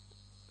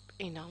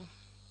you know,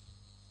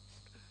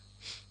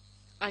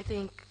 I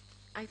think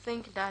I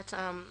think that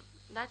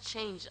that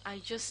changed.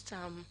 I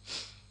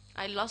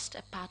lost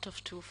a part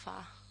of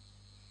Toufah.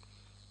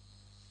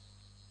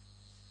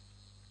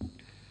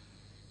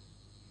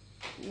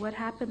 What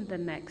happened the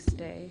next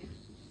day?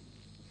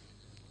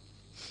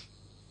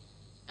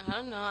 I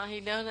don't know. I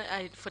know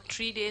that for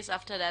 3 days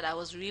after that, I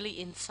was really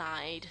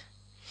inside,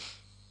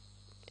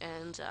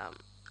 and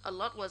a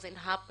lot wasn't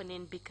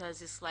happening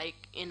because it's like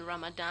in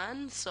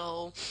Ramadan,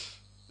 so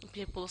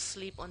people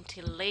sleep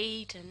until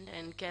late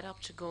and get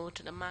up to go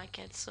to the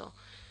market. So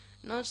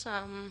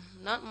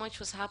not much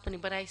was happening.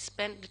 But I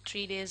spent the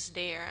 3 days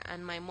there,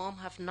 and my mom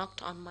have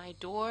knocked on my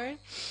door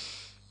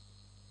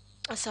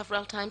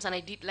several times, and I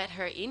did let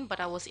her in, but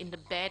I was in the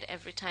bed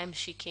every time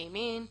she came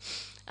in,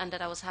 and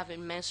that I was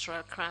having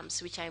menstrual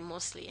cramps, which I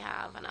mostly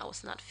have, and I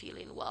was not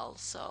feeling well.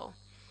 So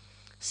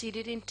she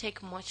didn't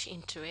take much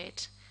into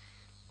it.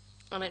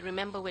 And I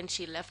remember when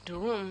she left the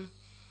room,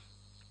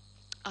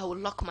 I would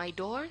lock my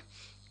door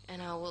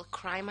and I will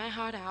cry my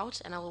heart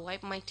out, and I will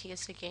wipe my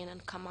tears again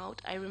and come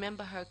out. I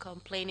remember her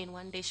complaining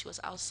one day. She was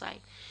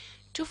outside.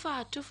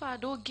 Tufa,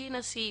 don't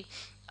get see.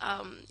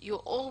 You're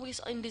always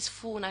on this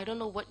phone. I don't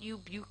know what you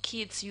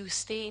kids, you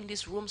stay in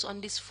these rooms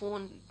on this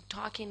phone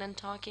talking and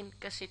talking,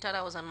 because she thought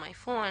I was on my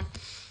phone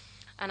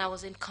and I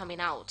wasn't coming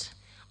out.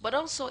 But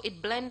also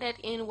it blended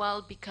in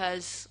well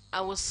because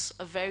I was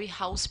a very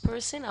house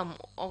person. I'm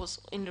always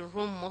in the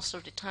room most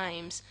of the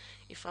times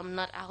if I'm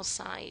not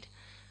outside.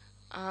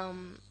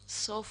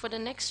 So for the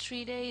next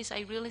 3 days, I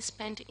really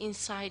spent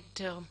inside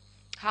the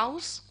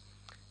house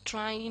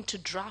trying to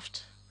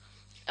draft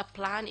a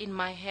plan in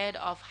my head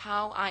of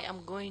how I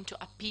am going to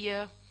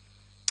appear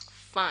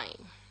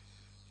fine.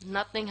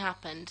 Nothing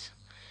happened.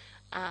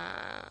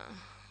 Uh,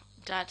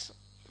 that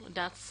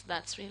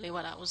that's really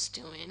what I was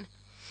doing.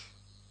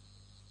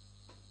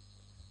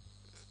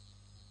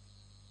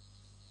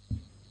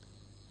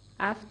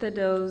 After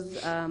those,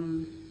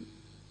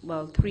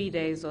 3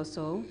 days or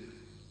so,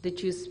 did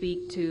you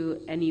speak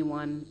to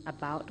anyone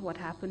about what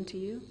happened to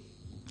you?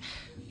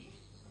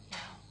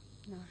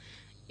 No.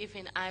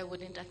 Even I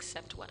wouldn't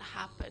accept what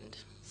happened,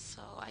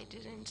 so I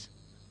didn't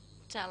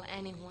tell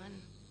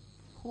anyone.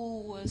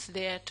 Who was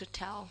there to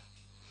tell?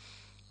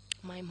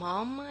 My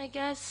mom, I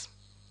guess.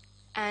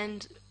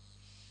 And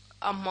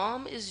a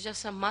mom is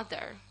just a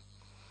mother.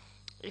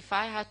 if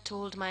I had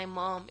told my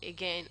mom,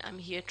 again, I'm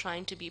here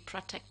trying to be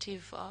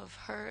protective of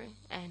her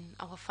and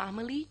our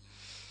family,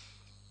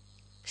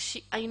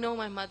 I know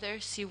my mother,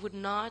 she would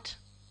not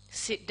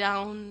sit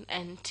down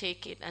and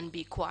take it and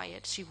be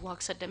quiet. She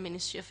works at the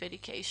Ministry of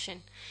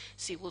Education.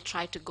 She will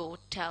try to go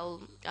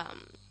tell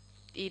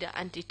either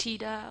Auntie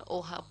Tida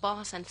or her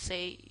boss and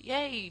say,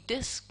 yay,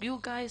 this, you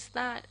guys,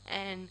 that.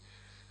 And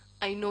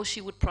I know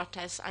she would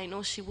protest. I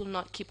know she will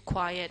not keep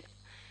quiet.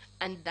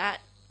 And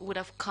that would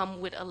have come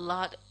with a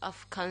lot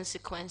of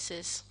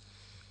consequences.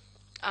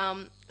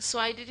 So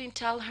I didn't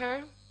tell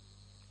her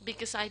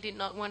because I did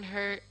not want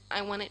her,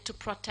 I wanted to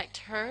protect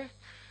her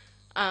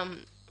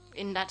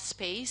in that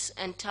space,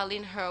 and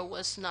telling her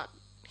was not,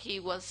 he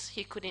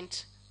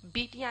couldn't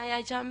beat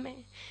Yaya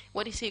Jammeh.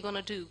 What is he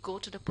gonna do? Go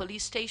to the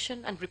police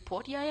station and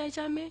report Yaya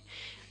Jammeh?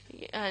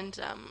 And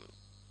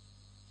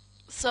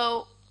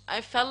so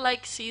I felt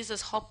like she's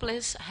as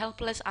helpless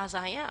as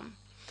I am.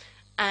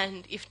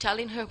 And if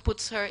telling her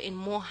puts her in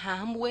more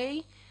harm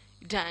way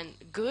than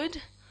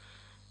good,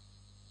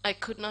 I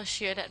could not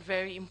share that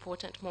very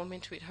important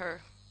moment with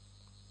her.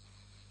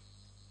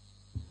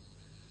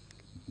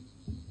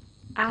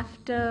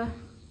 After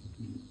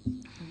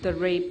the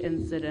rape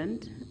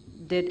incident,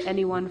 did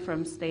anyone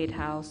from State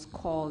House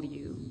call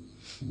you?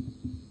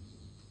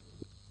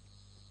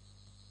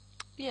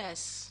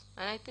 Yes,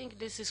 and I think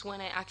this is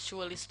when I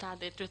actually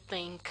started to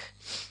think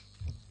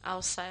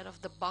outside of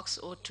the box,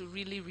 or to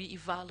really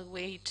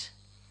reevaluate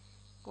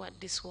what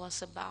this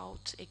was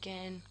about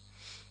again.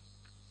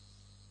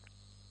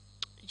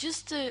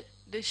 Just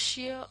the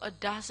sheer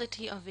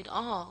audacity of it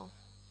all.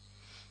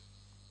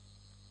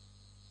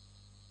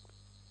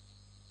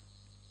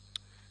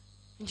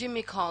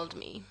 Jimmy called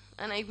me,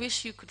 and I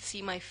wish you could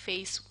see my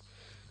face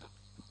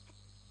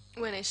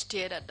when I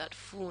stared at that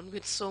phone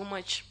with so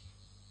much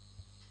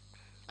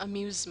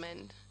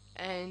amusement.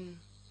 And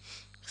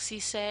she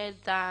said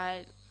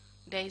that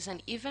there is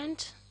an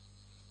event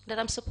that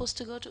I'm supposed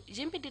to go to.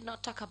 Jimmy did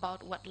not talk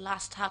about what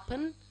last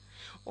happened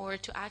or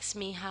to ask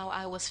me how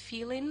I was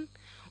feeling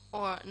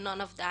or none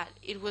of that.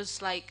 It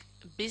was like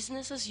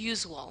business as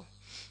usual,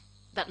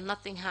 that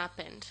nothing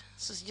happened.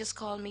 So she just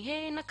called me,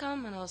 hey,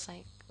 Nakam, and I was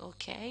like,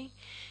 okay.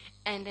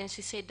 And then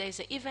she said there's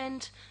an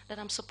event that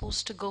I'm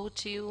supposed to go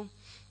to,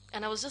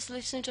 and I was just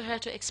listening to her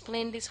to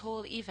explain this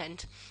whole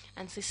event,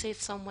 and she said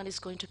someone is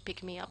going to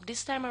pick me up.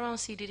 This time around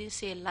she didn't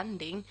say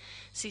landing.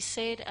 She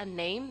said a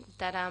name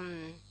that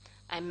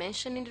I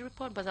mentioned in the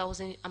report, but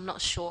I'm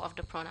not sure of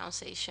the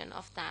pronunciation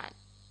of that.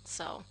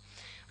 So,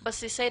 but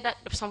she said that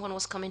someone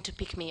was coming to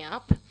pick me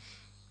up,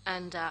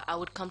 and I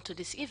would come to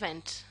this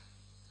event.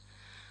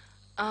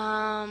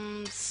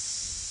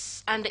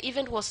 And the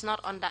event was not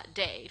on that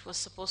day. It was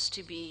supposed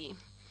to be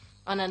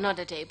on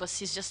another day, but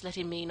she's just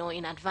letting me know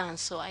in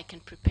advance so I can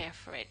prepare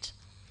for it.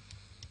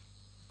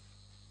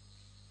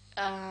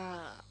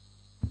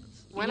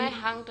 When I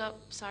hung up,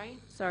 sorry?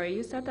 Sorry,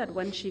 you said that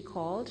when she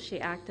called, she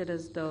acted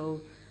as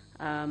though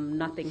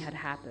nothing had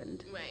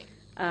happened. Right.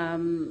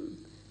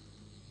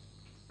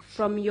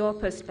 From your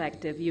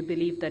perspective, you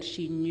believe that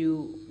she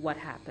knew what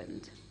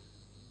happened.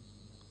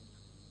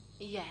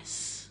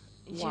 Yes.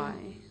 Why?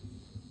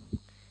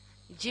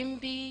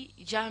 Jimbi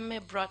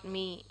Jammeh brought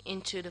me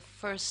into the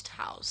first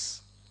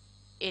house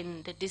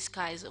in the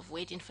disguise of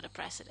waiting for the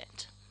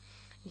president.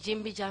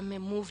 Jimbi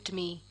Jammeh moved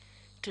me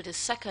to the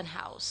second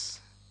house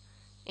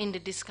in the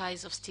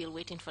disguise of still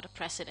waiting for the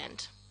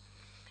president.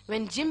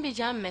 When Jimbi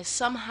Jammeh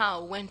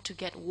somehow went to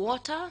get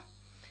water,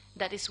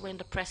 that is when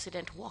the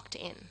president walked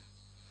in.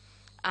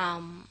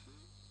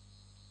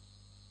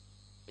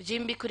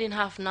 Jimbi couldn't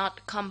have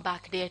not come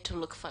back there to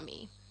look for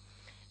me.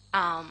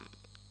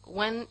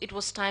 When it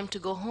was time to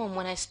go home,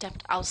 when I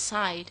stepped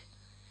outside,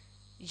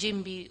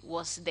 Jimbi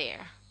was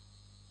there.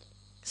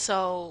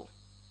 So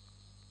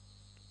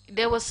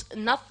there was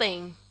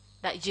nothing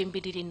that Jimbi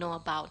didn't know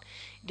about.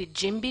 Did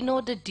Jimbi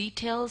know the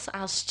details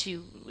as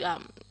to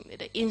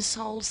the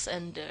insults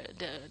and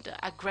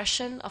the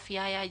aggression of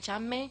Yaya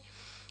Jammeh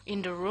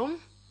in the room?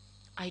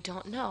 I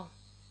don't know.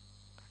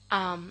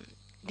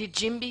 Did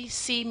Jimbi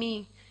see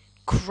me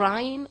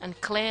crying and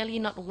clearly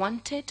not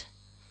wanted?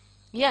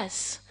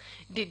 Yes.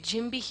 Did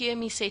Jimbi hear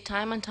me say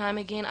time and time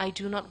again, I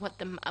do not want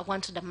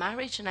the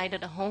marriage, neither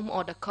the home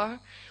or the car,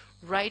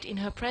 right in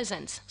her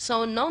presence?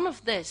 So none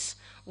of this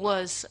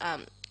was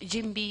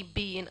Jimbi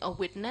being a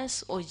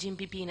witness or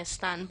Jimbi being a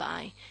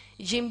standby.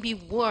 Jimbi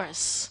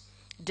was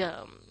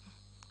the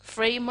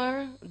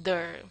framer,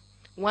 the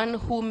one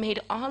who made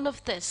all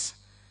of this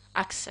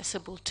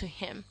accessible to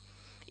him.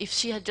 If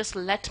she had just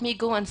let me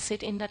go and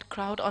sit in that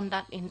crowd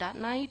in that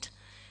night,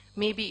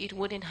 maybe it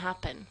wouldn't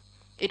happen.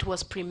 It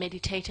was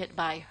premeditated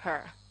by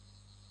her.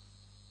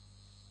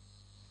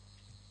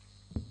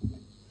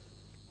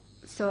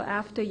 So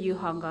after you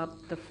hung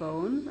up the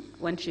phone,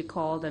 when she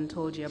called and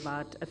told you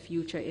about a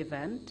future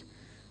event,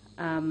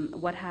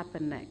 what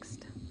happened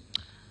next?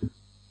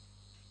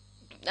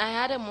 I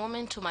had a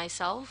moment to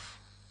myself,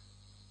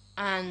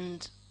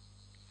 and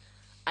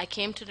I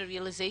came to the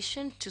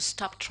realization to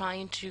stop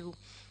trying to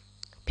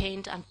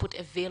paint and put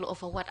a veil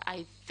over what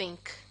I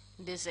think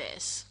this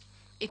is.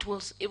 It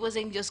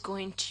wasn't just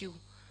going to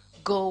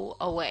go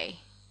away.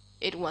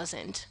 It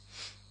wasn't.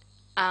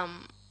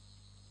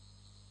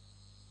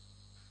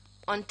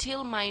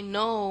 Until my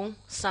no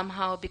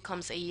somehow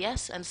becomes a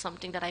yes and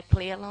something that I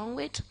play along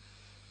with,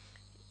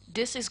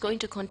 this is going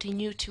to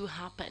continue to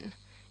happen.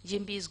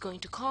 Jimby is going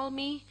to call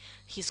me,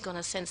 he's going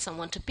to send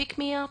someone to pick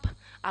me up,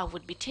 I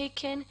would be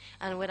taken,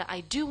 and whether I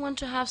do want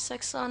to have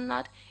sex or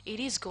not, it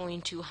is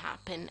going to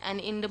happen, and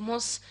in the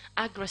most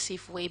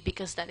aggressive way,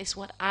 because that is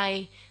what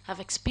I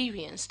have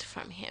experienced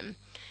from him.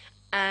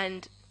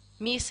 And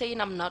me saying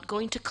I'm not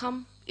going to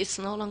come, it's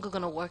no longer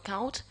going to work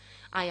out.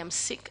 I am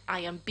sick,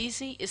 I am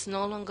busy, it's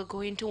no longer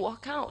going to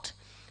work out.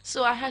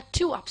 So I had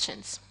two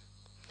options.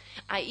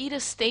 I either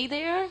stay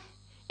there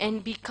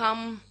and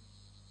become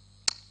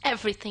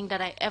everything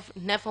that I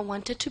never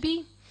wanted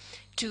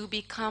to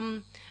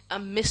become a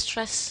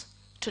mistress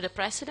to the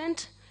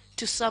president,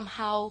 to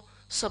somehow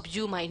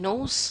subdue my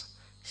nose.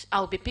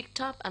 I'll be picked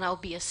up and I'll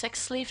be a sex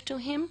slave to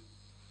him.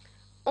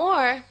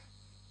 Or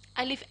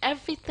I leave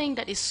everything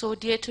that is so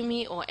dear to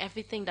me or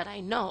everything that I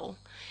know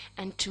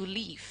and to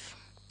leave.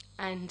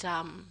 And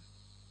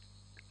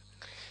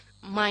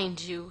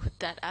mind you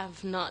that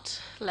I've not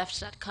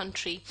left that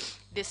country,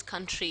 this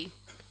country,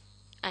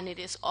 and it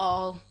is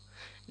all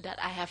that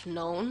I have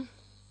known.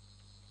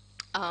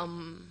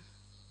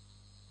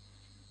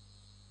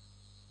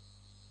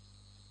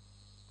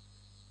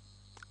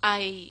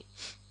 I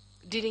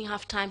didn't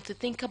have time to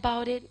think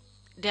about it.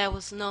 There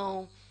was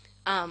no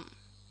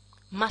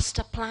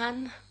master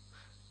plan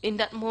in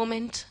that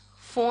moment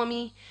for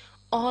me.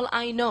 All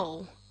I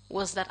know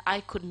was that I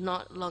could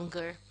not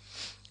longer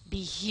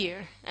be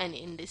here and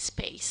in this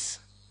space.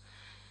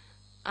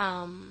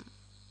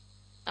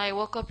 I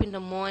woke up in the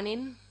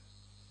morning.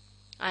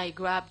 I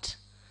grabbed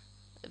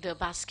the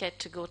basket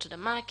to go to the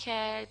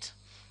market.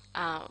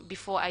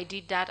 Before I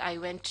did that, I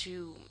went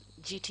to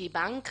GT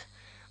Bank.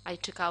 I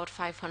took out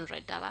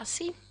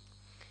 $500.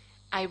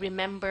 I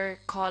remember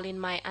calling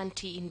my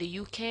auntie in the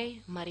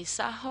UK,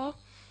 Marisaho.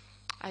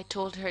 I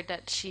told her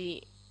that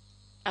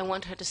I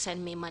want her to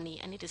send me money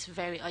and it is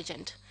very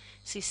urgent.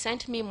 She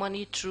sent me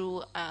money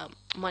through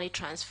money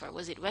transfer.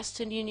 Was it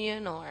Western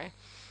Union or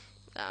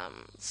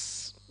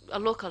a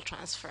local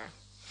transfer?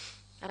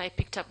 And I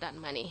picked up that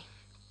money.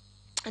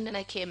 And then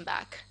I came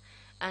back.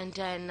 And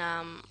then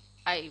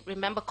I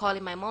remember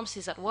calling my mom.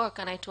 She's at work.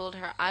 And I told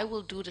her, I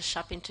will do the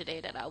shopping today,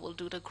 that I will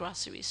do the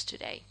groceries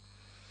today.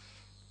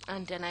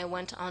 And then I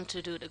went on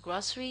to do the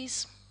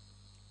groceries.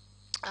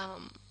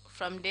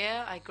 From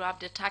there, I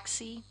grabbed a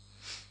taxi.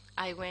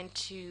 I went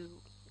to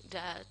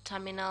the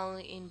terminal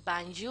in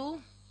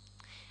Banjul.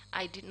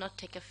 I did not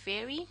take a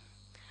ferry.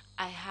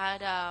 I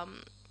had a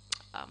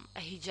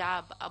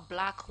hijab, a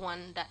black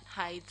one that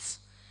hides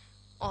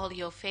all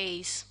your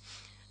face.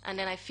 And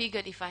then I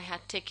figured if I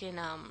had taken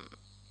a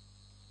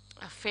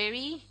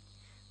ferry,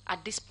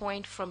 at this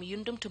point from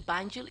Yundum to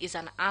Banjul is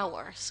an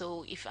hour.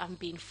 So if I'm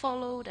being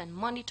followed and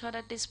monitored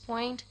at this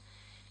point,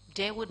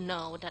 they would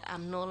know that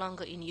I'm no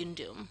longer in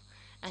Yundum,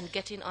 and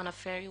getting on a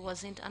ferry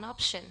wasn't an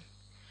option.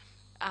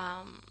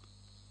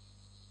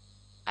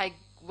 I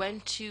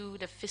went to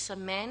the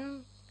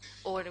fishermen,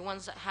 or the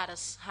ones that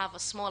have a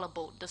smaller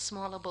boat, the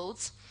smaller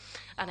boats,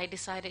 and I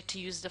decided to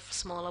use the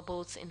smaller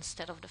boats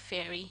instead of the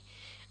ferry,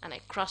 and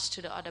I crossed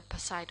to the other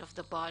side of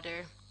the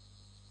border.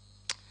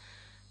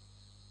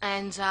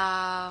 And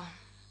at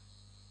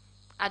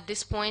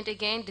this point,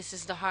 again, this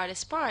is the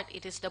hardest part.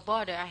 It is the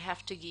border. I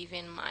have to give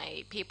in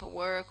my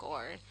paperwork,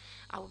 or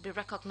I will be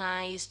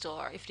recognized,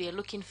 or if they're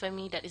looking for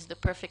me, that is the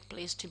perfect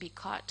place to be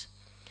caught.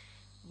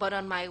 But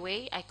on my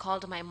way, I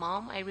called my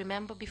mom, I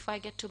remember, before I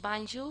get to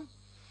Banjul,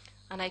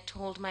 and I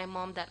told my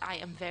mom that I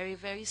am very,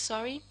 very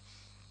sorry,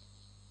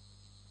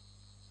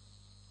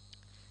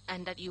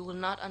 and that you will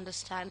not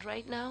understand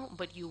right now,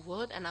 but you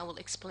would, and I will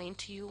explain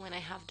to you when I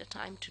have the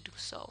time to do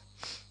so.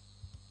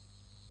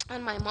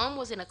 And my mom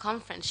was in a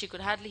conference. She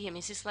could hardly hear me.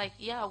 She's like,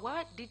 yeah,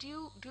 what? Did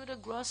you do the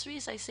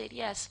groceries? I said,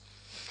 yes.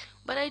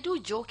 But I do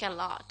joke a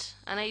lot,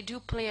 and I do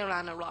play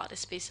around a lot,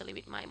 especially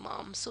with my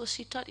mom. So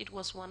she thought it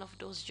was one of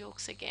those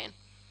jokes again.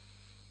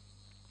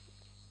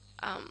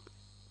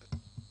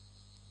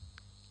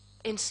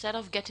 Instead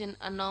of getting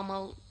a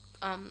normal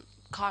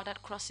car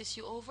that crosses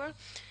you over,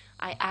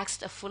 I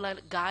asked a fuller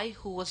guy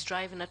who was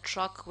driving a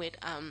truck with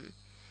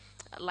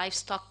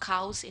livestock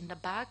cows in the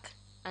back,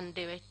 and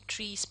there were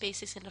 3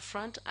 spaces in the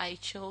front. I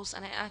chose,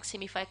 and I asked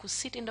him if I could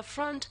sit in the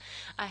front.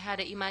 I had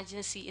an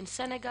emergency in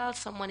Senegal.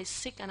 Someone is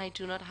sick and I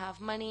do not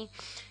have money.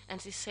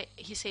 And he said,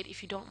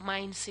 if you don't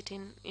mind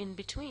sitting in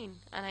between.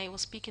 And I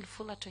was speaking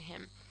fuller to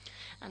him.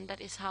 And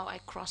that is how I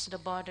crossed the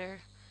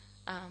border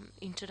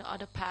into the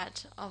other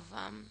part of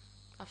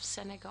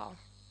Senegal.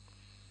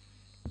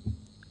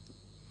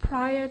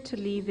 Prior to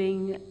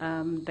leaving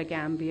the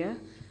Gambia,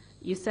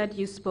 you said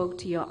you spoke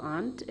to your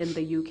aunt in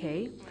the UK.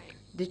 Right.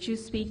 Did you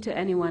speak to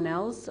anyone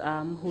else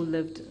who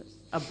lived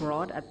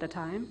abroad at the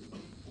time?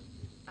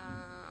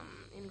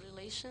 In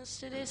relations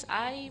to this,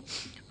 I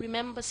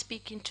remember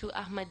speaking to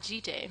Ahmad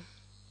Jide,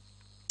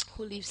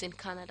 who lives in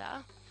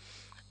Canada.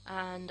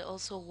 and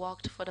also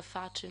worked for the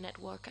Fatou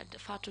network at the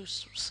Fatou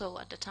show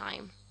at the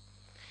time.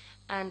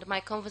 And my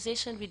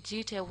conversation with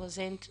Jite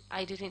wasn't,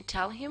 I didn't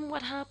tell him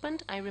what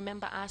happened. I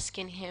remember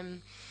asking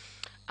him,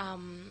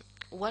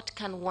 what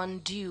can one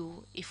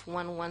do if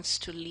one wants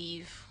to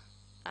leave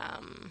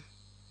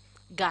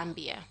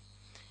Gambia?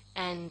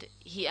 And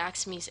he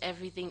asked me, is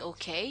everything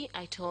okay?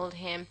 I told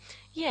him,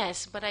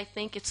 yes, but I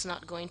think it's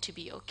not going to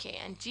be okay.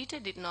 And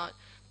Jite did not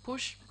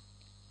push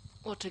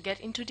or to get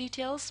into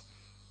details.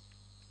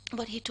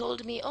 But he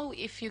told me, oh,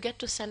 if you get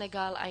to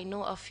Senegal, I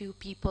know a few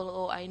people,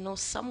 or I know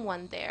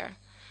someone there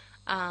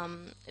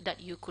that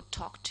you could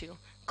talk to.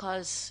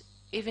 Because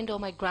even though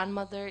my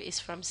grandmother is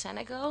from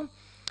Senegal,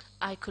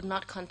 I could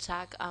not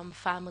contact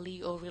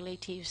family or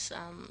relatives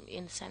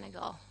in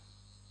Senegal.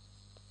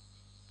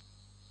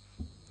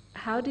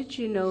 How did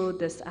you know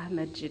this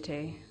Ahmed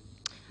Jite?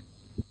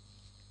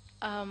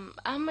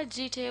 Ahmed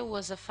Jite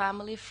was a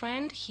family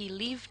friend. He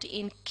lived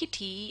in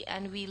Kitty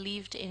and we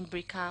lived in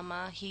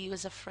Brikama. He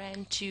was a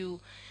friend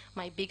to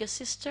my bigger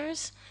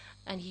sisters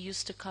and he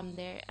used to come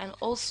there. And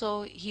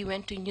also he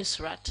went to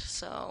Nusrat,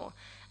 so,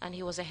 and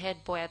he was a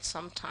head boy at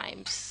some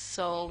times.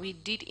 So we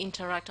did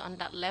interact on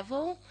that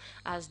level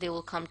as they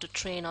will come to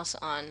train us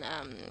on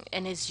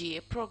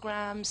NSGA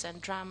programs and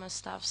drama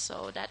stuff.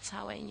 So that's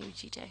how I knew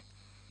Jite.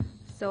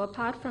 So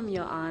apart from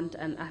your aunt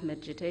and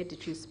Ahmed Jite,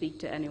 did you speak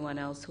to anyone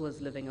else who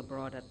was living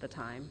abroad at the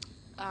time?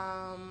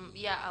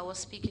 Yeah, I was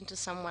speaking to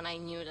someone I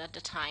knew at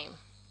the time.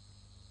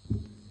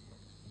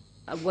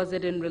 Was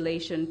it in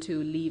relation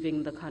to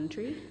leaving the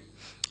country?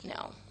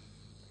 No.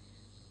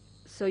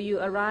 So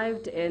you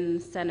arrived in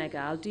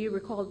Senegal. Do you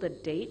recall the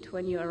date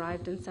when you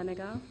arrived in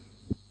Senegal?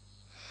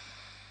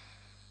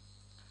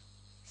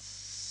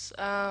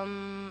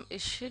 It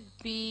should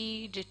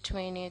be the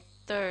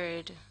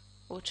 23rd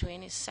or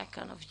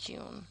 22nd of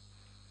June.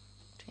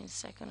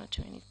 22nd or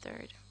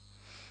 23rd.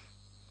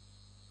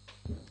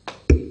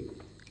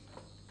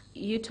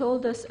 You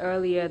told us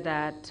earlier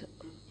that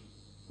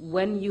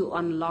when you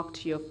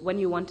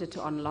wanted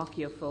to unlock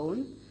your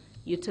phone,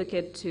 you took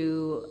it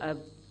to a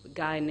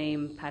guy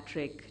named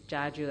Patrick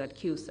Jaju at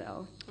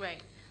QCell.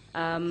 Right.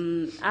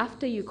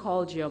 After you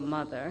called your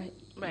mother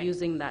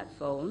using that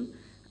phone,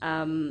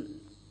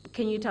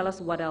 can you tell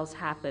us what else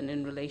happened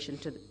in relation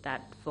to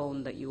that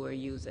phone that you were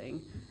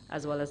using,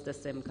 as well as the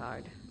SIM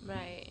card?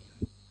 Right.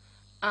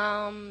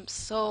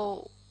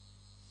 So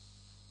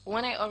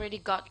when I already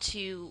got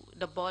to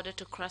the border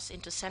to cross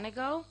into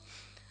Senegal,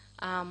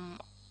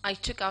 I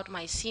took out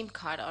my SIM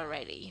card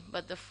already,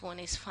 but the phone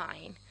is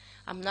fine.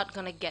 I'm not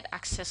going to get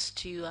access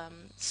to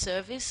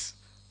service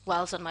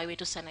whilst on my way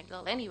to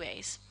Senegal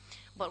anyways.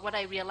 But what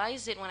I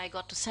realized it when I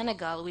got to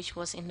Senegal, which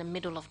was in the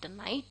middle of the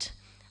night,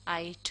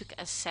 I took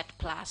a set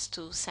class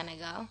to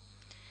Senegal.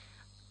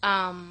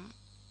 I'm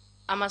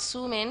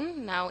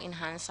assuming now in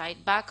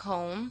hindsight, back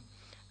home,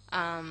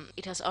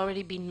 it has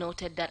already been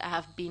noted that I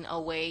have been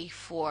away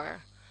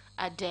for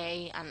a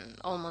day and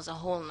almost a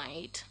whole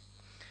night.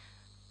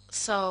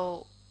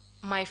 So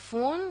my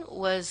phone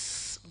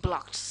was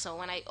blocked. So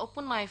when I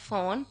opened my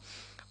phone,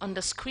 on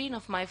the screen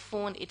of my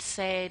phone, it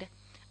said,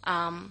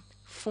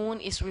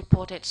 phone is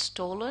reported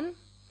stolen.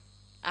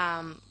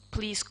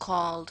 Please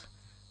call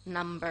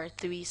number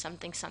 3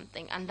 something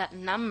something. And that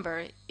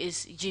number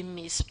is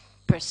Jimmy's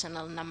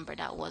personal number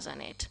that was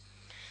on it.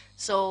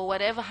 So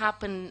whatever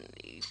happened,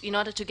 in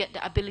order to get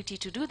the ability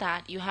to do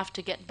that, you have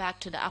to get back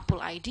to the Apple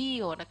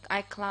ID or the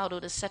iCloud or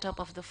the setup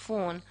of the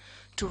phone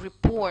to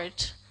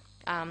report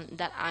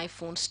that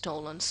iPhone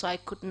stolen. So I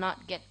could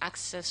not get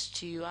access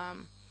to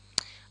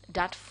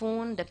that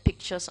phone, the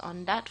pictures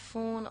on that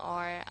phone,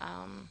 or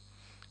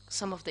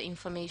some of the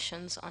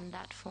informations on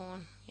that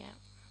phone. Yeah.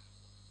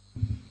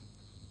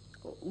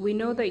 We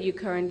know that you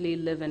currently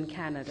live in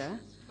Canada.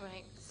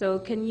 Right. So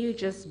can you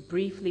just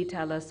briefly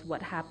tell us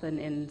what happened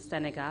in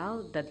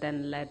Senegal that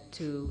then led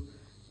to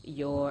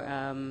your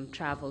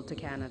travel to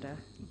Canada?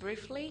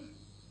 Briefly?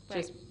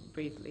 Just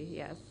briefly,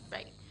 yes.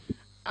 Right.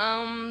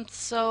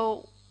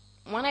 So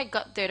when I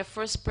got there, the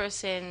first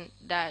person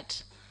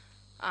that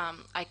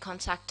I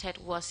contacted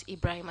was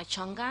Ibrahima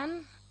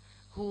Chongan,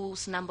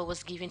 whose number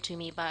was given to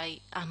me by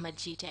Ahmed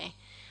Jite.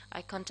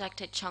 I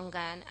contacted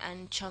Chongan,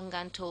 and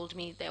Chongan told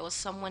me there was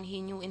someone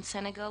he knew in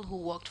Senegal who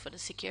worked for the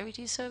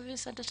security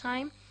service at the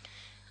time,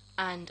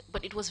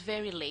 but it was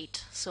very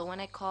late. So when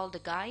I called the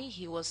guy,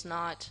 he was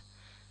not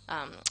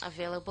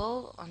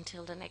available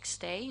until the next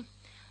day.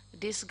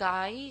 This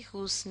guy,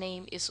 whose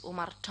name is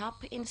Omar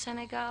Top in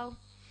Senegal,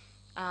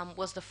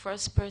 was the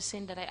first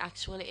person that I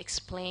actually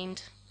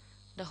explained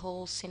the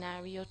whole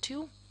scenario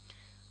to.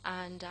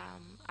 And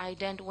I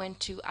then went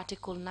to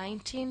Article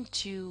 19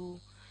 to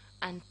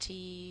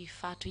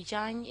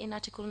Fatou in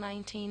Article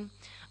 19.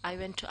 I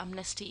went to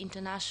Amnesty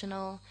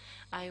International.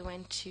 I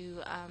went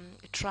to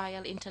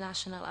Trial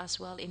International as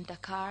well in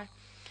Dakar.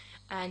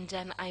 And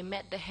then I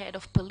met the head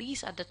of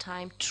police at the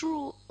time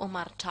through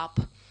Omar Top,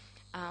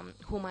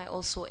 whom I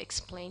also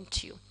explained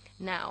to.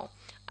 Now,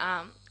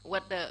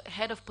 what the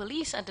head of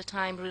police at the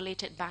time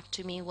related back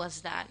to me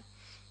was that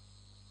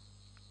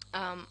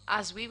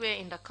as we were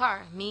in the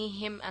car, me,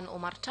 him, and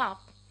Omar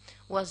Top,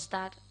 was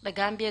that the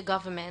Gambia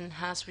government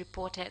has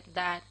reported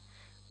that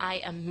I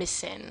am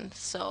missing.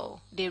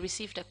 So they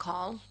received a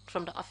call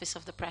from the office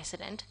of the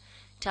president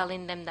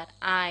telling them that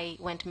I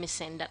went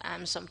missing, that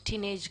I'm some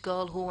teenage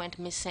girl who went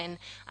missing,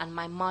 and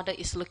my mother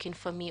is looking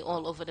for me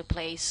all over the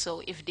place.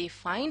 So if they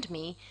find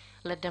me,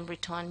 let them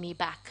return me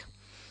back.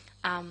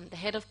 The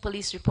head of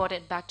police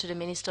reported back to the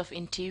Minister of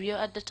Interior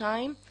at the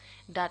time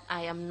that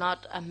I am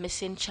not a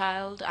missing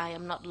child, I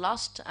am not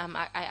lost,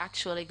 I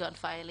actually got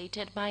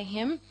violated by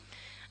him,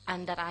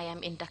 and that I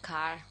am in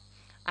Dakar.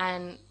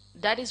 And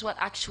that is what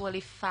actually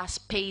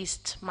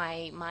fast-paced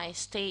my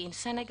stay in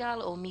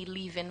Senegal, or me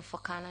leaving for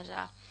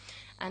Canada.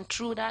 And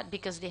through that,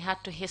 because they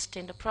had to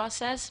hasten the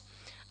process,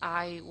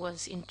 I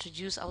was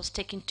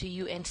taken to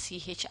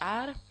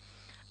UNCHR,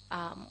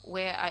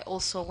 where I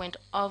also went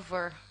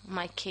over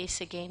my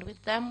case again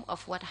with them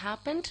of what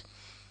happened.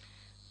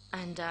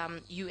 And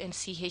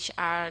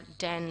UNCHR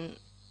then,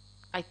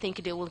 I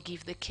think they will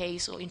give the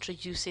case or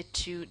introduce it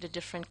to the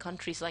different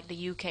countries like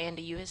the UK and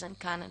the US and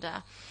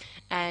Canada.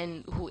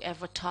 And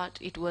whoever thought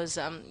it was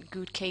a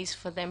good case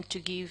for them to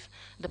give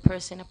the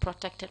person a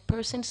protected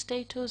person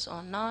status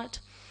or not.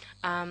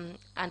 And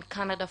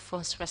Canada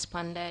first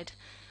responded.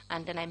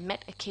 And then I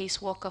met a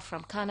caseworker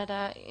from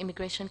Canada,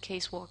 immigration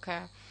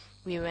caseworker.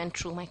 We went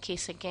through my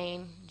case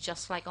again,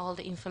 just like all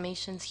the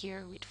informations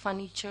here, with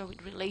furniture,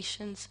 with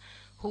relations,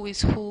 who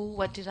is who,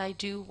 what did I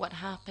do, what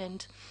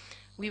happened.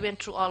 We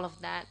went through all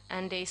of that,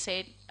 and they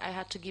said I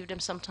had to give them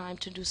some time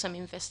to do some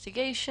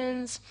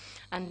investigations,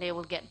 and they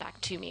will get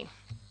back to me.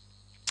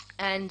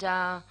 And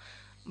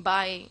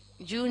by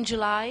June,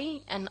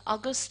 July, and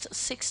August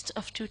 6th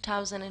of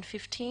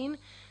 2015,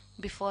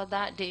 before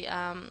that, they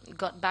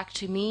got back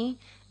to me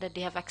that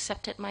they have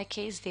accepted my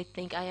case. They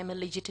think I am a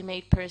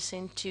legitimate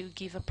person to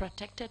give a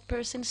protected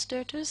person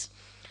status.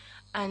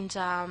 And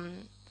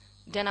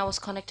then I was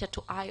connected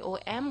to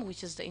IOM,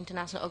 which is the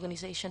International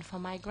Organization for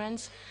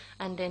Migrants.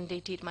 And then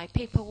they did my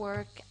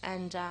paperwork,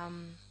 and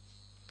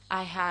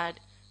I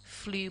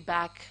flew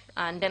back,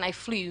 and then I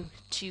flew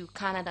to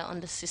Canada on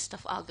the 6th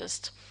of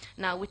August.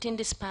 Now, within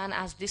the span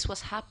as this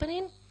was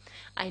happening,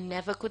 I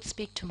never could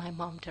speak to my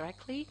mom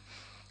directly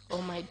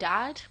or my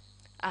dad,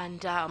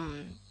 and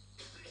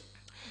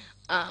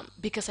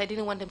because I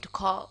didn't want them to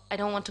call, I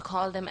don't want to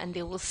call them and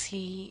they will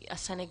see a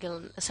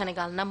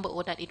Senegal number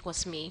or that it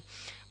was me.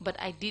 But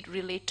I did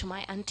relate to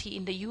my auntie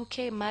in the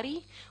UK,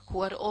 Marie,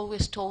 who had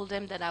always told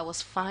them that I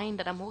was fine,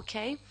 that I'm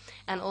okay,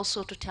 and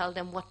also to tell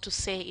them what to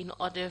say in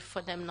order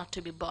for them not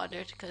to be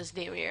bothered, because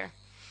they were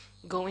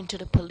going to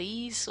the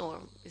police, or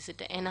is it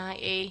the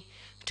NIA,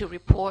 to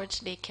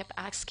report. They kept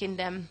asking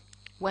them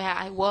where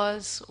I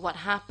was, what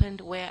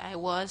happened, where I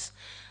was.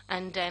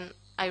 And then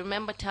I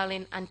remember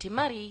telling Auntie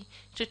Marie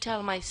to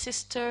tell my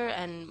sister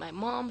and my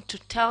mom to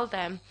tell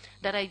them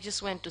that I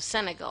just went to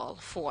Senegal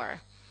for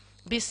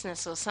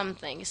business or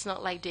something. It's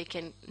not like they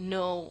can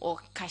know or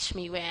catch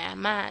me where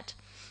I'm at,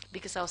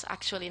 because I was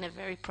actually in a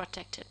very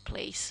protected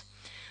place.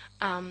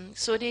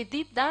 So they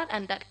did that,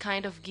 and that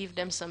kind of gave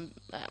them some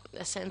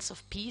a sense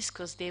of peace,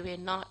 because they were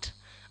not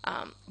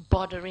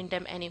bothering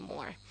them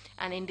anymore.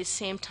 And in the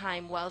same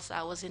time, whilst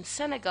I was in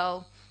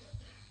Senegal,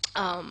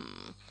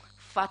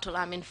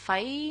 Fatou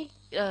Faye,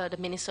 the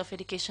Minister of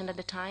Education at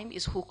the time,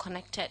 is who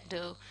connected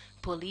the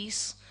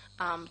police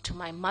to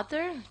my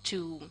mother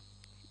to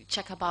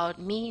check about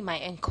me, my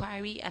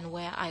inquiry, and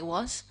where I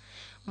was.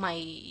 My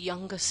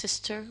younger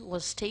sister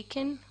was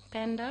taken,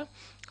 Panda,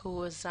 who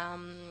was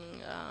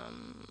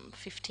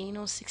 15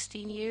 or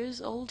 16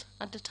 years old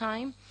at the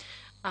time.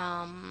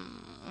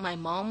 My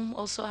mom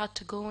also had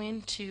to go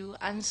in to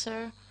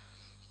answer,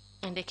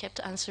 and they kept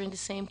answering the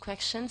same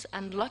questions.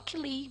 And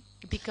luckily,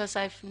 because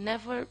I've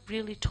never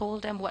really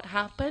told them what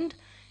happened,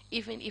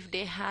 even if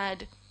they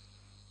had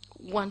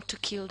want to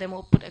kill them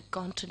or put a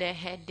gun to their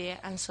head, their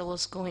answer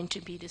was going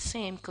to be the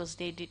same, because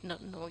they did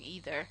not know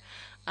either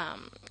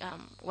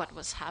what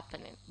was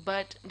happening.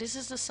 But this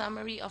is the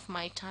summary of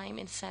my time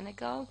in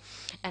Senegal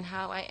and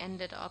how I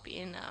ended up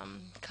in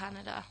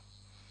Canada.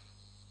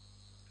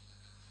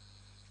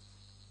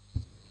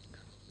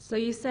 So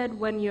you said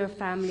when your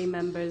family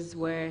members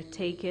were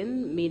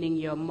taken, meaning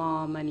your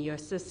mom and your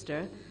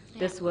sister,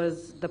 this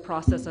was the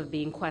process of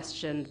being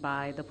questioned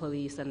by the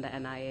police and the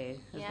NIA.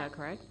 Is that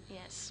correct?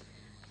 Yes.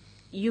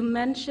 You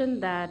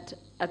mentioned that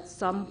at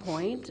some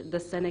point the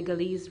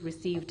Senegalese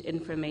received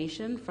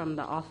information from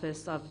the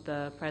office of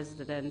the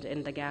president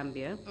in the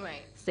Gambia,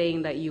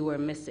 saying that you were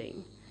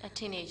missing. A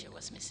teenager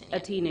was missing. A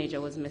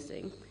teenager was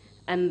missing.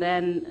 And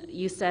then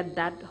you said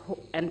that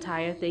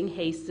entire thing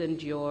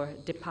hastened your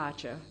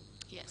departure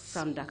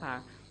from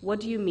Dakar. What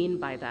do you mean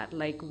by that?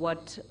 Like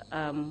what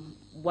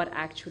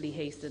actually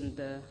hastened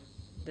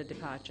the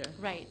departure?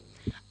 Right.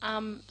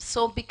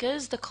 So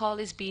because the call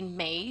is being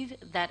made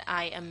that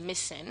I am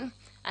missing,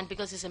 and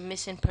because it's a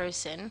missing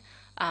person,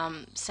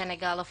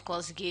 Senegal, of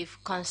course, gave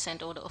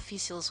consent, or the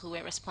officials who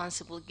were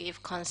responsible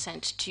gave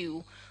consent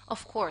to,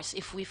 of course,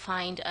 if we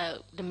find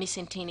the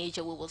missing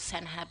teenager, we will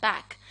send her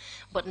back.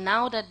 But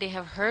now that they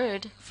have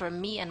heard from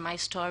me and my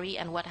story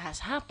and what has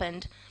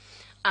happened,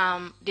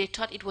 they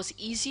thought it was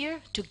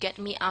easier to get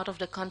me out of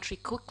the country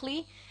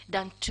quickly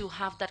than to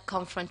have that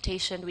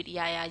confrontation with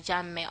Yaya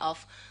Jammeh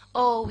of,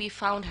 oh, we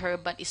found her,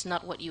 but it's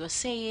not what you were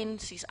saying,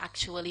 she's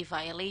actually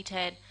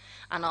violated,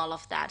 and all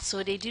of that.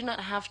 So they do not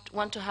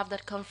want to have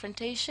that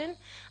confrontation,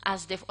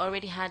 as they've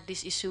already had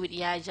this issue with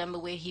Yaya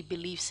Jammeh where he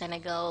believed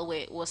Senegal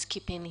was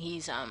keeping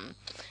his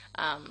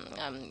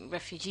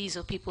refugees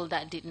or people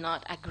that did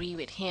not agree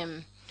with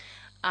him.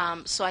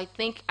 So I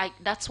think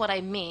that's what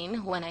I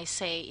mean when I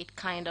say it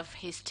kind of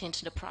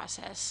hastened the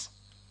process.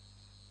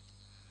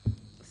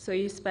 So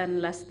you spent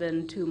less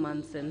than 2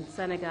 months in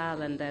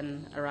Senegal and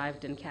then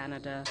arrived in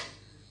Canada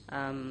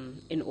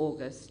in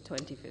August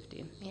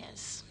 2015.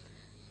 Yes.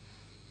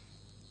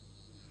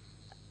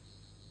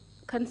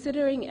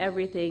 Considering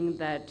everything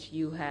that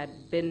you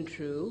had been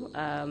through,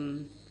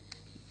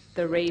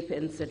 the rape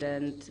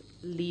incident,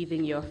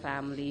 leaving your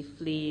family,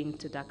 fleeing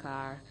to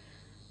Dakar,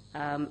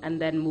 and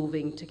then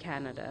moving to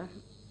Canada,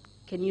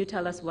 can you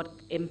tell us what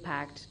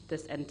impact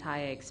this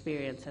entire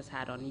experience has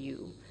had on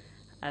you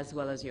as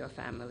well as your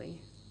family?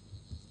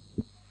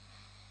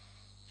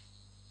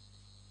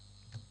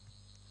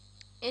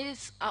 It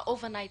is an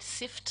overnight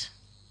shift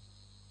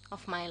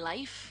of my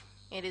life.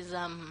 It is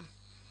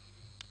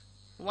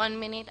 1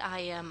 minute I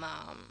am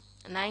a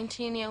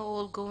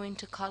 19-year-old going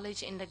to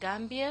college in the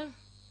Gambia.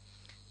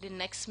 The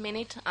next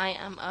minute I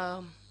am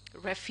a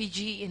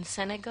refugee in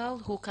Senegal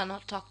who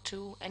cannot talk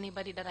to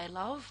anybody that I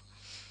love.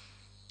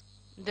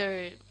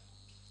 The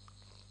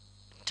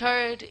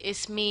third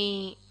is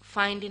me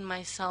finding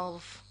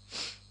myself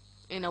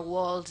in a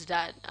world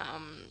that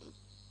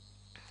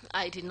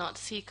I did not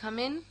see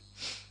coming,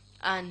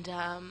 and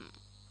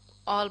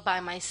all by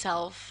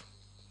myself,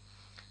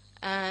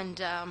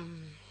 and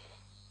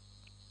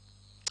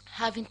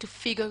having to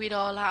figure it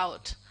all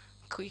out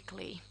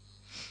quickly.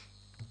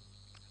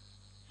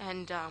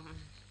 And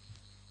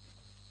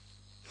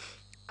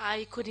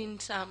I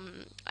couldn't,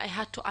 I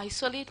had to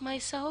isolate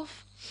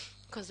myself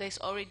because there's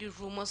already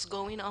rumors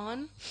going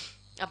on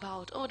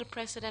about, oh, the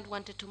president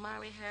wanted to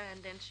marry her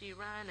and then she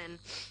ran, and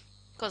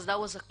because that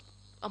was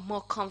a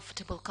more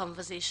comfortable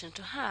conversation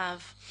to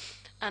have.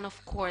 And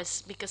of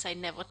course, because I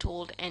never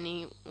told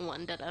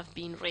anyone that I've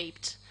been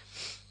raped.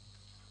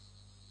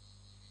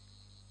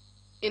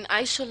 In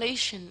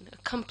isolation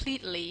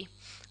completely,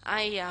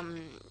 I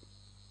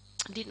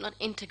did not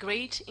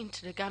integrate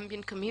into the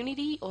Gambian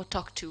community or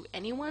talk to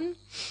anyone.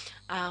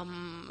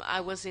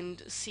 I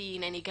wasn't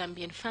seeing any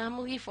Gambian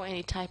family for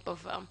any type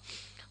of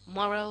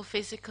moral,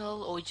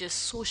 physical, or just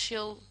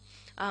social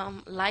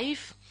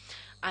life.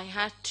 I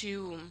had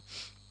to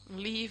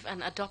leave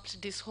and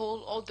adopt this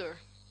whole other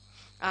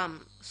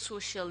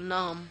social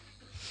norm.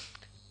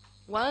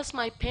 Whilst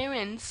my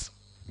parents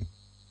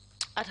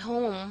at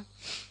home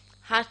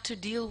had to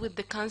deal with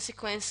the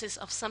consequences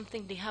of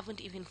something they haven't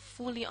even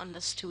fully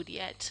understood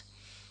yet.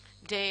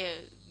 They're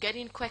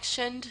getting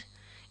questioned.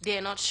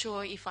 They're not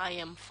sure if I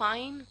am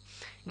fine.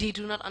 They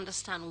do not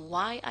understand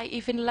why I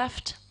even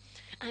left.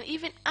 And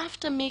even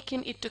after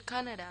making it to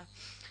Canada,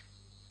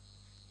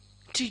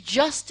 to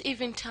just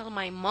even tell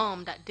my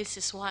mom that this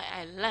is why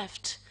I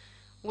left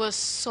was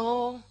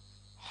so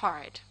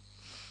hard.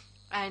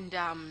 And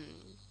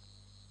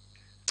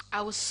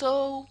I was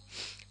so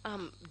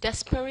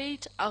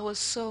desperate. I was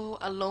so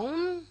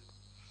alone,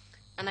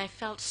 and I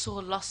felt so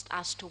lost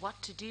as to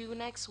what to do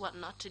next, what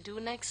not to do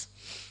next.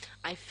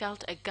 I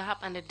felt a gap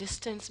and a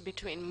distance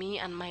between me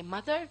and my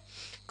mother,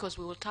 because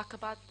we will talk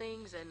about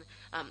things and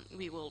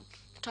we will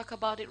talk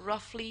about it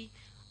roughly,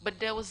 but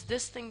there was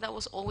this thing that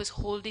was always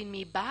holding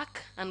me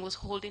back and was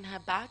holding her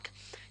back.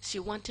 She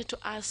wanted to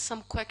ask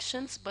some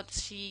questions, but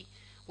she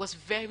was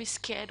very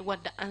scared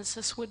what the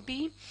answers would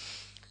be.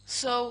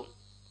 So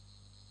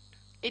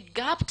it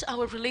gapped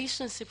our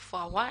relationship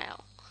for a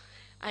while.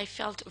 I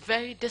felt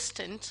very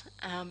distant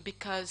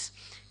because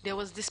there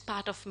was this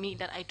part of me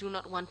that I do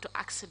not want to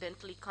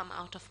accidentally come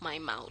out of my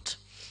mouth.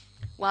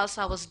 Whilst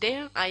I was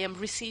there, I am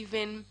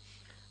receiving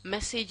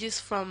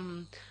messages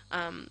from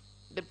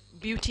the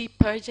beauty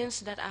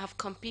pageants that I have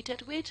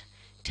competed with,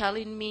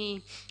 telling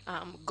me,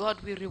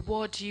 God will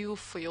reward you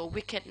for your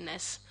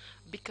wickedness,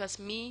 because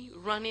me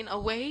running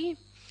away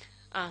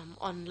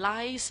on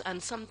lies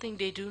and something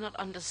they do not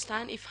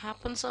understand if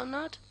happens or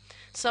not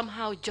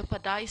somehow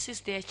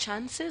jeopardizes their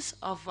chances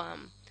of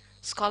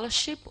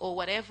scholarship or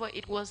whatever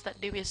it was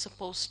that they were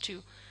supposed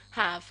to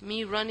have.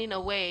 Me running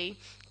away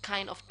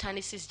kind of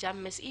tarnishes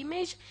Jammeh's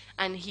image,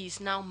 and he's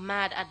now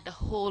mad at the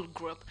whole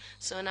group.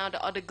 So now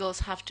the other girls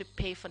have to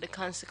pay for the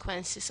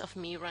consequences of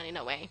me running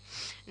away.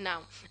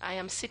 Now, I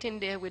am sitting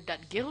there with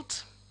that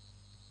guilt,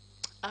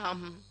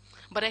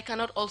 but I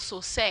cannot also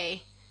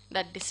say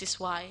that this is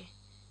why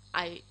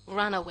I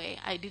ran away.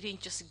 I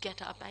didn't just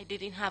get up. I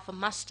didn't have a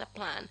master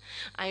plan.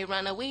 I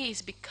ran away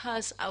is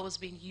because I was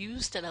being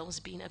used and I was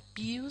being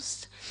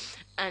abused,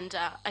 and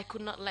I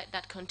could not let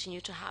that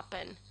continue to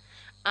happen.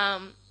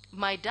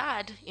 My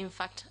dad, in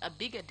fact, a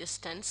bigger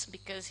distance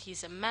because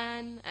he's a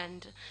man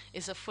and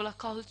is a fuller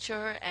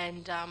culture,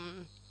 and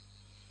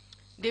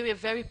they were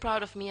very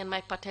proud of me and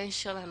my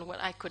potential and what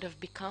I could have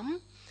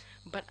become,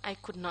 but I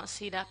could not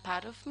see that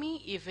part of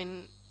me,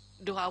 even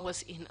though I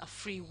was in a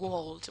free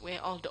world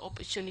where all the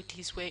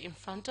opportunities were in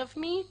front of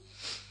me.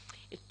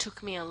 It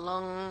took me a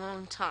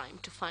long time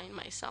to find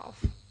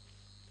myself.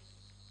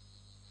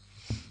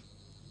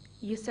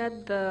 You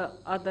said the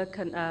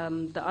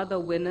other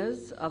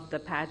winners of the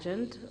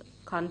pageant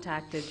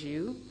contacted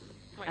you.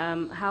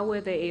 Right. How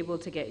were they able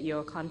to get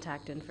your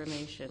contact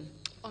information?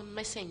 On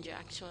Messenger,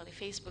 actually,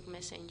 Facebook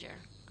Messenger.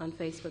 On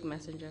Facebook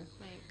Messenger.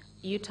 Right.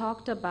 You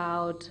talked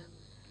about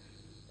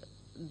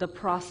the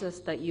process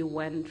that you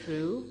went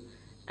through,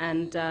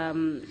 and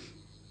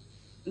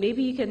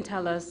maybe you can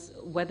tell us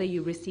whether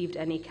you received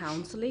any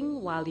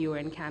counseling while you were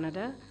in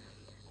Canada,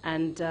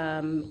 and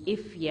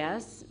if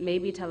yes,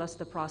 maybe tell us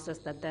the process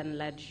that then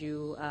led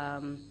you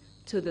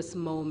to this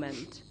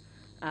moment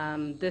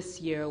this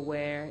year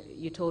where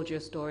you told your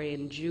story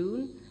in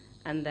June,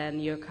 and then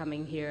you're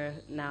coming here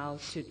now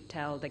to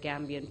tell the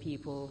Gambian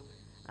people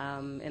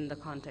in the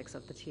context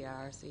of the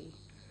TRC.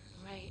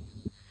 Right.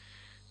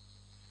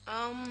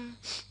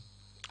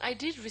 I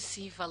did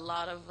receive a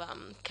lot of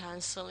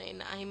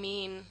counseling. I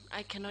mean,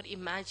 I cannot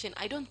imagine.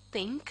 I don't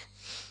think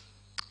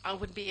I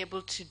would be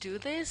able to do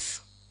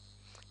this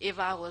if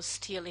I was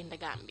still in the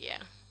Gambia.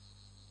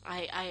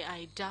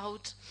 I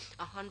doubt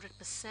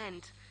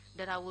 100%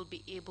 that I will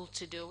be able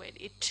to do it.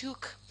 It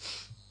took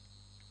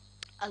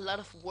a lot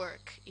of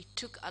work. It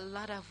took a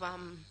lot of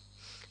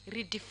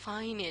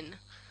redefining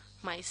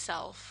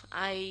myself.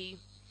 I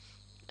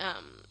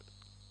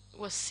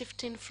was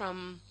sifting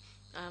from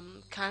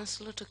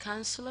counselor to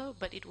counselor,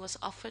 but it was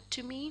offered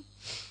to me.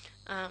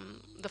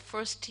 The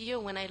first year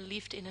when I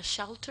lived in a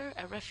shelter,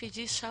 a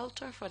refugee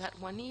shelter for that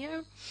 1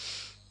 year,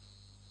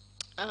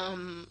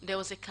 there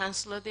was a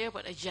counselor there,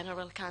 but a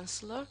general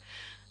counselor.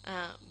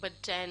 But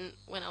then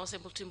when I was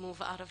able to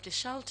move out of the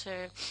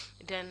shelter,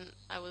 then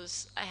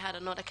I had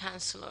another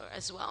counselor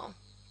as well.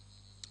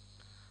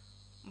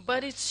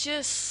 But it's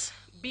just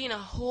being a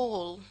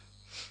whole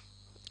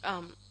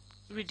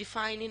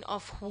redefining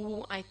of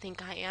who I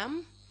think I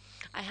am.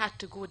 I had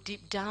to go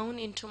deep down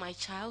into my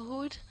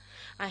childhood.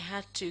 I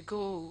had to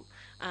go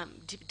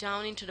deep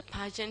down into the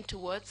pageant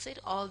towards it,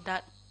 all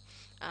that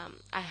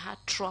I had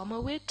trauma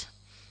with.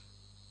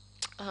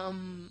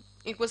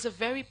 It was a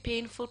very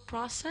painful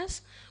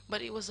process,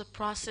 but it was a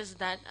process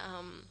that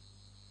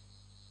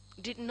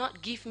did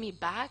not give me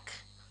back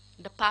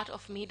the part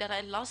of me that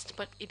I lost,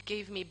 but it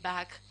gave me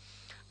back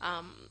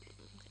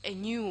a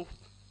new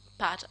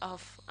part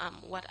of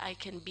what I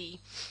can be.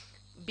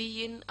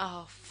 Being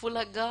a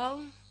fuller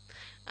girl,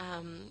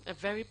 a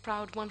very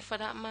proud one for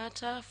that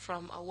matter,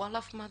 from a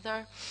Wolof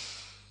mother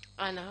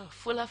and a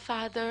fuller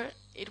father.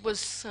 It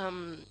was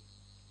an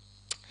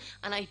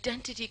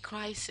identity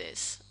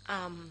crisis.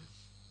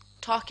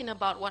 Talking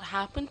about what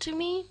happened to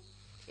me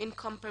in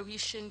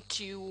comparison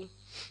to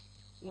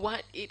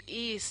what it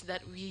is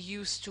that we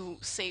used to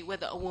say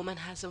whether a woman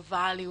has a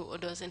value or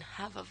doesn't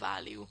have a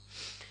value,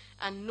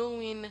 and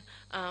knowing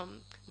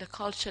the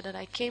culture that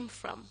I came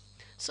from.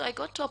 So I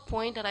got to a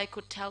point that I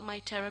could tell my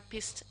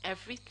therapist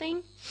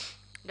everything,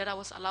 that I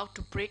was allowed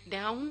to break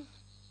down.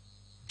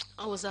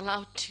 I was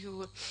allowed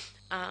to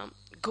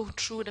go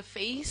through the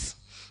phase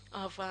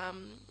of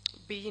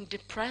being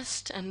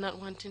depressed and not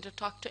wanting to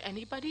talk to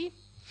anybody,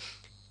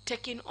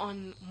 taking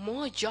on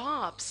more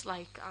jobs,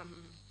 like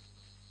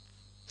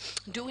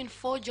doing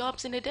 4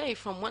 jobs in a day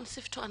from one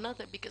shift to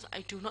another, because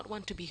I do not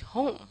want to be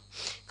home.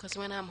 Because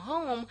when I'm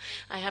home,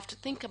 I have to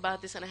think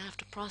about this and I have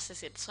to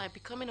process it. So I'm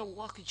becoming a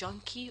walk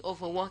junkie,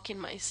 overworking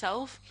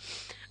myself.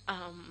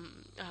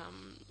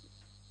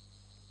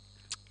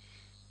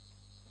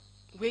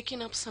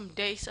 Waking up some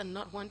days and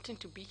not wanting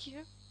to be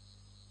here.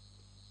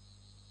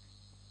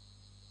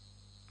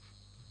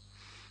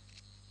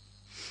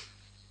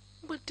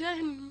 But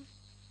then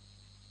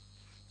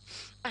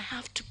I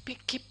have to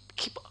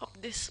keep up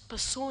this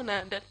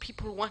persona that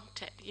people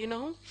wanted,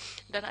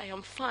 that I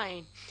am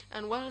fine.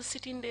 And while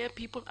sitting there,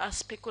 people are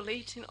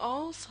speculating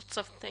all sorts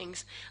of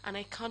things, and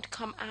I can't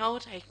come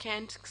out. I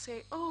can't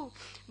say, oh,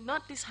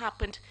 not this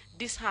happened,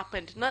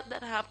 not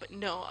that happened.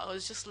 No, I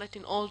was just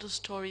letting all the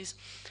stories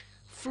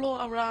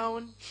flow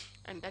around,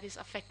 and that is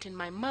affecting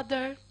my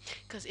mother,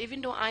 because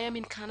even though I am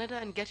in Canada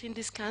and getting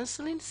this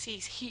counseling,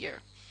 she's here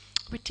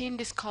within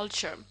this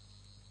culture.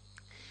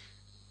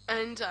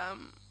 And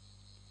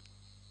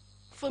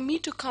for me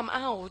to come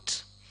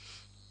out,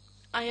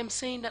 I am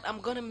saying that I'm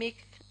going to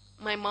make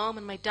my mom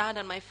and my dad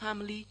and my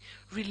family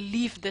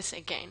relive this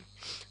again.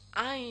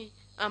 I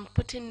am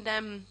putting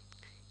them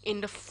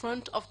in the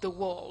front of the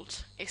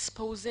world,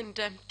 exposing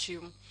them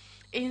to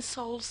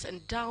insults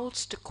and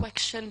doubts, to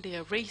question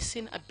their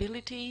racing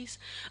abilities,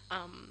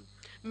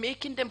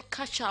 making them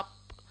catch up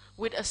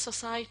with a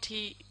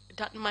society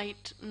that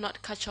might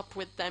not catch up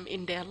with them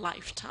in their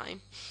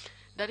lifetime.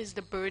 That is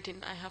the burden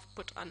I have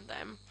put on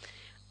them.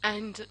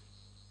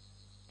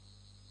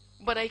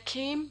 But I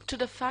came to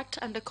the fact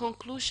and the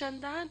conclusion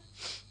that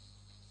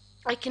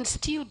I can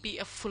still be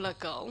a Fula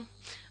girl.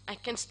 I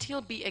can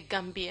still be a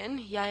Gambian.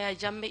 Yaya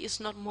Jammeh is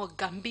not more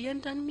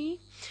Gambian than me.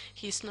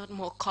 He's not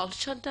more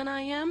cultured than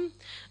I am.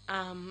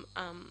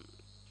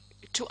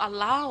 To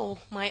allow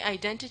my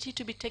identity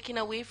to be taken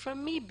away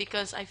from me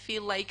because I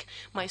feel like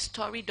my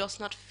story does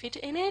not fit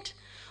in it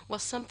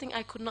was something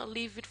I could not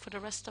live with for the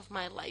rest of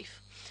my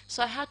life.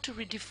 So I had to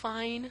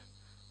redefine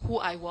who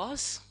I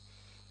was.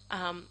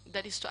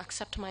 That is to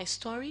accept my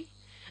story,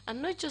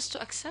 and not just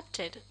to accept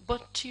it,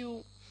 but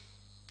to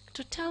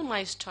tell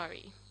my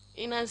story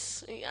in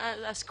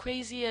as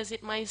crazy as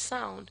it might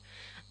sound,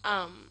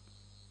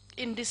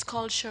 in this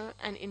culture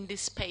and in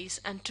this space,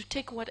 and to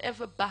take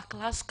whatever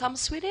backlash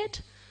comes with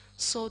it,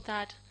 so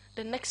that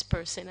the next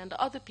person and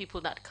the other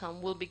people that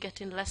come will be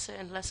getting lesser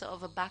and lesser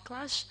of a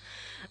backlash,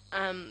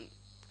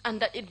 and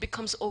that it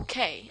becomes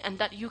okay, and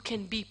that you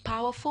can be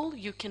powerful,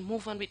 you can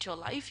move on with your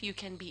life, you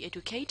can be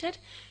educated,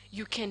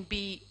 you can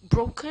be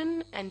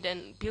broken and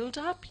then build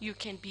up, you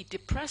can be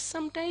depressed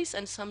some days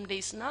and some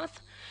days not,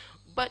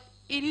 but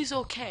it is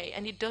okay,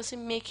 and it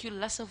doesn't make you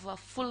less of a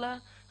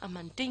Fula, a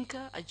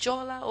Mandinka, a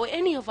Jola, or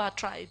any of our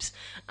tribes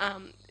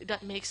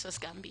that makes us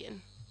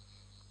Gambian.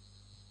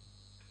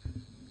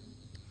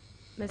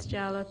 Ms.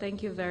 Jallow,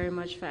 thank you very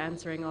much for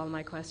answering all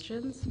my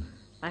questions.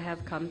 I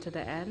have come to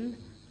the end.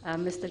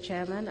 Mr.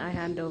 Chairman, I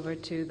hand over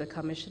to the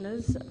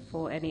commissioners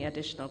for any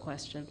additional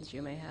questions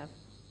you may have.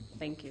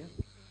 Thank you.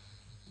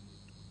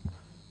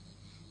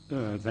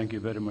 Thank you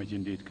very much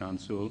indeed,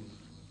 Council.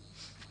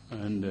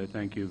 And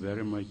thank you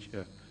very much,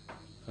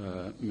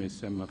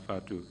 Ms.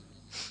 Fatou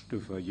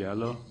Toufah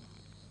Jallow,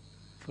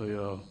 for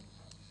your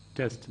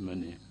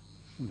testimony.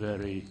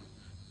 Very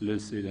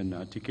lucid and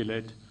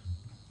articulate.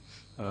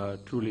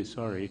 Truly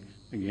sorry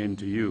again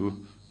to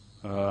you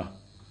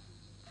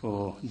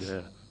for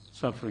the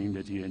suffering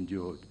that you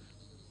endured.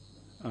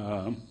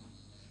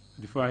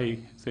 Before I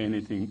say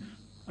anything,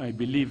 I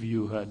believe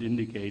you had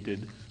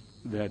indicated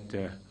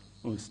that,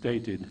 or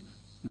stated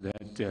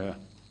that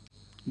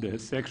the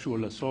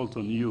sexual assault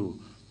on you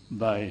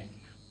by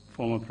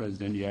former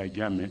President Yahya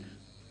Jammeh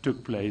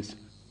took place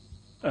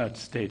at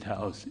State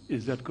House.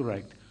 Is that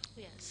correct?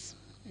 Yes.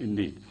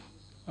 Indeed.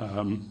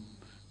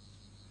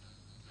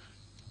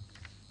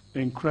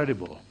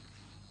 Incredible.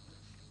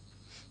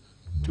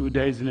 2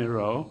 days in a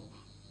row,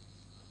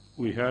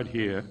 we heard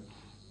here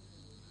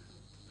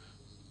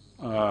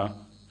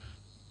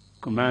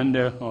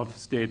Commander of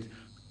State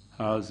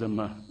House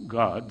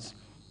Guards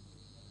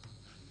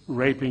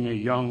raping a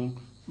young,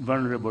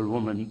 vulnerable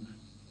woman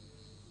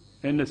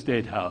in the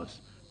State House,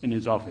 in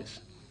his office.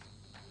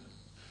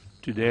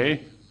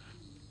 Today,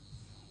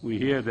 we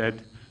hear that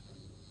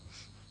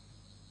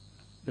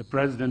the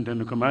President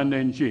and the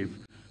Commander-in-Chief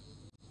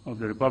of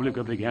the Republic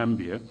of the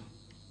Gambia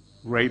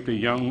raped a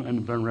young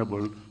and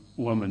vulnerable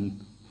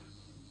woman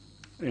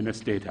in a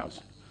State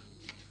House.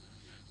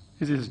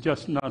 This is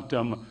just not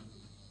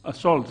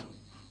assault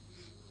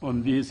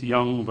on these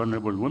young,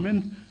 vulnerable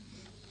women.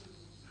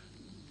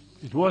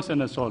 It was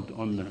an assault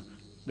on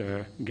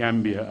the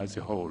Gambia as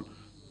a whole,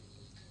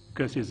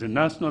 because it's the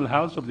National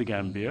House of the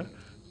Gambia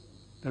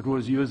that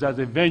was used as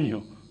a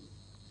venue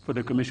for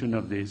the commission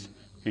of these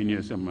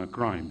heinous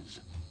crimes.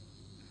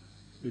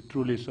 We're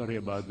truly sorry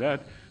about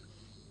that,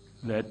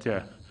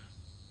 that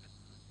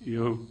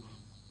you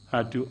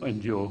had to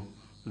endure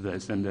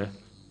this. And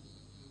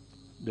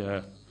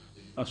the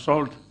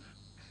assault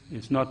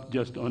is not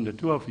just on the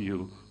two of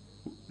you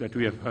that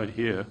we have heard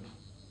here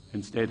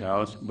in State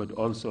House, but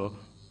also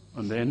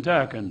on the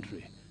entire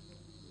country.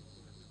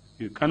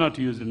 You cannot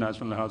use the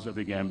National House of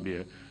the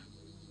Gambia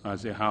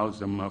as a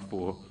house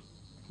for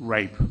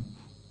rape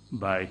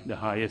by the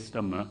highest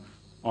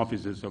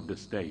officers of the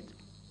state.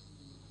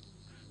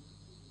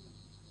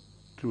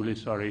 Truly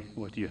sorry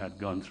what you had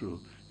gone through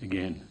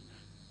again.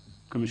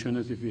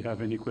 Commissioners, if you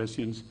have any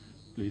questions,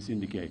 please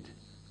indicate.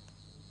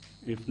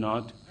 If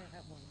not,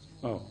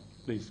 oh,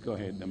 please go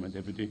ahead,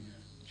 Deputy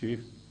Chief.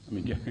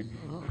 Deputy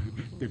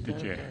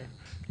Chair.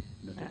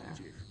 Deputy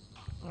Chief.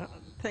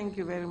 Thank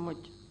you very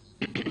much,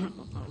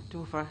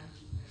 Toufah.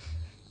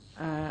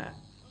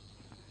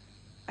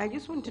 I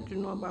just wanted to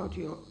know about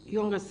your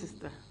younger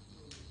sister.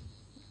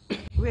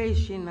 Where is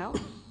she now?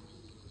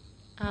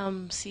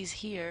 She's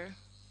here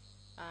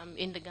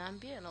in the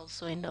Gambia and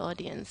also in the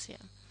audience, yeah.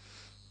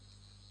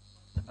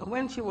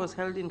 When she was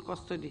held in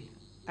custody,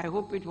 I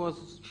hope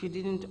she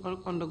didn't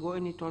undergo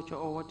any torture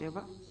or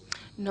whatever?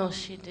 No,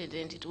 she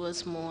didn't. It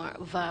was more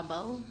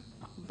verbal,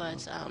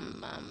 but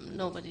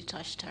nobody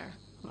touched her.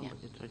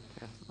 Nobody touched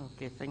her.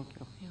 Okay, thank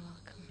you. You're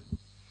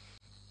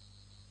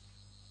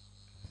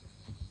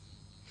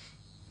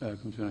welcome.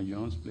 Commissioner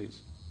Jones,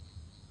 please.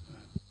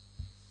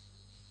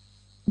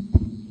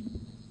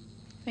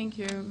 Thank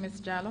you, Ms.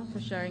 Jallow, for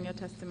sharing your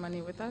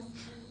testimony with us.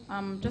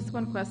 Just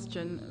one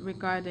question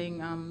regarding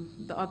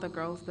the other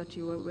girls that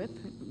you were with,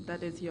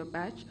 that is your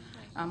batch.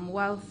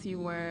 Whilst you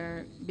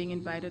were being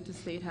invited to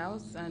State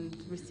House and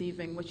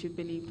receiving what you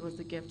believed was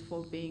a gift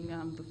for being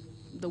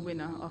the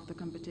winner of the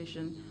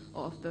competition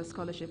or of the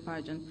scholarship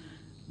pageant,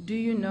 do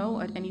you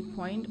know at any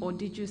point, or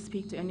did you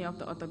speak to any of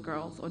the other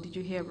girls, or did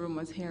you hear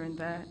rumors here and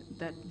there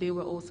that they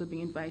were also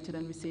being invited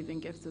and receiving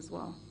gifts as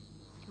well?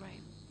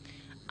 Right.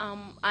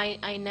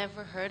 I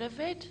never heard of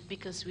it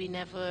because we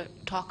never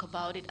talk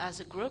about it as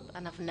a group,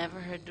 and I've never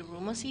heard the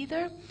rumors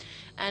either.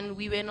 And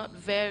we were not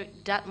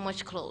that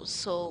much close.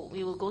 So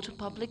we will go to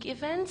public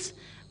events,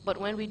 but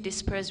when we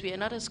disperse, we are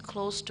not as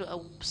close to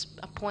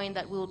a point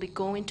that we will be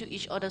going to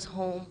each other's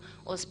home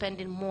or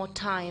spending more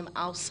time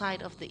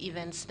outside of the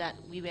events that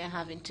we were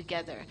having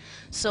together.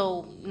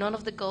 So none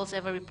of the girls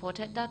ever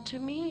reported that to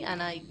me,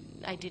 and I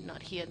did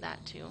not hear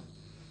that too.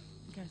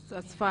 Okay, so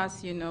as far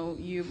as you know,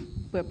 you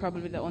were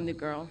probably the only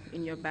girl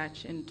in your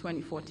batch in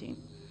 2014.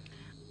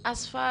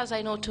 As far as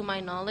I know, to my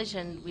knowledge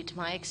and with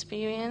my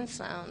experience,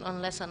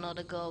 unless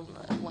another girl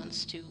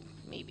wants to,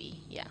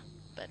 maybe, yeah,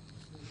 but.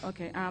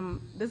 Okay,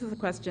 this is a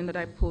question that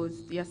I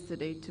posed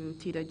yesterday to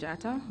Tida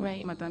Jatta,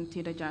 Right. Madam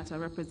Tida Jatta,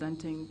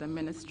 representing the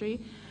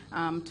ministry,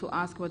 to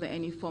ask whether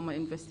any formal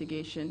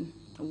investigation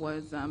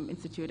was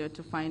instituted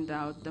to find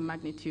out the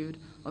magnitude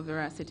or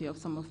veracity of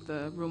some of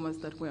the rumors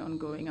that were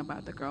ongoing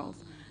about the girls.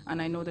 And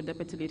I know the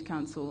Deputy Lead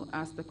Counsel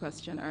asked the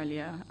question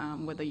earlier,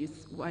 whether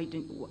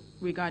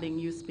regarding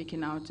you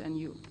speaking out, and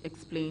you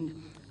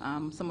explained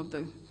some of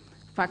the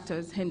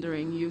factors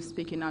hindering you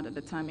speaking out at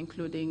the time,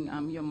 including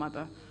your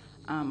mother.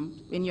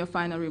 In your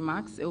final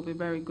remarks, it will be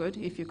very good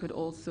if you could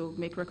also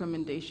make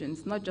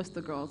recommendations, not just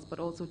to girls, but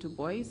also to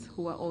boys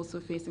who are also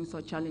facing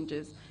such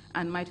challenges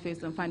and might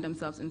find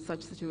themselves in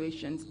such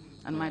situations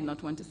and might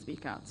not want to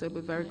speak out. So it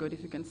would be very good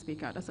if you can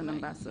speak out as an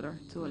ambassador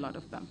to a lot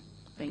of them.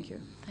 Thank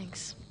you.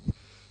 Thanks.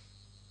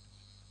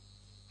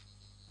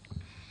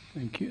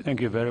 Thank you.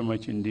 Thank you very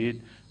much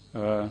indeed.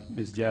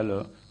 Ms.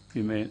 Jallow,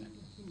 you may.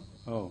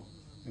 Oh,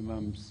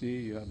 Imam C,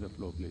 you have the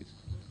floor, please.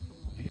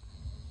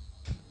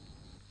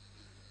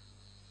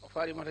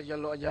 Farimata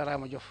Jallow a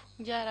jarama jof.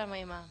 Jarama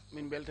Imam.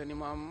 Min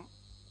beltanima am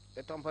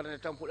e tampere nde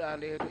tampuɗa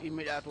nde to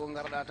immiɗa to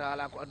garɗa ta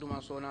ala ko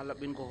adduma sowona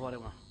laɓɓin ko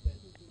hoorema.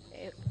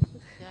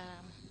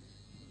 Jarama.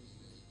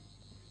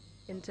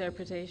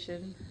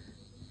 Interpretation.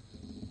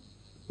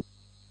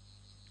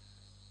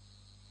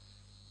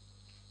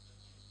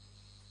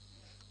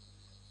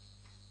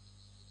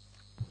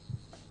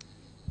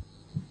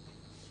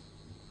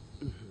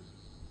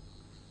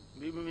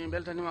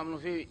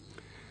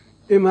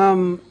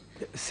 Imam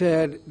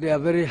said they are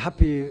very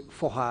happy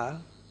for her.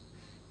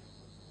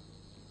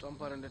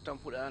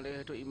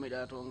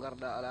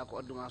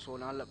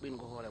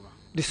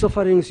 The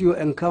sufferings you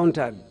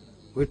encountered,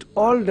 with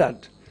all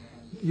that,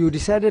 you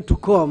decided to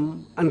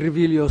come and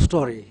reveal your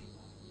story.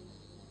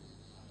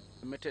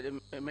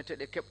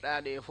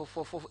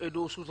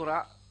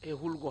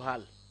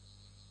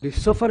 The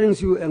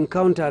sufferings you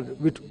encountered,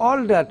 with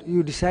all that,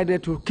 you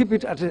decided to keep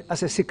it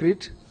as a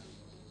secret.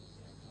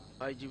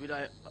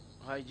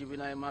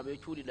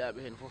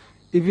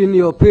 Even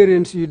your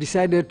parents, you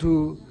decided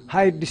to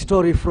hide the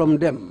story from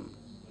them.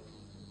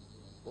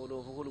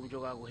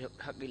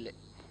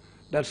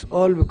 That's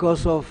all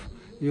because of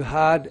you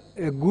had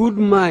a good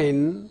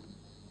mind.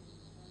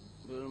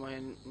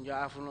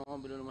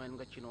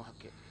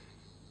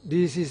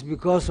 This is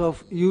because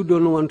of you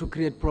don't want to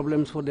create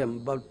problems for them.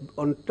 But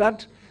on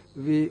that,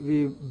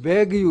 we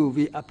beg you,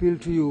 we appeal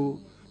to you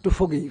to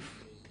forgive.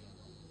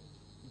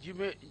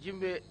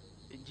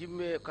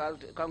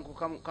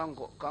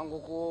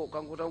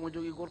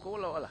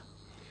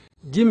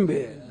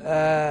 Jimbe,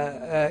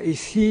 is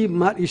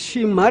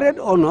she married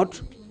or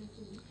not?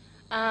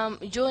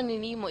 Joni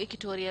ni mo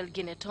equatorial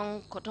Guinea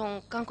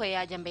kanko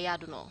ya jambe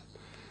yaduno.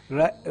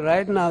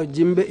 Right now,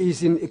 Jimbe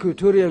is in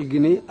Equatorial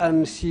Guinea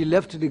and she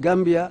left the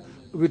Gambia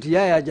with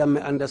Yaya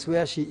Jammeh, and that's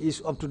where she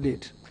is up to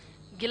date.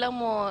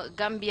 Gilamo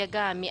Gambia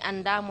ga mi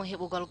andamo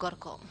hebugol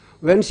gorko.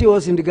 When she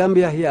was in the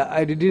Gambia here,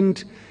 I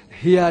didn't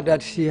hear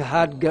that she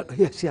had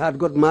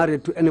got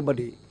married to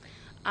anybody.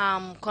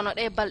 Kono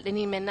de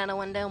baldeni men nana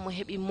wanda mo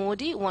hebi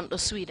modi wondo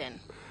Sweden.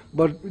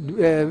 But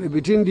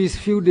between these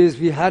few days,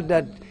 we heard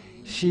that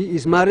she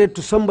is married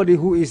to somebody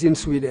who is in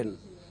Sweden.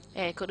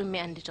 Ko dum mi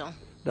andi ton.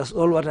 That's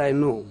all what I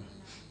know.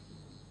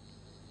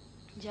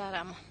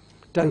 Jarama.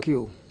 Thank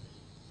you.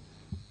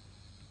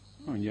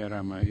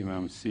 Jarama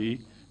Imam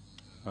C.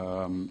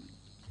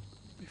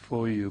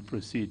 Before you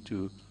proceed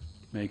to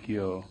make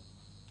your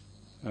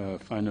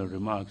final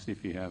remarks,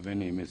 if you have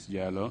any, Ms.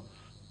 Jallow,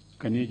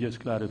 can you just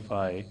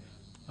clarify,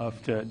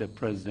 after the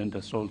president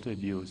assaulted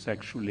you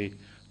sexually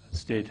at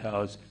State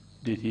House,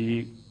 did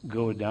he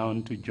go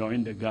down to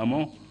join the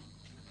Gamo?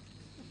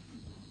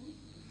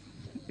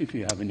 If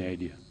you have any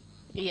idea.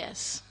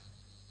 Yes.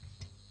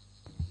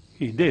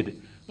 He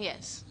did?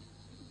 Yes.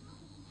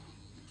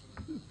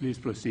 Please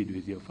proceed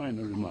with your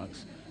final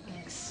remarks.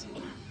 Yes.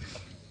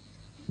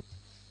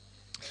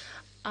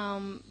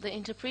 The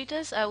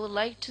interpreters, I would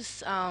like to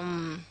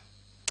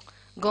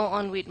go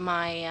on with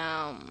my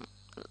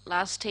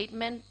last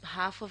statement,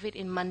 half of it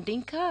in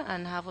Mandinka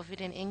and half of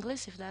it in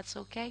English, if that's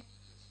okay.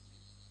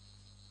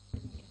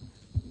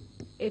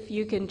 If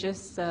you can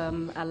just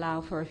allow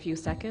for a few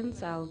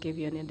seconds, I'll give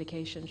you an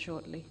indication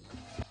shortly.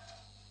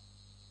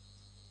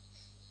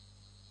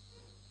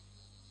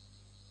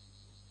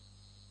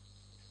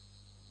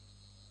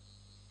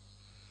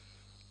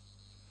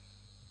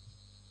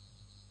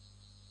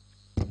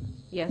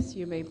 Yes,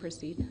 you may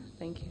proceed.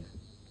 Thank you.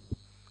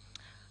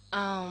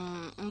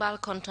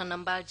 Mbal konton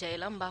mbal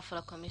jaila mbal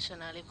fala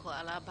commissioner ko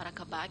ala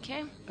baraka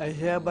bake. I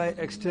hereby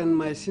extend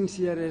my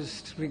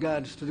sincerest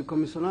regards to the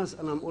commissioners,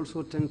 and I'm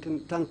also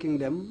thanking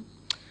them.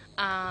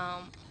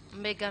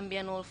 Mbe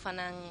Gambian ol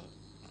fanang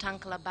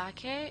tankla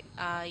bake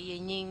ye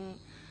nying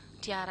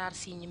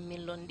TRRC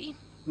nyimilondi.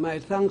 My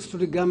thanks to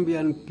the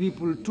Gambian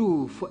people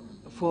too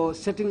for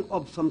setting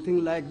up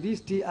something like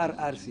this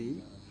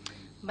TRRC.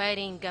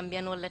 Bayring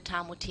Gambian ol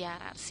letamu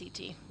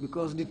TRRC.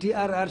 Because the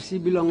TRRC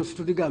belongs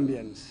to the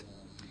Gambians.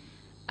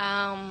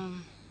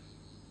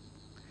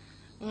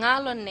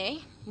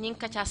 Ngalone nying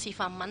kacha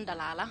sifa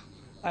mandalala.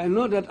 I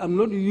know that I'm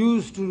not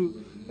used to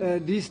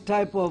this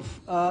type of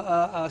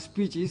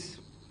speeches.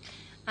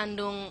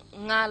 Andung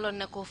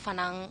ngalone ko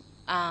fanang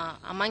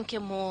amanke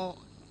mo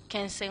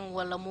kenseng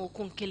wala mo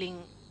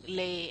kunkiling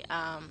le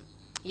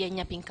ye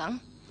nyapinkang.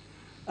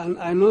 And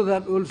I know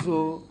that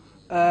also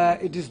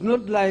it is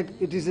not like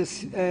it is a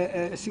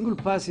single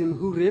person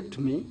who raped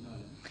me.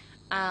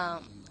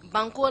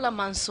 Bankola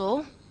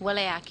manso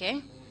wala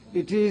yake.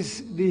 It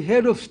is the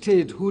head of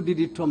state who did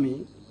it to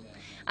me.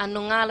 And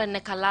I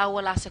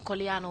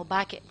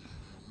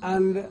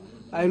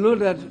know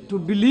that to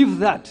believe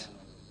that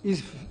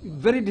is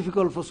very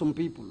difficult for some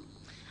people.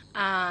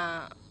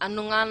 And I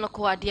know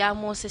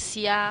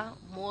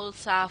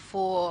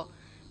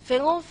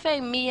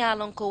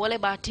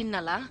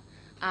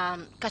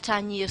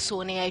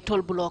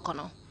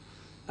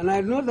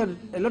that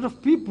a lot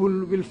of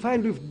people will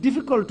find it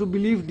difficult to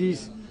believe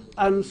this,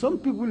 and some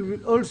people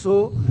will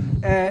also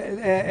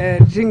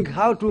think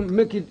how to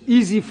make it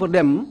easy for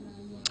them.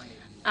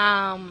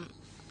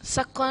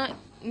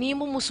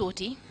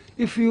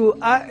 If you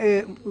are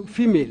a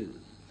female,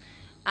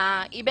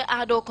 and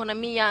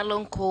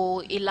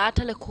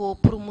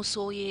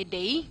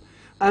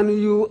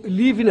you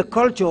live in a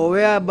culture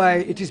whereby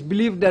it is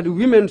believed that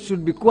women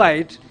should be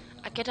quiet,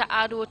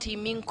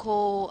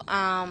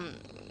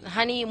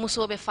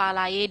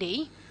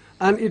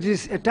 and it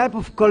is a type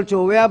of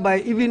culture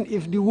whereby even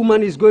if the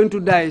woman is going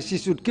to die, she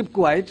should keep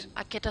quiet.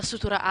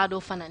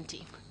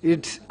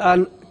 It's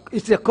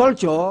a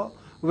culture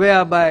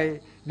whereby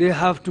they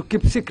have to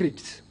keep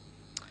secrets.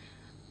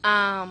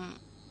 I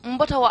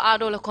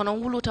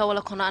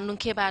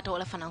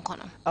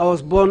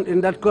was born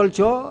in that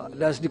culture.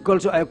 That's the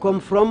culture I come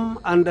from,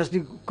 and that's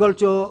the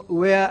culture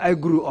where I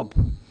grew up.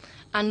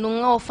 And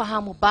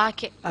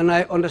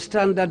I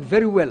understand that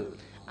very well.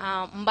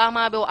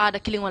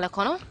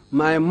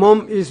 My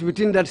mom is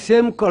within that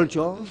same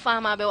culture.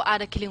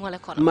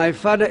 My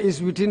father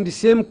is within the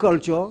same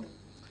culture.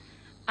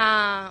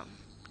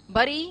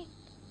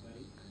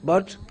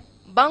 But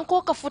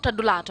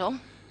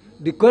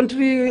the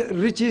country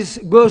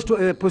goes to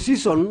a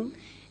position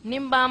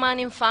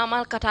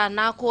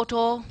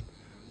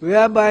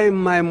whereby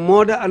my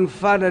mother and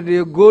father,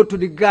 they go to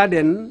the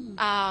garden,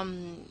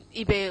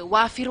 they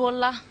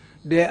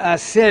are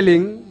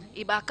selling,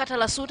 they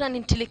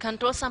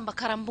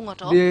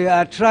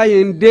are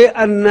trying day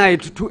and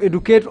night to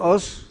educate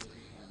us.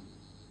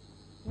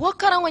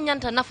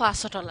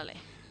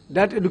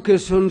 That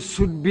education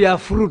should bear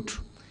fruit.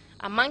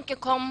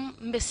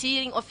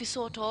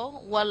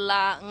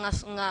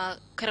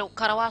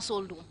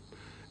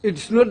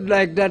 It's not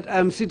like that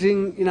I'm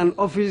sitting in an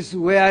office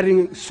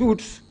wearing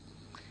suits.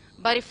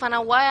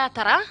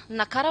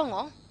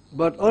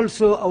 But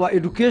also our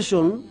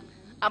education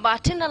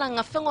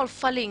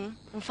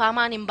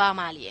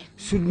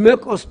should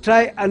make us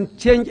try and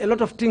change a lot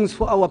of things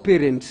for our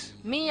parents.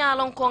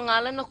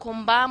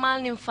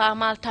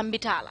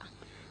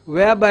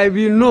 Whereby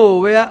we know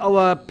where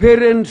our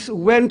parents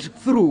went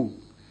through.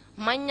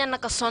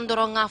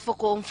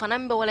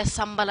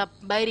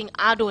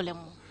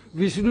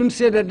 We shouldn't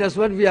say that that's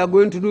what we are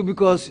going to do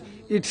because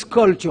it's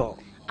culture.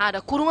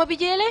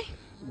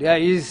 There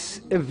is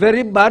a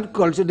very bad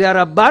culture. There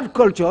are bad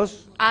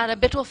cultures.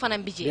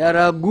 There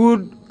are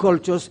good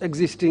cultures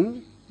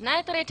existing.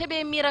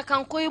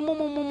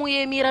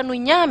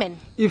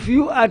 If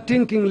you are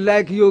thinking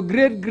like your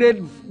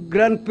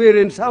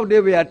great-great-grandparents, how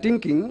they were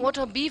thinking,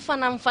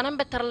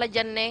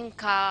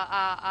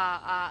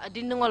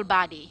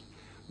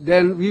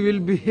 then we will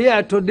be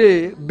here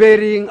today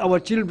burying our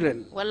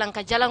children.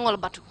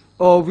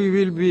 Or we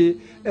will be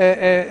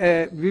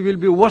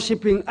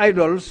worshipping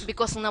idols.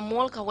 Because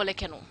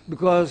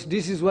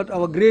this is what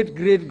our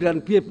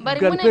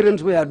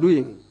great-great-grandparents were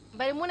doing.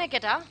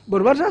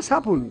 But what has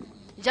happened?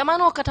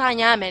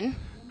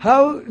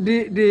 How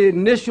the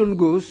nation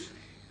goes,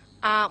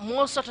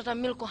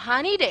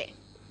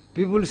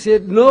 people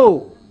said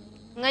no.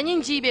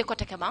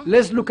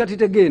 Let's look at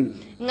it again.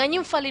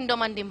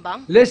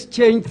 Let's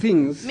change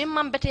things.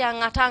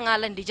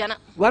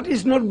 What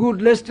is not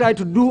good, let's try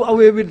to do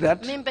away with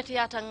that.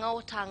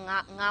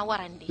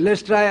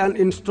 Let's try and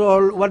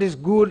install what is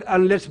good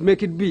and let's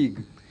make it big.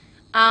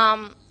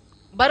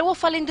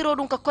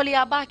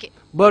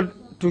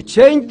 But to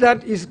change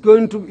that is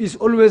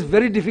always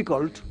very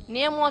difficult.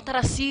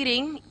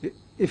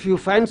 If you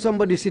find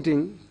somebody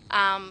sitting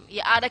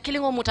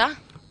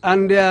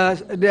and they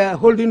are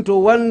holding to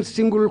one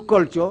single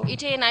culture,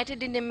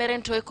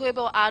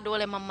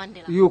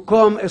 you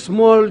come a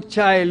small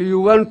child, you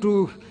want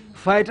to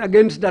fight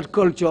against that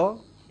culture,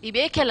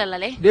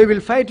 they will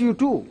fight you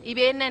too.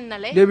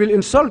 They will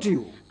insult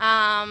you.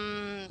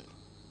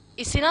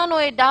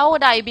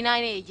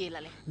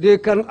 They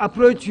can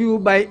approach you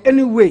by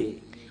any way.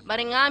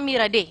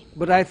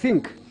 But I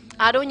think,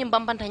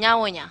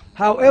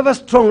 however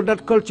strong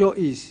that culture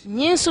is,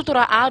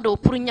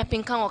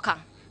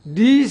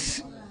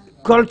 this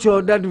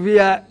culture that we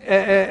are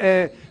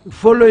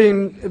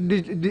following,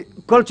 the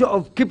culture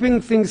of keeping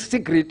things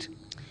secret,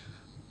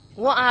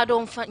 we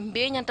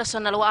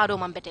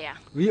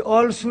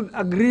all should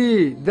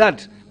agree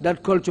that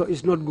that culture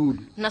is not good.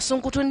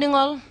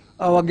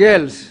 Our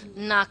girls,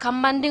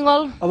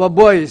 our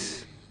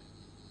boys,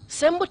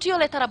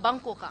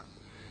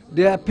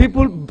 there are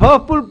people,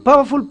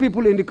 powerful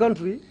people in the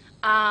country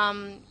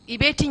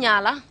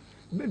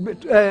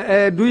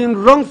doing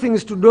wrong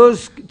things to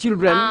those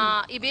children.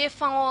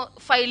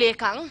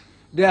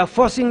 They are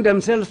forcing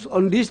themselves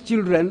on these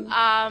children.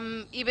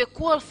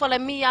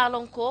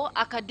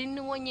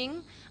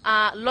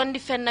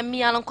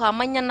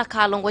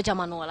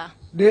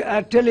 They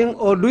are telling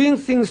or doing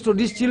things to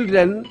these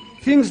children,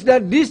 things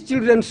that these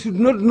children should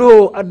not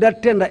know at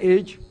that tender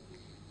age.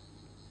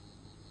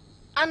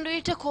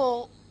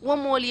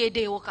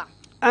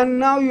 And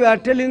now you are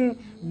telling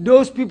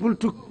those people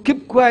to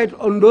keep quiet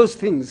on those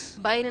things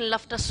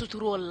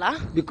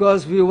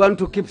because we want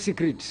to keep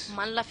secrets.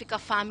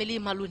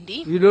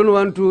 We don't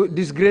want to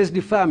disgrace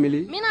the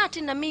family.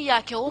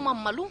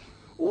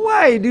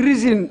 Why? The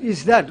reason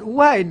is that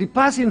why the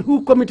person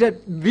who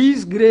committed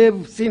this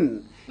grave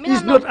sin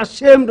is not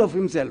ashamed of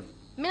himself.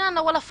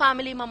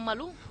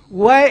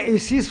 Why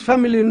is his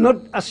family not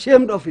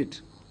ashamed of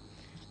it?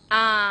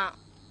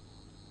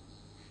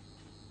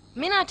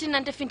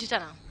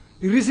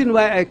 The reason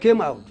why I came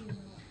out,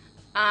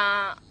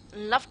 I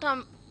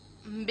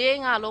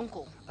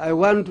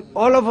want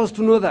all of us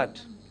to know that.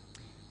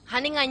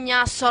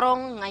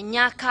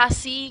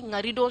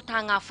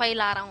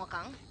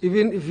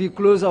 Even if we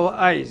close our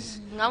eyes,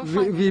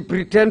 we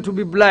pretend to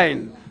be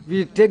blind,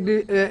 we take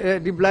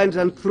the blinds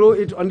and throw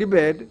it on the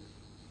bed,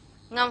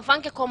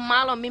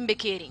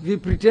 we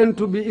pretend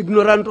to be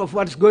ignorant of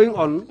what's going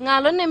on.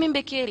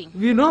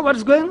 We know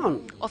what's going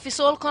on.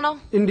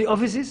 In the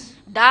offices,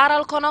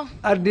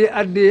 at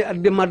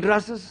the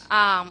madrasas,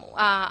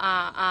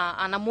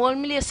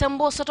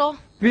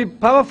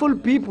 powerful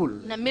people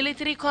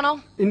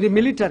in the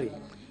military,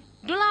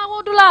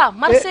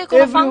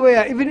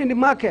 everywhere, even in the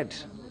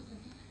market.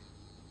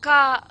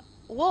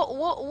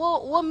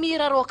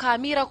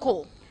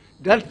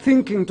 That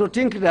thinking, to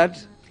think that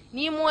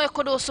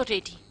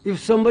if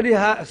somebody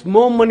has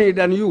more money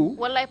than you,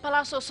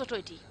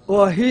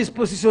 or his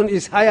position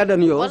is higher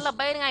than yours,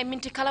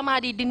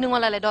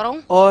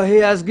 or he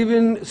has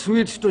given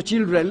sweets to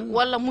children,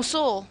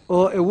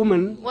 or a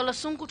woman,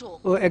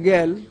 or a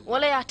girl,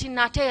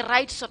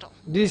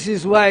 this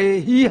is why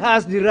he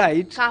has the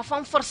right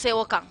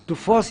to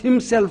force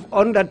himself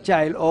on that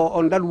child or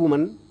on that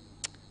woman.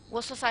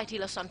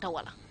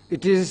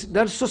 It is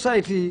that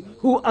society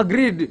who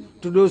agreed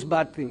to those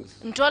bad things.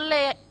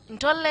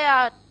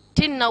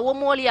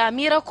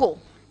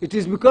 It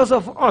is because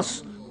of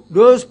us.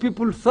 Those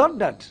people thought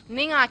that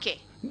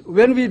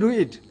when we do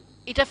it,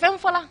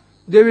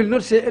 they will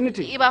not say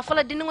anything. They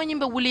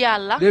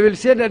will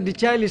say that the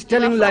child is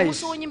telling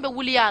lies.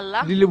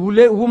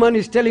 The woman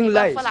is telling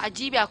lies.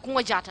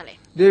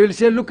 They will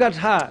say, look at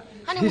her.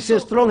 He's a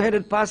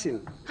strong-headed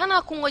person.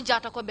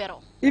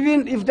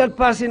 Even if that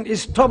person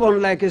is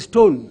stubborn like a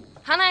stone,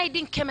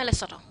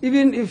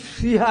 even if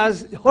he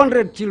has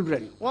 100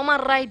 children,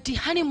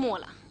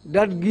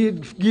 that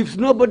gives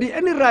nobody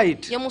any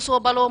right to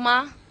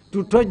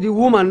touch the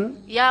woman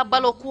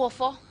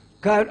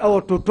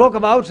or to talk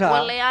about her,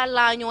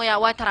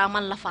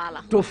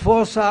 to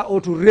force her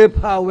or to rape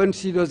her when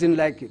she doesn't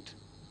like it.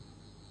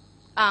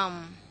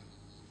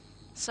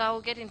 So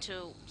I'll get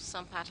into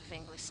some part of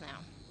English now.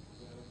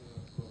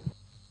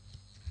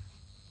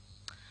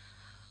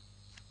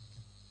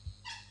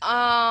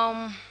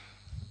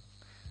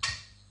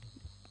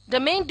 The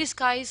main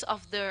disguise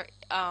of the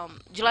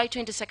July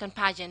 22nd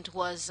pageant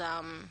was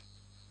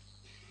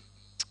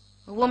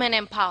women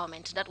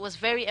empowerment. That was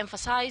very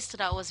emphasized.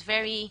 That was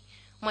very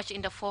much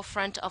in the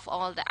forefront of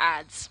all the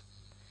ads.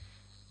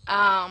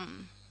 To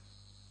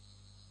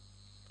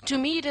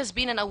me, it has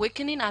been an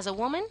awakening as a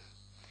woman,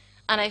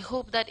 and I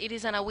hope that it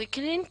is an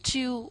awakening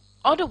to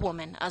other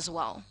women as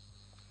well.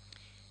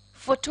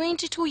 For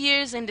 22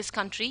 years in this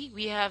country,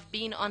 we have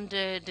been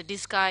under the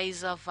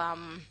disguise of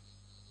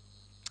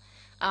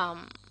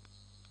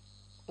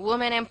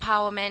women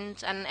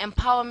empowerment and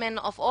empowerment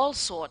of all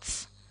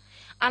sorts.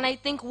 And I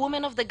think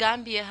women of the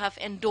Gambia have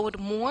endured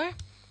more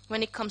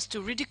when it comes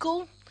to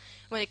ridicule,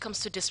 when it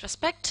comes to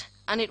disrespect,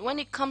 and when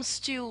it comes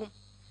to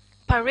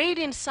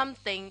parading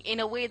something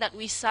in a way that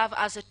we serve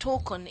as a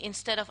token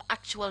instead of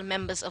actual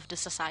members of the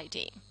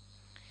society.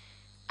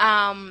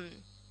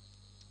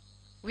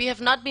 We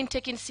have not been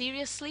taken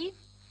seriously.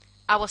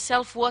 Our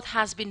self-worth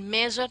has been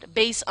measured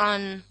based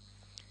on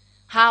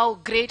how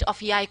great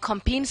of yai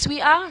campaigns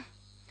we are,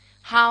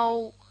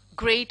 how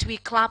great we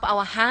clap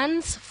our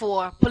hands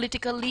for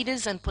political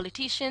leaders and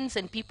politicians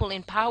and people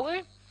in power.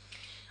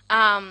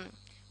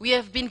 We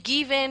have been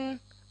given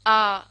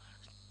a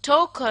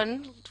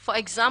token. For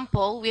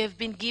example, we have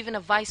been given a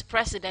vice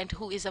president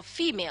who is a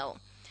female.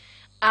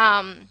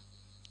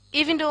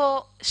 Even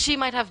though she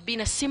might have been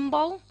a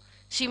symbol,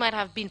 she might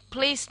have been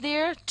placed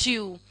there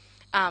to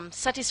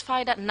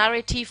satisfy that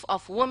narrative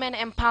of women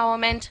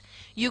empowerment,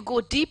 you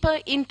go deeper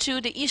into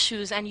the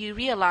issues and you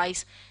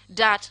realize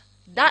that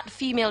that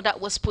female that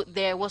was put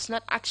there was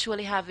not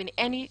actually having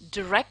any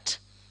direct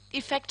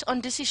effect on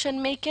decision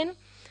making.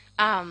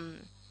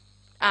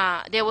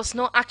 There was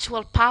no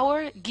actual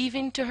power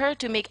given to her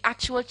to make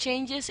actual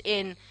changes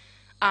in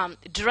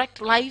direct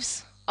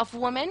lives of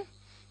women.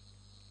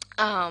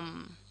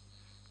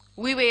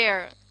 We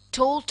were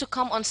told to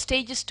come on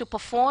stages to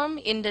perform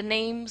in the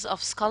names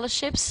of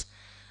scholarships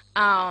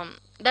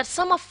that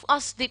some of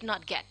us did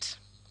not get.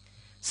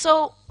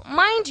 So,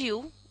 mind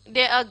you,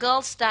 there are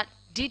girls that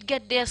did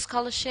get their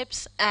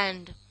scholarships,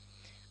 and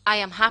I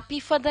am happy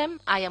for them.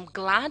 I am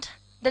glad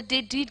that they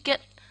did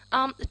get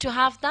to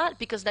have that,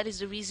 because that is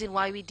the reason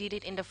why we did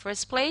it in the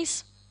first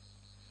place.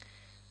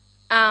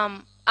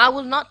 I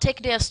will not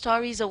take their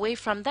stories away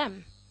from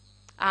them.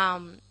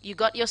 You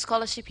got your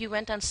scholarship, you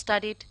went and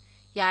studied.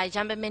 Yeah,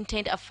 Jammeh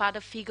maintained a father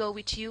figure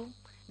with you.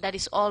 That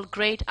is all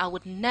great. I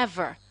would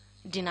never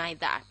deny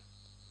that.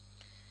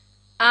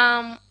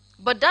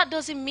 But that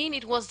doesn't mean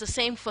it was the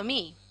same for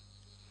me.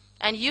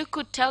 And you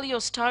could tell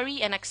your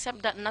story and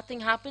accept that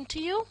nothing happened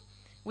to you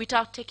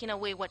without taking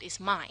away what is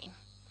mine.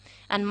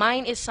 And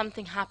mine is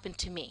something happened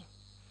to me.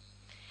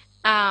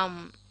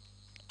 And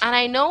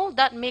I know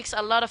that makes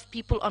a lot of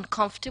people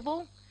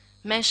uncomfortable,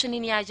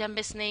 mentioning Yaya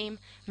Jammeh's name,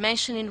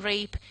 mentioning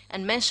rape,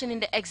 and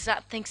mentioning the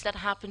exact things that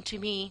happened to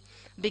me,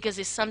 because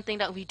it's something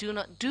that we do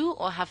not do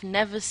or have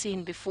never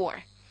seen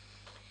before.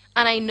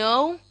 And I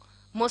know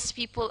most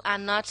people are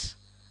not,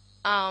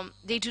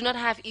 they do not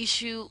have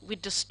issue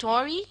with the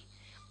story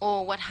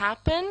or what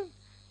happened.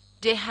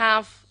 They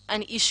have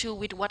an issue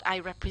with what I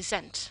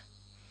represent.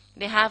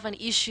 They have an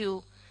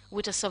issue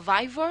with a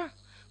survivor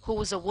who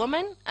is a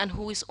woman and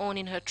who is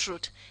owning her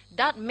truth.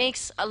 That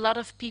makes a lot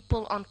of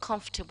people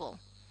uncomfortable,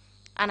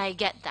 and I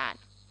get that.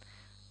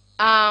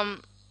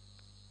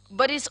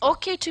 But it's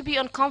okay to be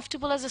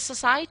uncomfortable as a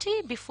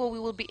society before we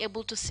will be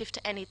able to sift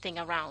anything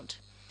around.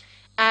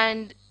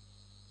 And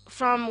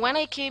from when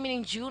I came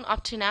in June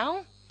up to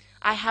now,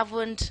 I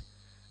haven't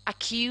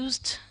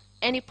accused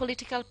any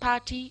political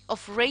party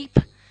of rape.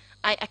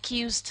 I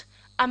accused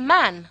a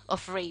man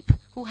of rape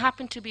who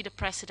happened to be the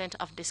president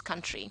of this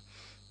country.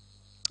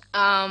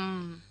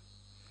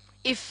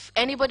 If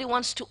anybody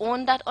wants to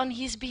own that on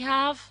his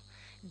behalf,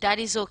 that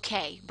is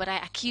okay. But I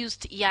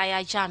accused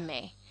Yaya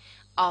Jammeh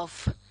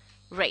of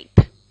rape.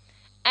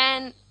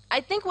 And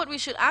I think what we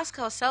should ask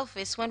ourselves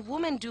is, when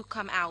women do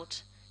come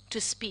out to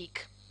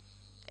speak,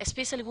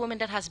 especially women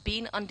that has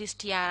been on this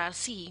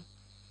TRRC,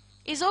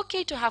 it's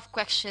okay to have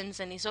questions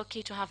and it's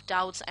okay to have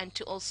doubts and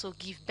to also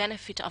give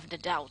benefit of the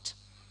doubt.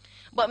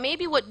 But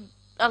maybe what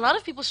a lot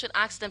of people should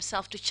ask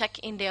themselves to check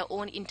in their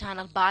own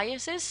internal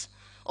biases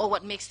or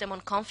what makes them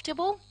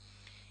uncomfortable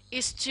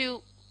is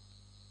to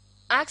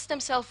ask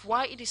themselves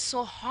why it is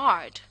so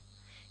hard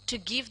to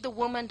give the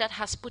woman that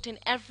has put in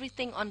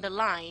everything on the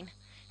line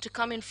to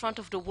come in front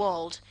of the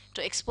world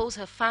to expose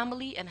her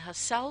family and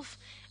herself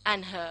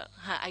and her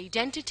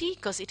identity,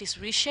 because it is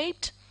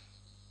reshaped.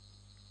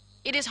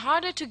 It is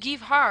harder to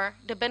give her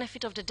the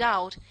benefit of the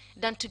doubt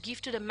than to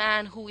give to the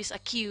man who is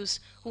accused,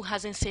 who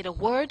hasn't said a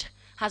word,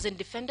 hasn't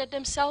defended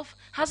themselves,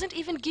 hasn't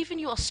even given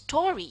you a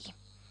story.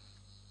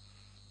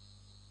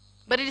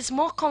 But it is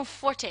more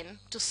comforting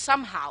to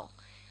somehow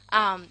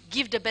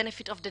give the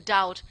benefit of the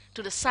doubt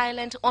to the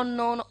silent,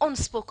 unknown,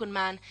 unspoken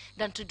man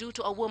than to do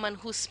to a woman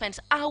who spends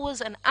hours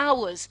and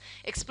hours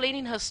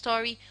explaining her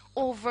story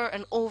over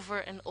and over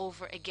and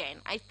over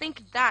again. I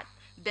think that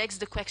begs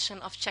the question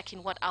of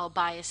checking what our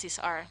biases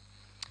are.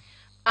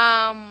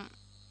 I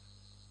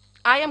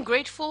am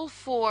grateful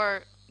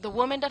for the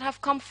women that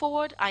have come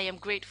forward. I am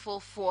grateful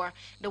for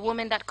the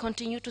women that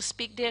continue to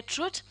speak their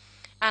truth.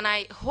 And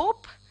I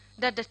hope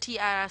that the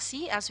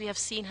TRRC, as we have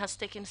seen, has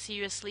taken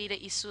seriously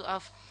the issue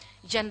of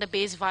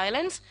gender-based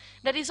violence.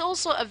 That is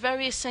also a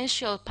very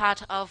essential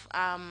part of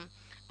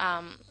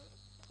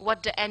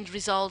what the end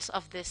results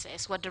of this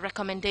is, what the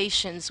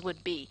recommendations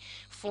would be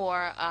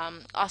for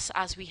us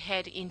as we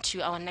head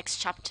into our next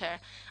chapter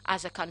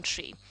as a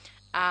country.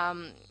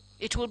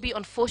 it will be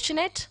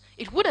unfortunate,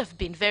 it would have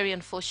been very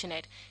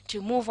unfortunate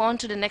to move on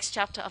to the next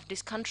chapter of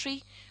this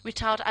country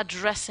without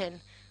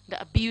addressing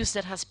the abuse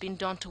that has been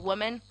done to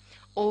women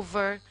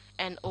over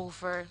and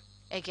over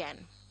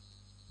again.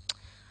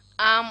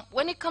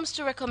 When it comes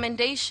to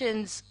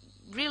recommendations,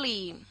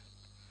 really,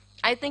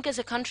 I think as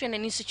a country and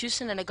an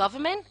institution and a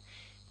government,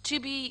 to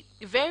be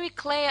very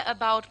clear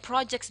about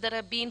projects that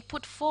are being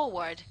put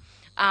forward,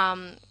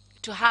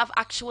 to have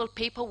actual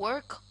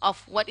paperwork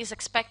of what is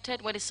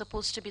expected, what is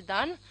supposed to be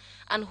done,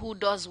 and who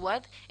does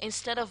what,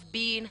 instead of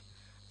being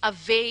a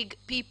vague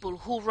people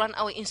who run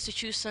our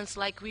institutions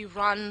like we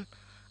run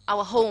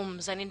our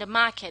homes and in the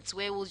markets,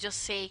 where we'll just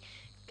say,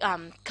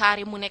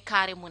 kare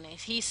mune,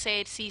 he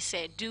said, she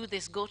said, do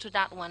this, go to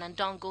that one, and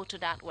don't go to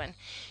that one.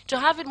 To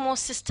have it more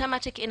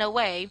systematic in a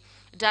way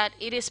that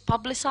it is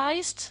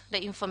publicized,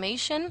 the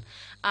information,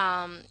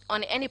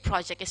 on any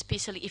project,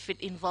 especially if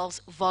it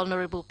involves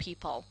vulnerable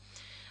people.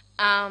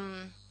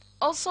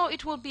 Also,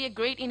 it will be a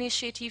great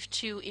initiative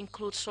to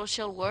include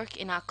social work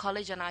in our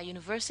college and our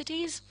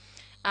universities.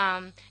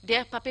 They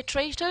are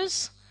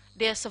perpetrators,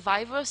 they are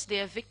survivors, they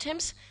are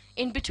victims.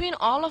 In between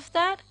all of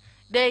that,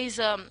 there is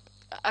a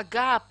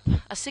gap,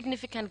 a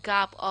significant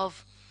gap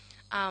of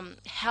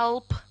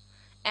help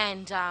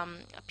and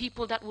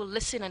people that will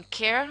listen and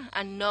care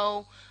and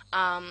know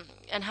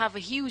and have a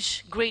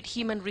huge, great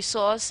human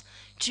resource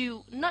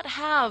to not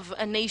have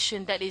a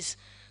nation that is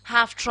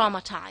half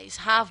traumatized,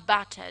 half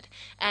battered,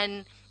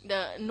 and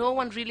no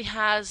one really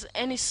has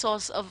any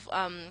source of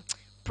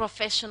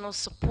professional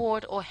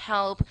support or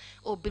help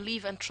or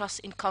believe and trust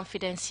in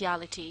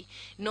confidentiality.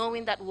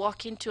 Knowing that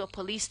walking to a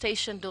police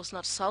station does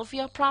not solve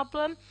your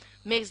problem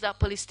makes that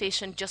police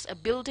station just a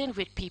building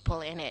with people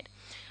in it.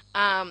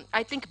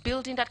 I think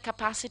building that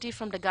capacity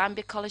from the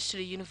Gambia College to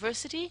the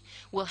university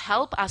will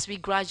help as we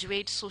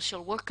graduate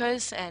social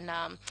workers and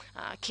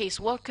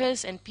case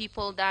workers and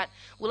people that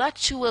will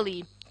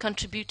actually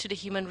contribute to the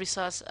human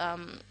resource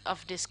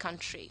of this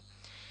country.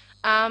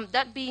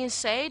 That being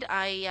said,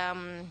 I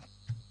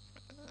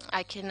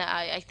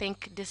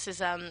think this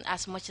is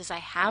as much as I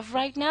have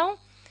right now.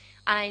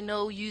 I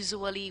know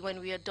usually when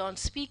we are done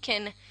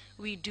speaking,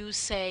 we do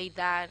say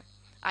that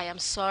I am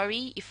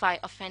sorry if I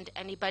offend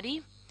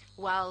anybody.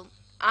 Well,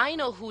 I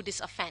know who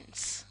this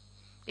offends.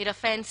 It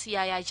offends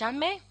Yaya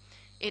Jammeh.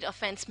 It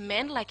offends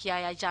men like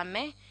Yaya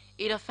Jammeh.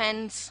 It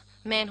offends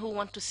men who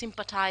want to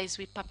sympathize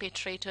with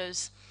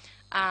perpetrators.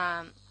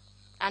 And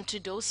to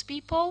those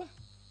people,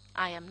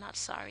 I am not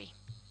sorry.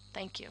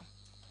 Thank you.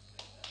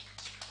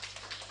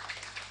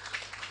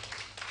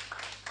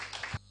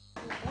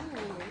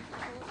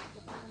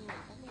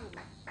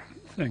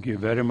 Thank you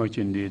very much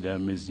indeed,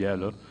 Ms.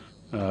 Jallow,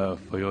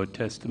 for your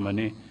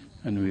testimony,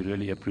 and we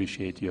really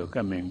appreciate your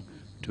coming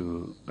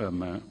to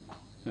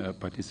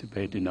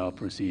participate in our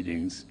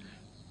proceedings.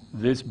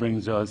 This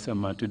brings us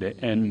to the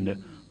end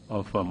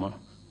of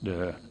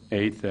the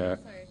 8th.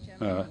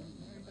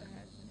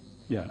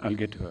 Yeah, I'll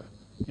get to her.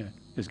 Yeah,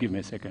 just give me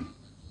a second.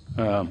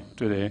 To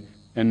the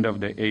end of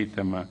the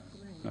 8th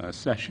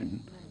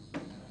session.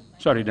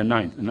 Sorry, the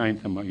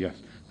 9th, yes.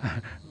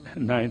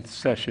 9th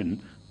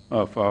session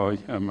of our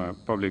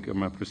public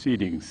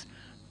proceedings.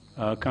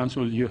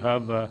 Council, you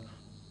have a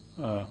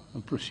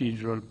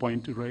procedural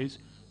point to raise?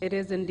 It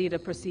is indeed a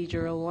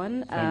procedural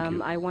one. Thank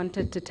you. I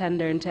wanted to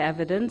tender into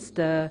evidence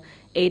the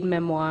aid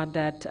memoir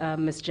that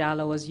Ms.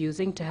 Jallow was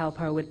using to help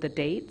her with the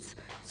dates.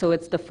 So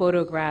it's the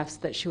photographs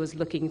that she was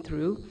looking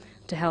through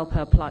to help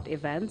her plot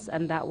events,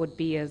 and that would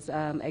be as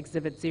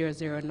Exhibit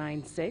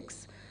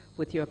 0096,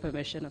 with your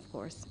permission, of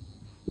course.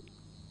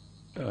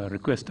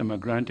 Request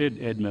granted.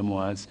 Aid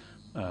memoirs,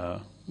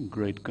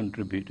 great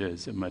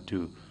contributors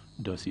to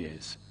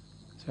dossiers.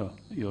 So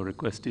your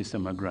request is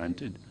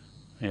granted.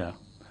 Yeah.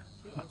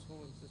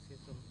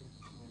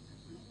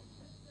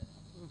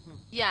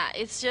 Yeah,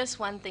 it's just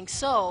one thing.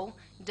 So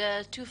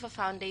the Toufah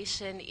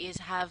Foundation is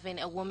having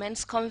a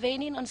women's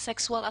convening on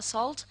sexual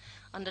assault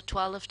on the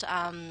 12th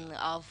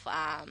of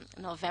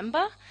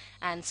November,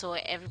 and so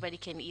everybody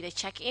can either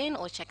check in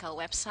or check our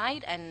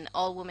website, and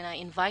all women are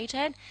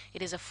invited.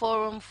 It is a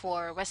forum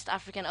for West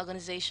African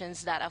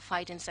organizations that are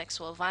fighting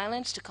sexual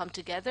violence to come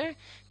together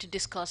to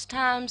discuss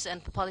terms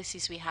and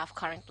policies we have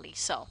currently.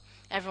 So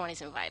everyone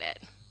is invited.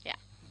 Yeah.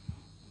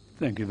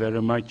 Thank you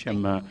very much.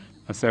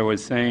 As I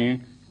was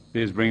saying,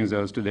 this brings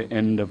us to the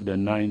end of the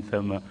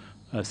 9th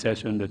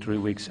session, the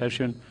 3-week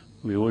session.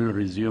 We will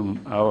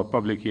resume our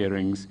public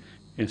hearings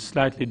in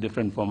slightly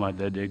different format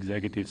that the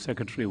Executive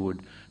Secretary would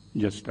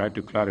just try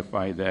to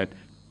clarify that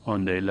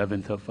on the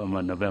 11th of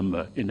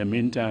November. In the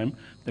meantime,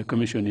 the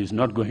Commission is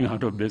not going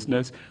out of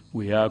business.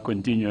 We are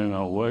continuing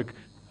our work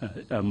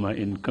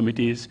in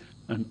committees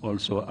and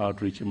also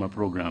outreach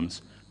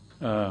programs.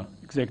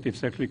 Executive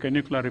Secretary, can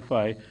you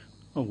clarify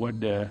what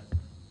the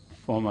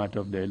format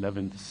of the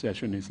 11th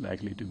session is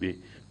likely to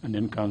be? And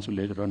then Council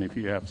later on, if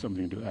you have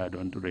something to add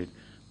on to it,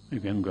 you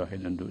can go ahead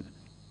and do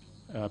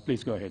it.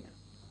 Please go ahead.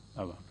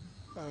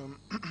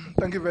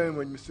 Thank you very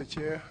much, Mr.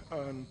 Chair,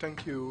 and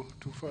thank you,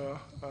 Toufah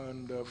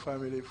and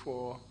family,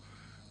 for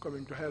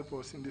coming to help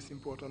us in this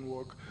important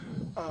work.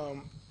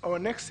 Our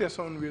next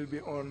session will be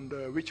on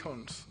the witch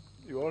hunts.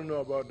 You all know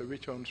about the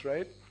witch hunts,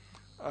 right?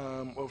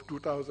 Of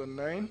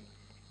 2009.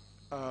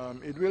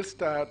 It will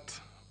start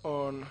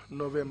on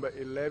November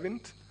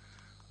 11th,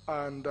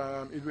 and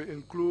it will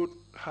include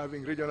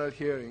having regional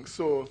hearings.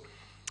 So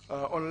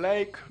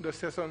unlike the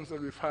sessions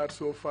that we've had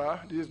so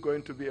far, this is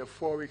going to be a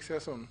 4-week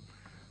session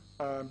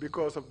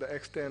because of the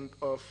extent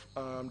of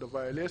the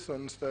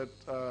violations that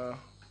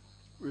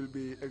will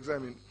be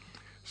examined.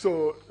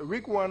 So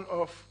week 1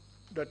 of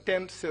the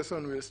 10th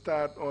session will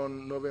start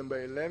on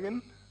November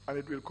 11, and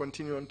it will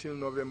continue until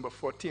November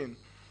 14.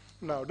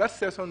 Now, that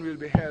session will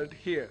be held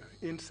here,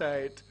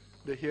 inside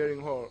the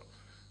hearing hall.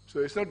 So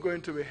it's not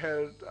going to be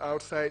held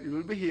outside. It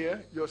will be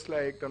here, just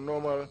like the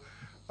normal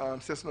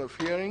session of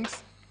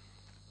hearings.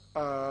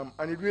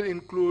 And it will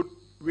include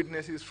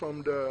witnesses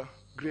from the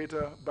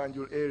greater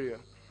Banjul area.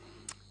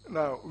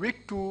 Now,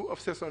 week 2 of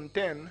session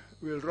 10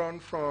 will run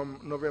from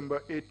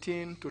November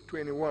 18 to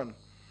 21.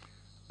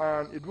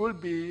 And it will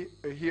be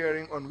a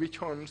hearing on witch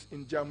hunts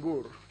in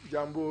Jambur.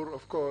 Jambur,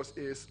 of course,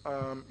 is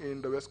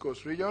in the West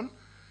Coast region.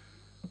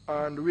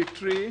 And week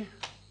 3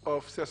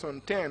 of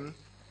session 10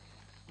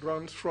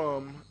 runs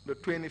from the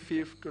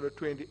 25th to the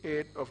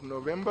 28th of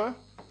November.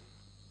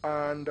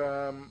 And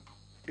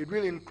it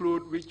will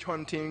include witch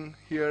hunting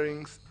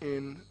hearings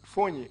in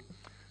Fonyi.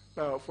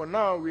 Now, for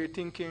now, we're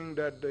thinking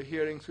that the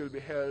hearings will be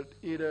held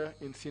either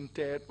in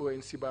Sintet or in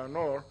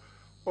Sibanor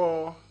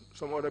or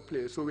some other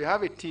place. So we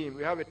have a team,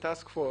 we have a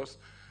task force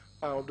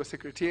of the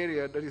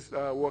Secretariat that is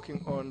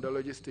working on the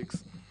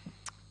logistics.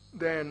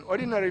 Then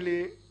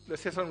ordinarily, the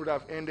session would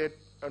have ended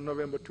on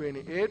November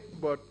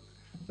 28th, but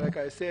like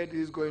I said, it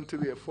is going to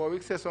be a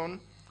 4-week session.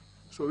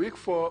 So week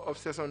 4 of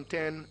session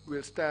 10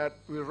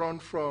 will run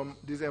from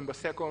December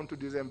 2nd to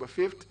December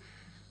 5th,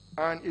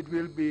 and it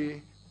will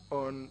be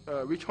on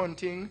witch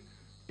hunting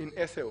in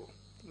SAO,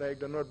 like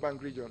the North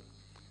Bank region.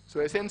 So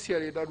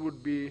essentially, that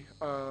would be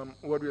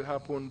what will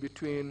happen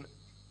between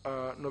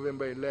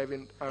November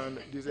 11th and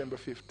December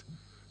 5th.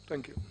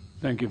 Thank you.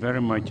 Thank you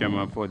very much,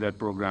 Emma, for that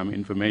program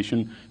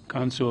information.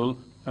 Council,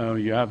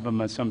 you have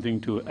something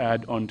to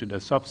add on to the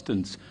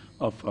substance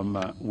of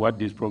what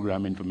this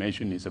program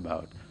information is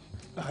about.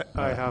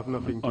 I have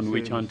nothing to say. On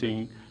witch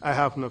hunting? I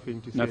have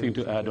nothing to say. Nothing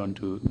to add on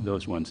to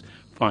those ones.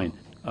 Fine.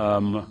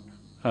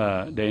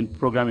 The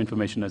program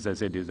information, as I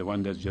said, is the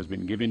one that's just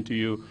been given to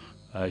you.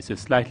 It's a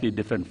slightly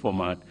different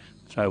format,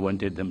 so I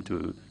wanted them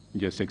to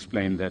just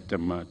explain that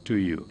to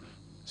you.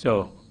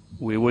 So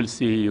we will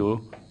see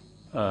you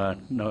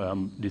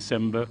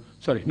November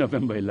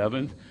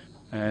 11th,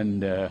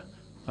 and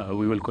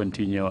we will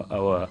continue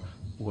our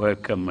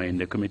work in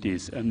the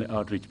committees and the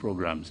outreach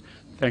programs.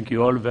 Thank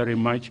you all very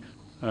much.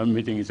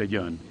 Meeting is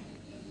adjourned.